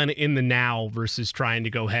be done in the now versus trying to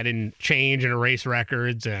go ahead and change and erase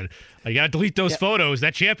records. And you got to delete those photos.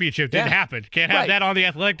 That championship didn't happen. Can't have that on the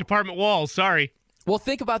athletic department walls. Sorry. Well,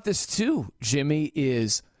 think about this too, Jimmy,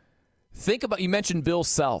 you mentioned Bill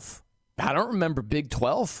Self. I don't remember Big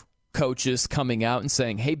 12 coaches coming out and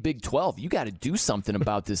saying, hey, Big 12, you got to do something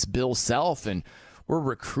about this Bill Self. And we're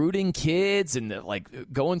recruiting kids and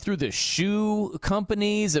going through the shoe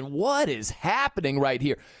companies and what is happening right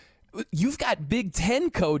here. You've got Big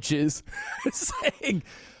Ten coaches saying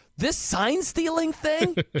this sign stealing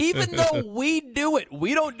thing, even though we do it,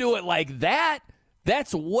 we don't do it like that.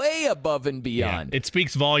 That's way above and beyond. Yeah, it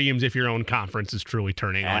speaks volumes if your own conference is truly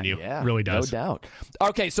turning on you. Yeah, it really does. No doubt.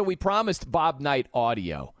 Okay, so we promised Bob Knight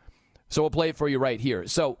audio. So we'll play it for you right here.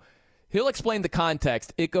 So he'll explain the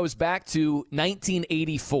context. It goes back to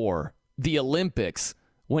 1984, the Olympics,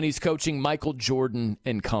 when he's coaching Michael Jordan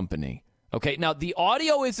and company. Okay, now the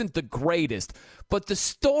audio isn't the greatest, but the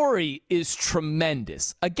story is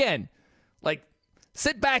tremendous. Again,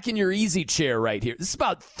 sit back in your easy chair right here. This is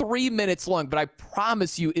about 3 minutes long, but I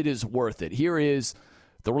promise you it is worth it. Here is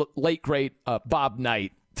the late, great Bob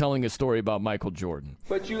Knight telling a story about Michael Jordan.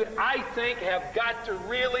 But you, I think, have got to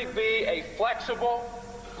really be a flexible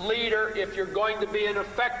leader if you're going to be an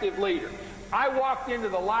effective leader. I walked into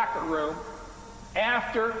the locker room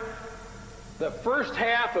after the first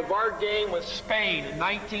half of our game with Spain in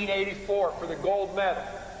 1984 for the gold medal.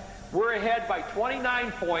 We're ahead by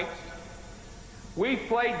 29 points. We've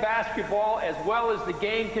played basketball as well as the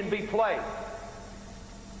game can be played.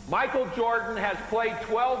 Michael Jordan has played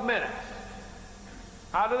 12 minutes.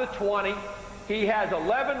 Out of the 20, he has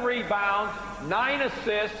 11 rebounds, 9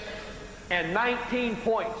 assists, and 19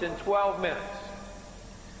 points in 12 minutes.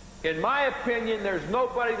 In my opinion, there's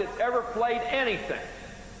nobody that's ever played anything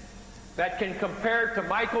that can compare to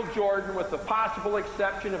Michael Jordan with the possible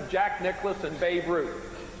exception of Jack Nicklaus and Babe Ruth.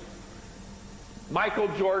 Michael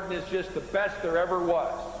Jordan is just the best there ever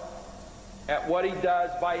was at what he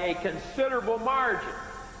does by a considerable margin.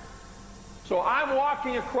 So I'm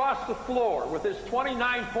walking across the floor with this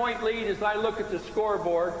 29-point lead as I look at the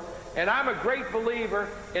scoreboard, and I'm a great believer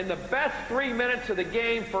in the best 3 minutes of the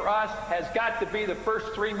game for us has got to be the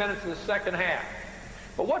first 3 minutes of the second half.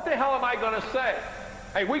 But what the hell am I going to say?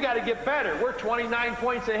 Hey, we got to get better. We're 29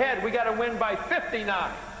 points ahead. We got to win by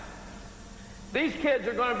 59. These kids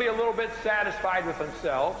are going to be a little bit satisfied with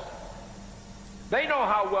themselves. They know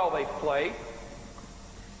how well they've played.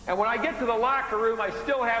 And when I get to the locker room, I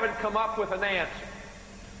still haven't come up with an answer.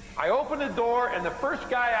 I open the door, and the first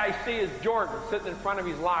guy I see is Jordan sitting in front of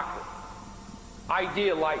his locker.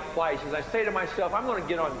 Idea light flashes. I say to myself, I'm going to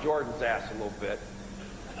get on Jordan's ass a little bit.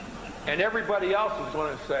 And everybody else is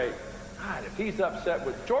going to say, God, if he's upset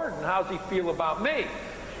with Jordan, how's he feel about me?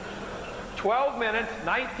 12 minutes,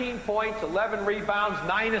 19 points, 11 rebounds,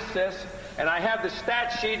 9 assists, and I have the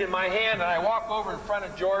stat sheet in my hand, and I walk over in front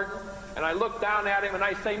of Jordan, and I look down at him, and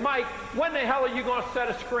I say, Mike, when the hell are you going to set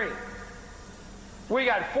a screen? We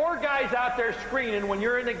got 4 guys out there screening when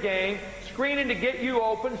you're in the game. screening to get you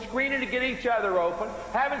open, screening to get each other open.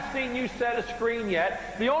 Haven't seen you set a screen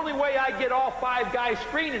yet. The only way I get all 5 guys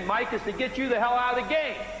screening, Mike, is to get you the hell out of the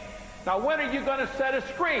game. Now, when are you going to set a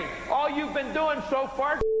screen? All you've been doing so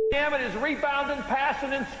far, damn it, is rebounding,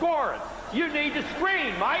 passing, and scoring. You need to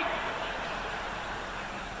screen, Mike.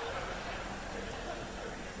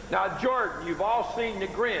 Now, Jordan, you've all seen the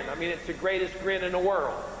grin. I mean, it's the greatest grin in the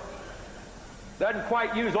world. Doesn't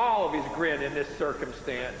quite use all of his grin in this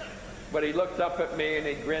circumstance, but he looks up at me and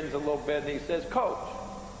he grins a little bit and he says, Coach,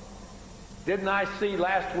 didn't I see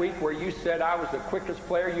last week where you said I was the quickest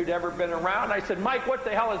player you'd ever been around? I said, Mike, what the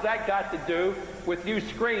hell has that got to do with you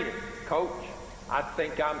screening? Coach, I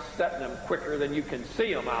think I'm setting them quicker than you can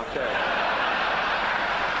see them out there.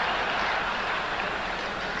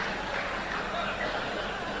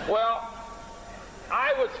 Well,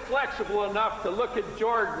 I was flexible enough to look at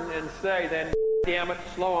Jordan and say, then, damn it,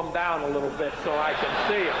 slow him down a little bit so I can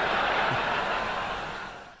see him.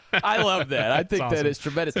 I love that. I think awesome. that is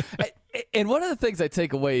tremendous. And one of the things I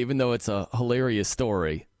take away, even though it's a hilarious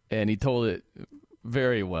story, and he told it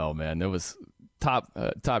very well, man, it was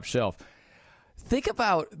top shelf. Think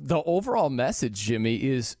about the overall message, Jimmy,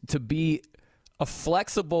 is to be a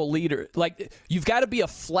flexible leader. Like, you've got to be a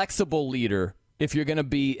flexible leader if you're going to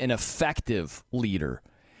be an effective leader.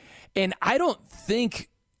 And I don't think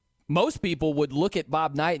most people would look at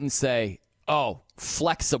Bob Knight and say, oh,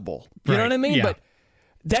 flexible. You know what I mean? Yeah. But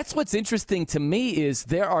that's what's interesting to me is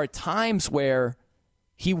there are times where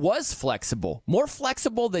he was flexible, more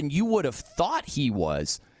flexible than you would have thought he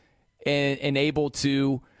was, and able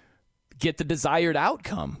to get the desired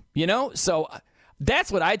outcome, you know? So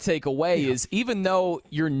that's what I take away is even though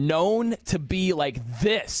you're known to be like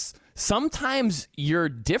this, sometimes you're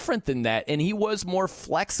different than that, and he was more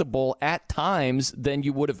flexible at times than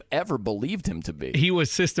you would have ever believed him to be. He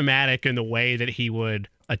was systematic in the way that he would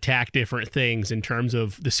attack different things in terms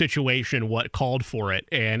of the situation, what called for it.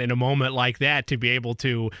 And in a moment like that, to be able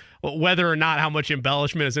to, whether or not how much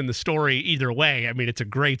embellishment is in the story, either way, I mean, it's a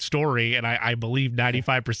great story, and I believe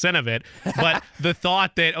 95% of it. But the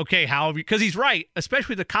thought that, okay, how, because he's right,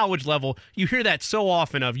 especially at the college level, you hear that so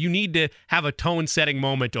often of you need to have a tone-setting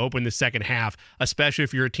moment to open the second half, especially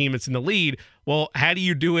if you're a team that's in the lead. Well, how do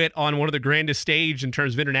you do it on one of the grandest stage in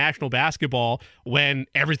terms of international basketball when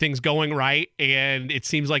everything's going right and it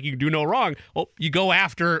seems like you do no wrong? Well, you go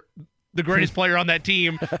after the greatest player on that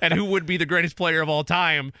team and who would be the greatest player of all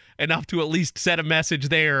time, enough to at least set a message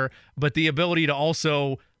there. But the ability to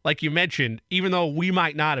also, like you mentioned, even though we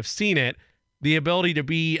might not have seen it, the ability to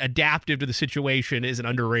be adaptive to the situation is an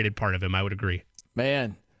underrated part of him, I would agree.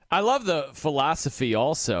 Man, I love the philosophy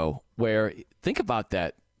also where, think about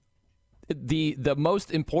that. The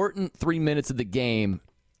most important 3 minutes of the game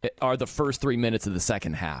are the first 3 minutes of the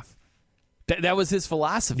second half. That was his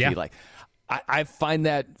philosophy. Yeah. Like, I find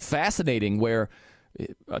that fascinating where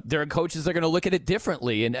there are coaches that are going to look at it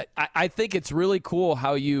differently. And I think it's really cool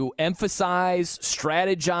how you emphasize,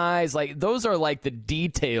 strategize. Like, those are like the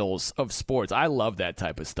details of sports. I love that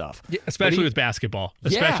type of stuff. Yeah, especially with basketball.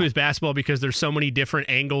 Yeah. With basketball, because there's so many different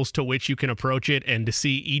angles to which you can approach it, and to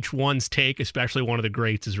see each one's take, especially one of the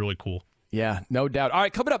greats, is really cool. Yeah, no doubt. All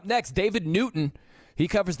right, coming up next, David Newton. He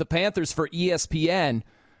covers the Panthers for ESPN.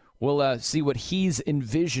 We'll see what he's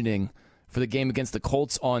envisioning for the game against the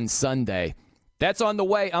Colts on Sunday. That's on the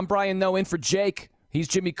way. I'm Brian Noe in for Jake. He's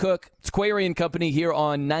Jimmy Cook. It's Query and Company here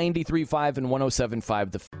on 93.5 and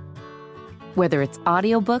 107.5 The Whether it's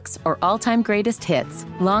audiobooks or all-time greatest hits,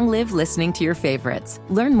 long live listening to your favorites.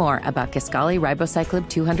 Learn more about Kisqali Ribociclib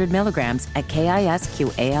 200 milligrams at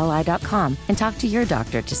KISQALI.com and talk to your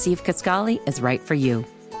doctor to see if Kisqali is right for you.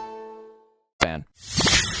 fan.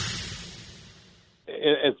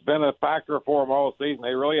 It's been a factor for them all season.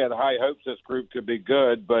 They really had high hopes this group could be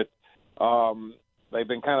good, but they've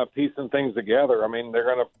been kind of piecing things together. I mean, they're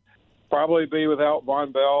going to probably be without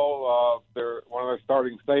Von Bell. They're one of their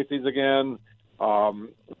starting safeties again.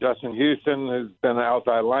 Justin Houston, who's been an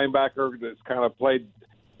outside linebacker that's kind of played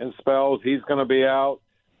in spells, he's going to be out.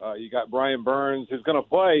 You got Brian Burns, who's going to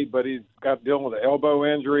play, but he's got dealing with an elbow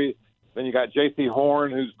injury. Then you got J.C.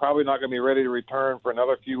 Horn, who's probably not going to be ready to return for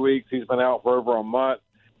another few weeks. He's been out for over a month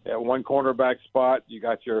at one cornerback spot. You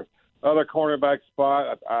got your other cornerback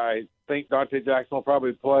spot. I think Dante Jackson will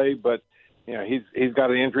probably play, but you know he's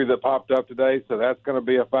got an injury that popped up today, so that's going to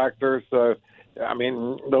be a factor. So, I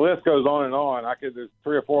mean, the list goes on and on. There's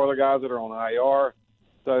 3 or 4 other guys that are on IR.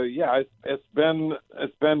 So yeah, it's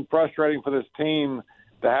been frustrating for this team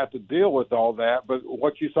to have to deal with all that. But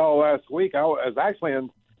what you saw last week, I was actually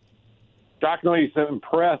shockingly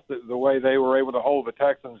impressed at the way they were able to hold the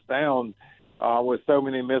Texans down with so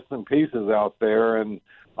many missing pieces out there. And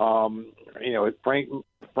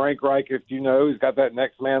Frank Reich, if you know, he's got that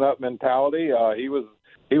next man up mentality. He was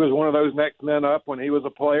one of those next men up when he was a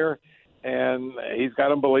player, and he's got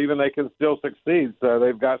them believing they can still succeed. So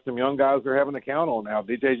they've got some young guys they're having to count on now.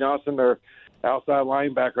 DJ Johnson, their outside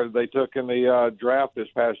linebacker they took in the draft this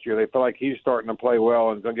past year, they feel like he's starting to play well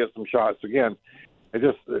and is going to get some shots again.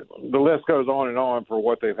 The list goes on for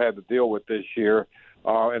what they've had to deal with this year,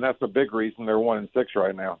 and that's a big reason they're 1-6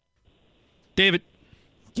 right now. David.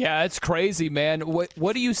 Yeah, it's crazy, man.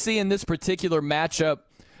 What do you see in this particular matchup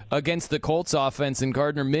against the Colts offense and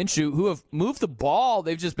Gardner Minshew, who have moved the ball?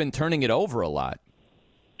 They've just been turning it over a lot.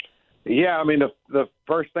 Yeah, I mean, the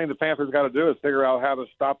first thing the Panthers got to do is figure out how to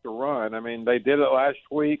stop the run. I mean, they did it last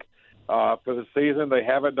week for the season. They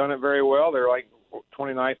haven't done it very well. They're like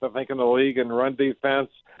 29th, I think, in the league in run defense.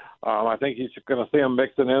 I think he's going to see them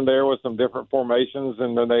mixing in there with some different formations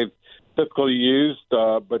than they've typically used.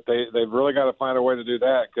 But they've really got to find a way to do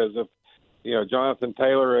that, because if Jonathan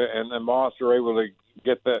Taylor and Moss are able to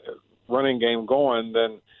get that running game going,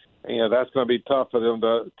 then that's going to be tough for them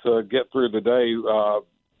to get through the day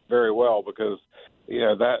very well, because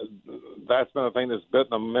that's been a thing that's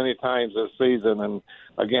bitten them many times this season. And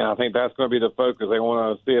again, I think that's going to be the focus. They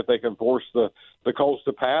want to see if they can force the Colts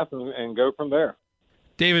to pass and go from there.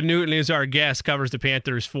 David Newton is our guest, covers the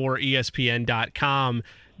Panthers for ESPN.com.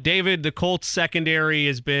 David, the Colts secondary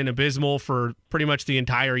has been abysmal for pretty much the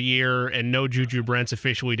entire year, and no Juju Brents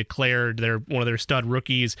officially declared. They're one of their stud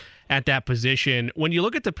rookies at that position. When you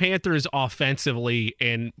look at the Panthers offensively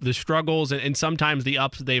and the struggles and sometimes the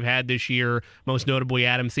ups that they've had this year, most notably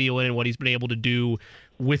Adam Thielen and what he's been able to do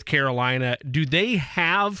with Carolina, do they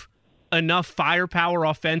have enough firepower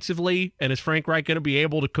offensively? And is Frank Reich going to be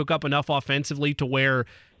able to cook up enough offensively to where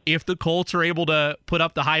if the Colts are able to put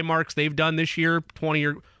up the high marks they've done this year, 20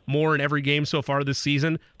 or more in every game so far this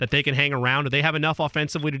season, that they can hang around? Do they have enough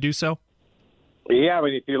offensively to do so? Yeah, I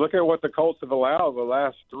mean, if you look at what the Colts have allowed the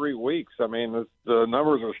last 3 weeks, I mean, the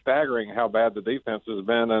numbers are staggering how bad the defense has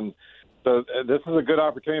been. And so this is a good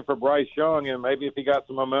opportunity for Bryce Young, and maybe if he got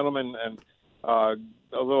some momentum and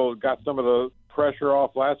got some of the pressure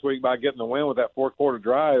off last week by getting the win with that fourth quarter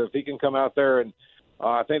drive, if he can come out there and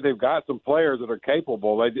I think they've got some players that are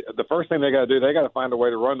capable. The first thing they got to do, they got to find a way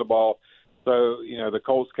to run the ball so the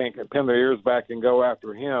Colts can't pin their ears back and go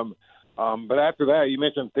after him. But after that, you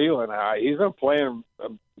mentioned Thielen. He's been playing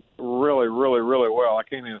really, really, really well. I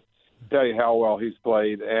can't even tell you how well he's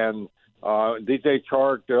played. And DJ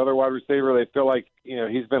Chark, the other wide receiver, they feel like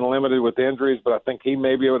he's been limited with injuries, but I think he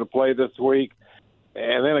may be able to play this week.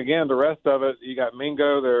 And then again, the rest of it, you got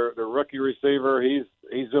Mingo, their rookie receiver.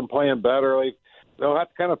 He's been playing better. They'll have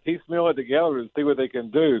to kind of piecemeal it together and see what they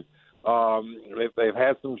can do. They've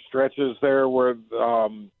had some stretches there where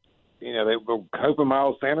they were hoping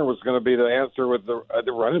Miles Sanders was going to be the answer with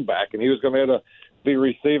the running back, and he was going to be able to be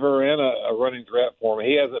receiver and a running threat for him.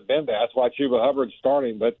 He hasn't been that. That's why Chuba Hubbard's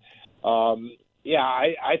starting. But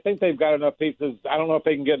I think they've got enough pieces. I don't know if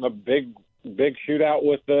they can get in a big shootout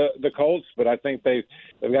with the Colts, but I think they've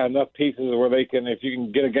got enough pieces where they can. If you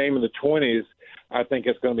can get a game in the 20s, I think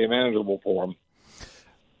it's going to be manageable for them.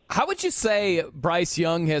 How would you say Bryce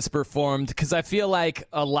Young has performed? Because I feel like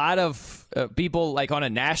a lot of people, like on a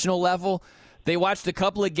national level, they watched a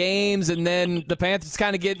couple of games and then the Panthers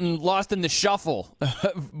kind of getting lost in the shuffle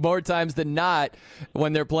more times than not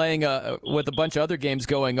when they're playing with a bunch of other games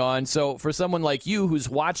going on. So for someone like you who's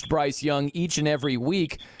watched Bryce Young each and every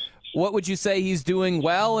week, what would you say he's doing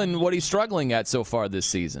well and what he's struggling at so far this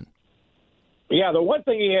season? Yeah, the one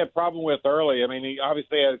thing he had a problem with early, I mean, he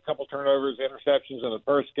obviously had a couple turnovers, interceptions in the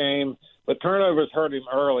first game, but turnovers hurt him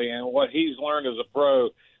early. And what he's learned as a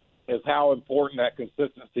pro is how important that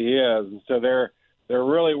consistency is. And so they're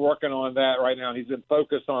really working on that right now. He's been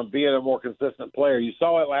focused on being a more consistent player. You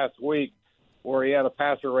saw it last week where he had a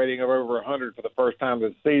passer rating of over 100 for the first time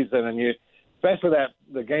this season. And especially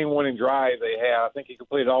the game-winning drive they had, I think he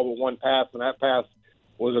completed all but one pass, and that pass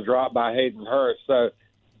was a drop by Hayden Hurst. So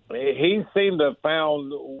he seemed to have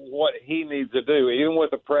found what he needs to do, even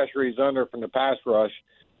with the pressure he's under from the pass rush,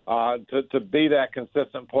 to be that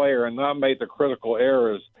consistent player and not make the critical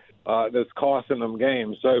errors that's costing them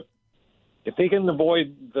games. So if he can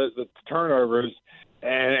avoid the turnovers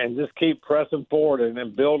and just keep pressing forward and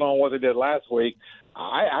then build on what they did last week,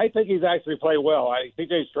 I think he's actually played well.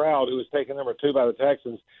 C.J. Stroud, who was taken number 2 by the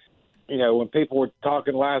Texans, when people were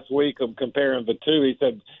talking last week of comparing the two, he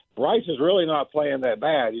said, Bryce is really not playing that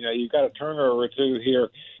bad. You've got a turnover or two here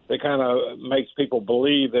that kind of makes people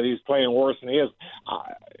believe that he's playing worse than he is.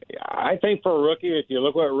 I think for a rookie, if you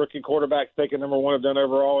look at rookie quarterbacks taking number 1 have done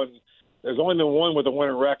overall, and there's only been one with a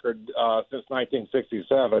winning record since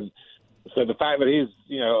 1967. So the fact that he's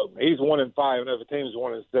 1-5 and other teams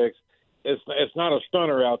 1-6, it's not a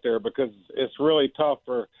stunner out there because it's really tough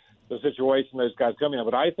for the situation those guys come in.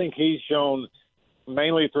 But I think he's shown,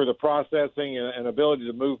 mainly through the processing and ability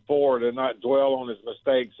to move forward and not dwell on his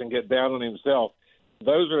mistakes and get down on himself.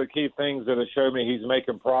 Those are the key things that have shown me he's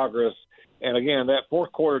making progress. And again, that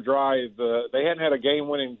fourth quarter drive, they hadn't had a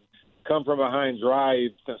game-winning come-from-behind drive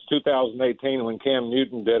since 2018 when Cam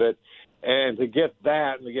Newton did it. And to get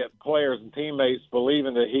that and to get players and teammates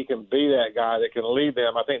believing that he can be that guy that can lead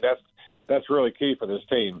them, I think that's really key for this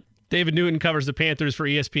team. David Newton covers the Panthers for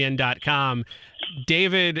ESPN.com.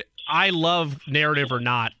 David, I love, narrative or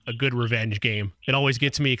not, a good revenge game. It always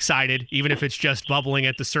gets me excited, even if it's just bubbling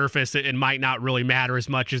at the surface. It might not really matter as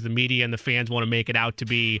much as the media and the fans want to make it out to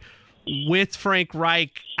be. With Frank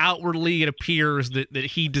Reich, outwardly it appears that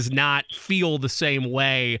he does not feel the same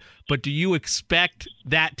way, but do you expect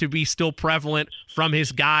that to be still prevalent from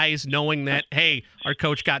his guys, knowing that, hey, our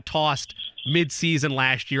coach got tossed mid-season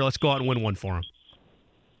last year, let's go out and win one for him?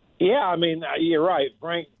 Yeah, I mean, you're right.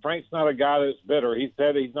 Frank's not a guy that's bitter. He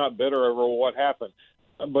said he's not bitter over what happened.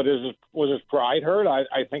 But was his pride hurt?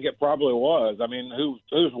 I think it probably was. I mean, who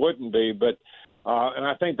wouldn't be? But and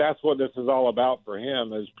I think that's what this is all about for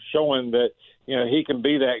him, is showing that, he can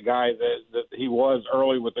be that guy that he was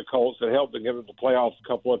early with the Colts, that helped them get to the playoffs a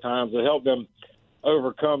couple of times, that helped them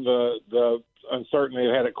overcome the uncertainty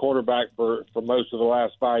they had at quarterback for most of the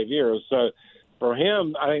last 5 years. So for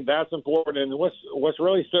him, I think that's important. And what's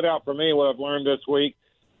really stood out for me, what I've learned this week,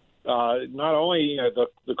 not only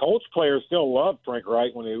the Colts players still loved Frank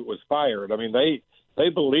Reich when he was fired. I mean, they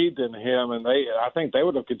believed in him, and I think they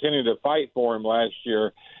would have continued to fight for him last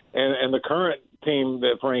year. And the current team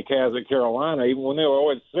that Frank has at Carolina, even when they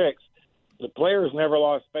were 0-6, the players never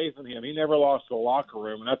lost faith in him. He never lost the locker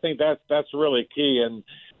room, and I think that's really key. And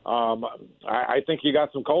I think you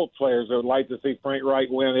got some Colts players that would like to see Frank Reich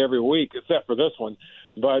win every week, except for this one.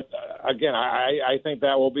 But again, I think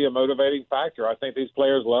that will be a motivating factor. I think these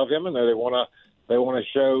players love him, and they want to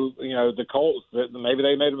show the Colts that maybe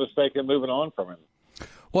they made a mistake in moving on from him.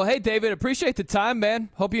 Well, hey, David, appreciate the time, man.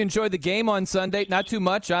 Hope you enjoyed the game on Sunday. Not too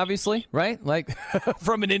much, obviously, right? Like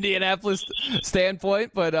from an Indianapolis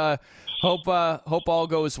standpoint, but hope all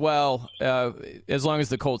goes well as long as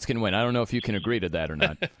the Colts can win. I don't know if you can agree to that or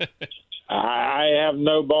not. I have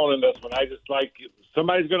no bone in this one. I just like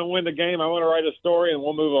somebody's going to win the game. I want to write a story, and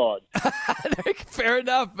we'll move on. Fair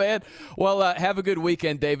enough, man. Well, have a good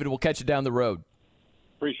weekend, David. We'll catch you down the road.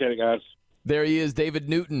 Appreciate it, guys. There he is, David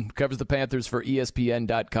Newton, covers the Panthers for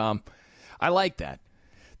ESPN.com. I like that.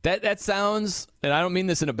 That sounds, and I don't mean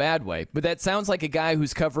this in a bad way, but that sounds like a guy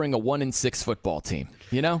who's covering a 1-6 football team.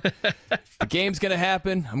 The game's going to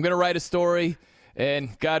happen. I'm going to write a story,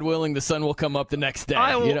 and God willing, the sun will come up the next day.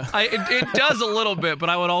 It does a little bit, but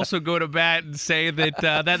I would also go to bat and say that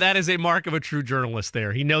that is a mark of a true journalist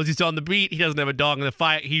there. He knows he's on the beat. He doesn't have a dog in the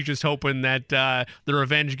fight. He's just hoping that the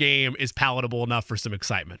revenge game is palatable enough for some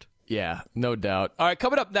excitement. Yeah, no doubt. All right,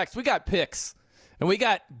 coming up next, we got picks, and we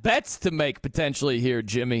got bets to make potentially here,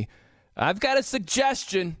 Jimmy. I've got a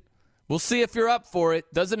suggestion. We'll see if you're up for it.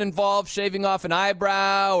 Doesn't involve shaving off an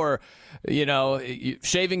eyebrow or,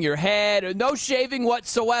 shaving your head, or no shaving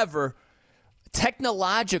whatsoever.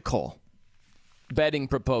 Technological betting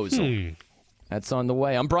proposal. That's on the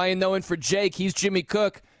way. I'm Brian Noen for Jake. He's Jimmy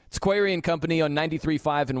Cook. It's Query and Company on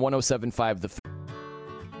 93.5 and 107.5 The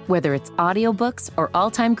Whether it's audiobooks or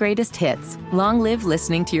all-time greatest hits, long live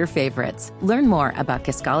listening to your favorites. Learn more about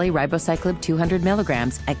Kisqali Ribociclib 200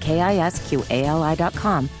 milligrams at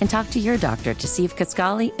KISQALI.com and talk to your doctor to see if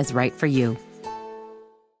Kisqali is right for you.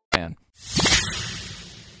 Man.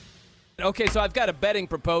 Okay, so I've got a betting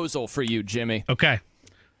proposal for you, Jimmy. Okay.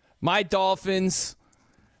 My Dolphins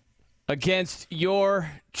against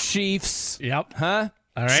your Chiefs. Yep. Huh?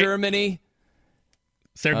 All right. Germany.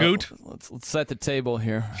 Sehr gut. Let's set the table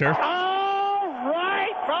here. Sure. All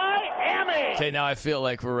right, Miami. Okay, now I feel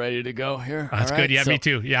like we're ready to go here. That's All right, good. Yeah, so me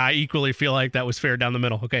too. Yeah, I equally feel like that was fair down the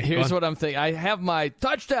middle. Okay. Here's what I'm thinking. I have my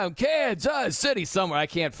touchdown Kansas City somewhere. I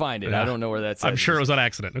can't find it. Yeah. I don't know where that's at. I'm sure it was on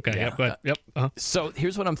accident. Okay. Yeah. Yep. Go ahead. Yep. Uh-huh. So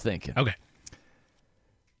here's what I'm thinking. Okay.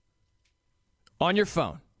 On your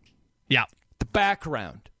phone. Yeah. The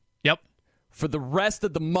background. Yep. For the rest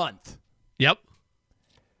of the month. Yep.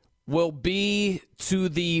 Will be to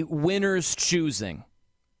the winner's choosing.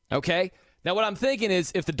 Okay? Now, what I'm thinking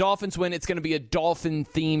is if the Dolphins win, it's going to be a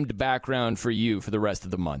Dolphin-themed background for you for the rest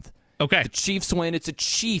of the month. Okay. If the Chiefs win, it's a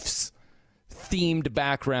Chiefs-themed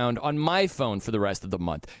background on my phone for the rest of the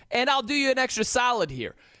month. And I'll do you an extra solid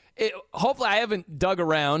here. hopefully I haven't dug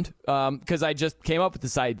around because I just came up with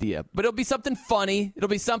this idea. But it'll be something funny. It'll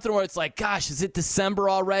be something where it's like, gosh, is it December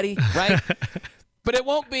already? Right? But it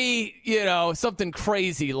won't be, something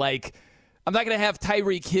crazy like I'm not going to have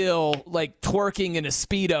Tyreek Hill like twerking in a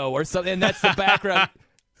Speedo or something. And that's the background.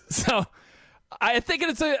 So I think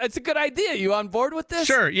it's a good idea. You on board with this?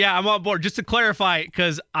 Sure. Yeah, I'm on board. Just to clarify,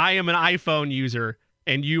 because I am an iPhone user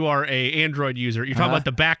and you are a Android user. You're talking about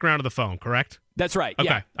the background of the phone, correct? That's right. Okay.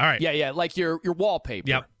 Yeah. All right. Yeah. Like your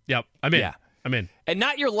wallpaper. Yep. I'm in. Yeah. I'm in. And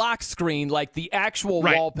not your lock screen, like the actual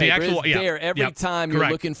Right. wallpaper The actual, is there every time you're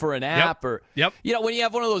looking for an app or when you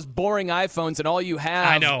have one of those boring iPhones and all you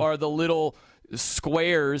have are the little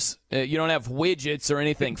squares. You don't have widgets or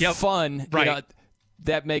anything fun. Right.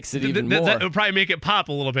 That makes it even more. That would probably make it pop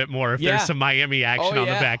a little bit more if there's some Miami action on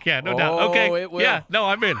the back. Yeah, no doubt. Okay. It will. Yeah, no,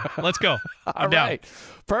 I'm in. Let's go. I'm down. Right.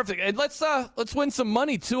 Perfect. And let's win some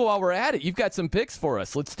money too while we're at it. You've got some picks for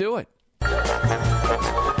us. Let's do it.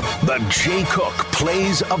 The Jay Cook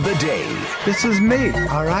Plays of the Day. This is me,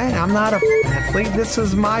 all right? I'm not an athlete. This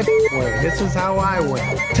is my way. This is how I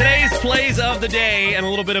win. Today's Plays of the Day, and a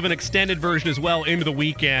little bit of an extended version as well into the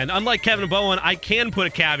weekend. Unlike Kevin Bowen, I can put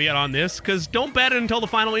a caveat on this, because don't bet it until the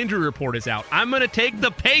final injury report is out. I'm going to take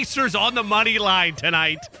the Pacers on the money line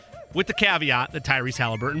tonight, with the caveat that Tyrese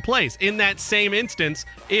Halliburton plays. In that same instance,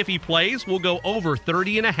 if he plays, we'll go over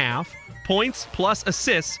 30.5 points plus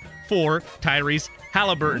assists for Tyrese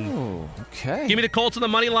Halliburton. Ooh, okay. Give me the Colts on the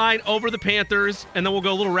money line over the Panthers, and then we'll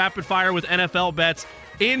go a little rapid fire with NFL bets.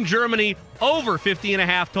 In Germany, over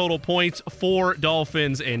 50.5 total points for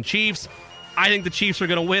Dolphins and Chiefs. I think the Chiefs are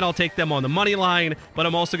going to win. I'll take them on the money line, but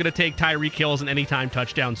I'm also going to take Tyreek Hill as an anytime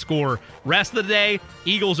touchdown scorer. Rest of the day,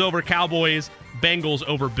 Eagles over Cowboys, Bengals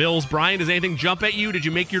over Bills. Brian, does anything jump at you? Did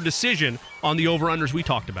you make your decision on the over-unders we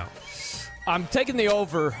talked about? I'm taking the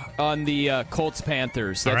over on the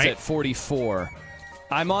Colts-Panthers. That's at 44.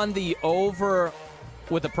 I'm on the over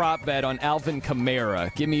with a prop bet on Alvin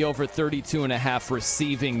Kamara. Give me over 32.5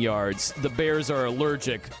 receiving yards. The Bears are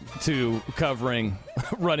allergic to covering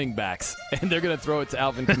running backs, and they're going to throw it to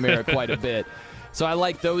Alvin Kamara quite a bit. So I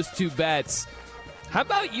like those two bets. How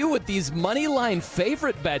about you with these money line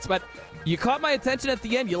favorite bets? But you caught my attention at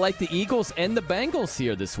the end. You like the Eagles and the Bengals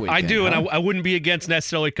here this weekend. I do, and I wouldn't be against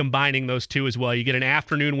necessarily combining those two as well. You get an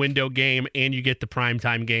afternoon window game, and you get the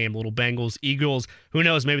primetime game, little Bengals, Eagles. Who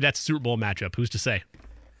knows? Maybe that's a Super Bowl matchup. Who's to say?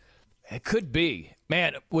 It could be.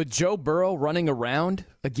 Man, with Joe Burrow running around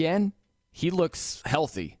again, he looks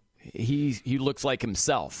healthy. He looks like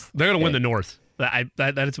himself. They're going to win the North. I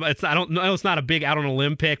don't know. It's not a big out on a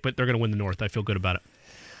limb pick, but they're going to win the North. I feel good about it.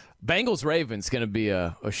 Bengals-Ravens going to be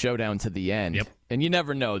a showdown to the end. Yep. And you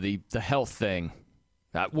never know, the health thing.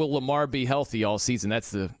 Will Lamar be healthy all season?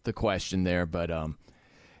 That's the question there. But,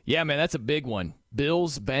 yeah, man, that's a big one.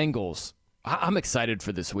 Bills-Bengals. I'm excited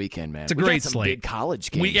for this weekend, man. It's a great slate. Big college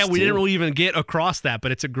games. We didn't really even get across that,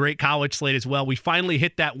 but it's a great college slate as well. We finally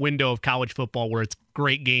hit that window of college football where it's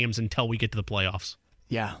great games until we get to the playoffs.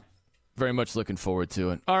 Yeah, very much looking forward to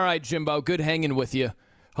it. All right, Jimbo, good hanging with you.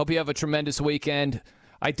 Hope you have a tremendous weekend.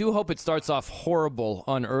 I do hope it starts off horrible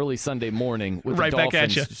on early Sunday morning with right the back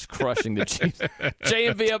Dolphins at you. just crushing the Chiefs.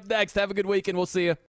 J&V up next. Have a good weekend. We'll see you.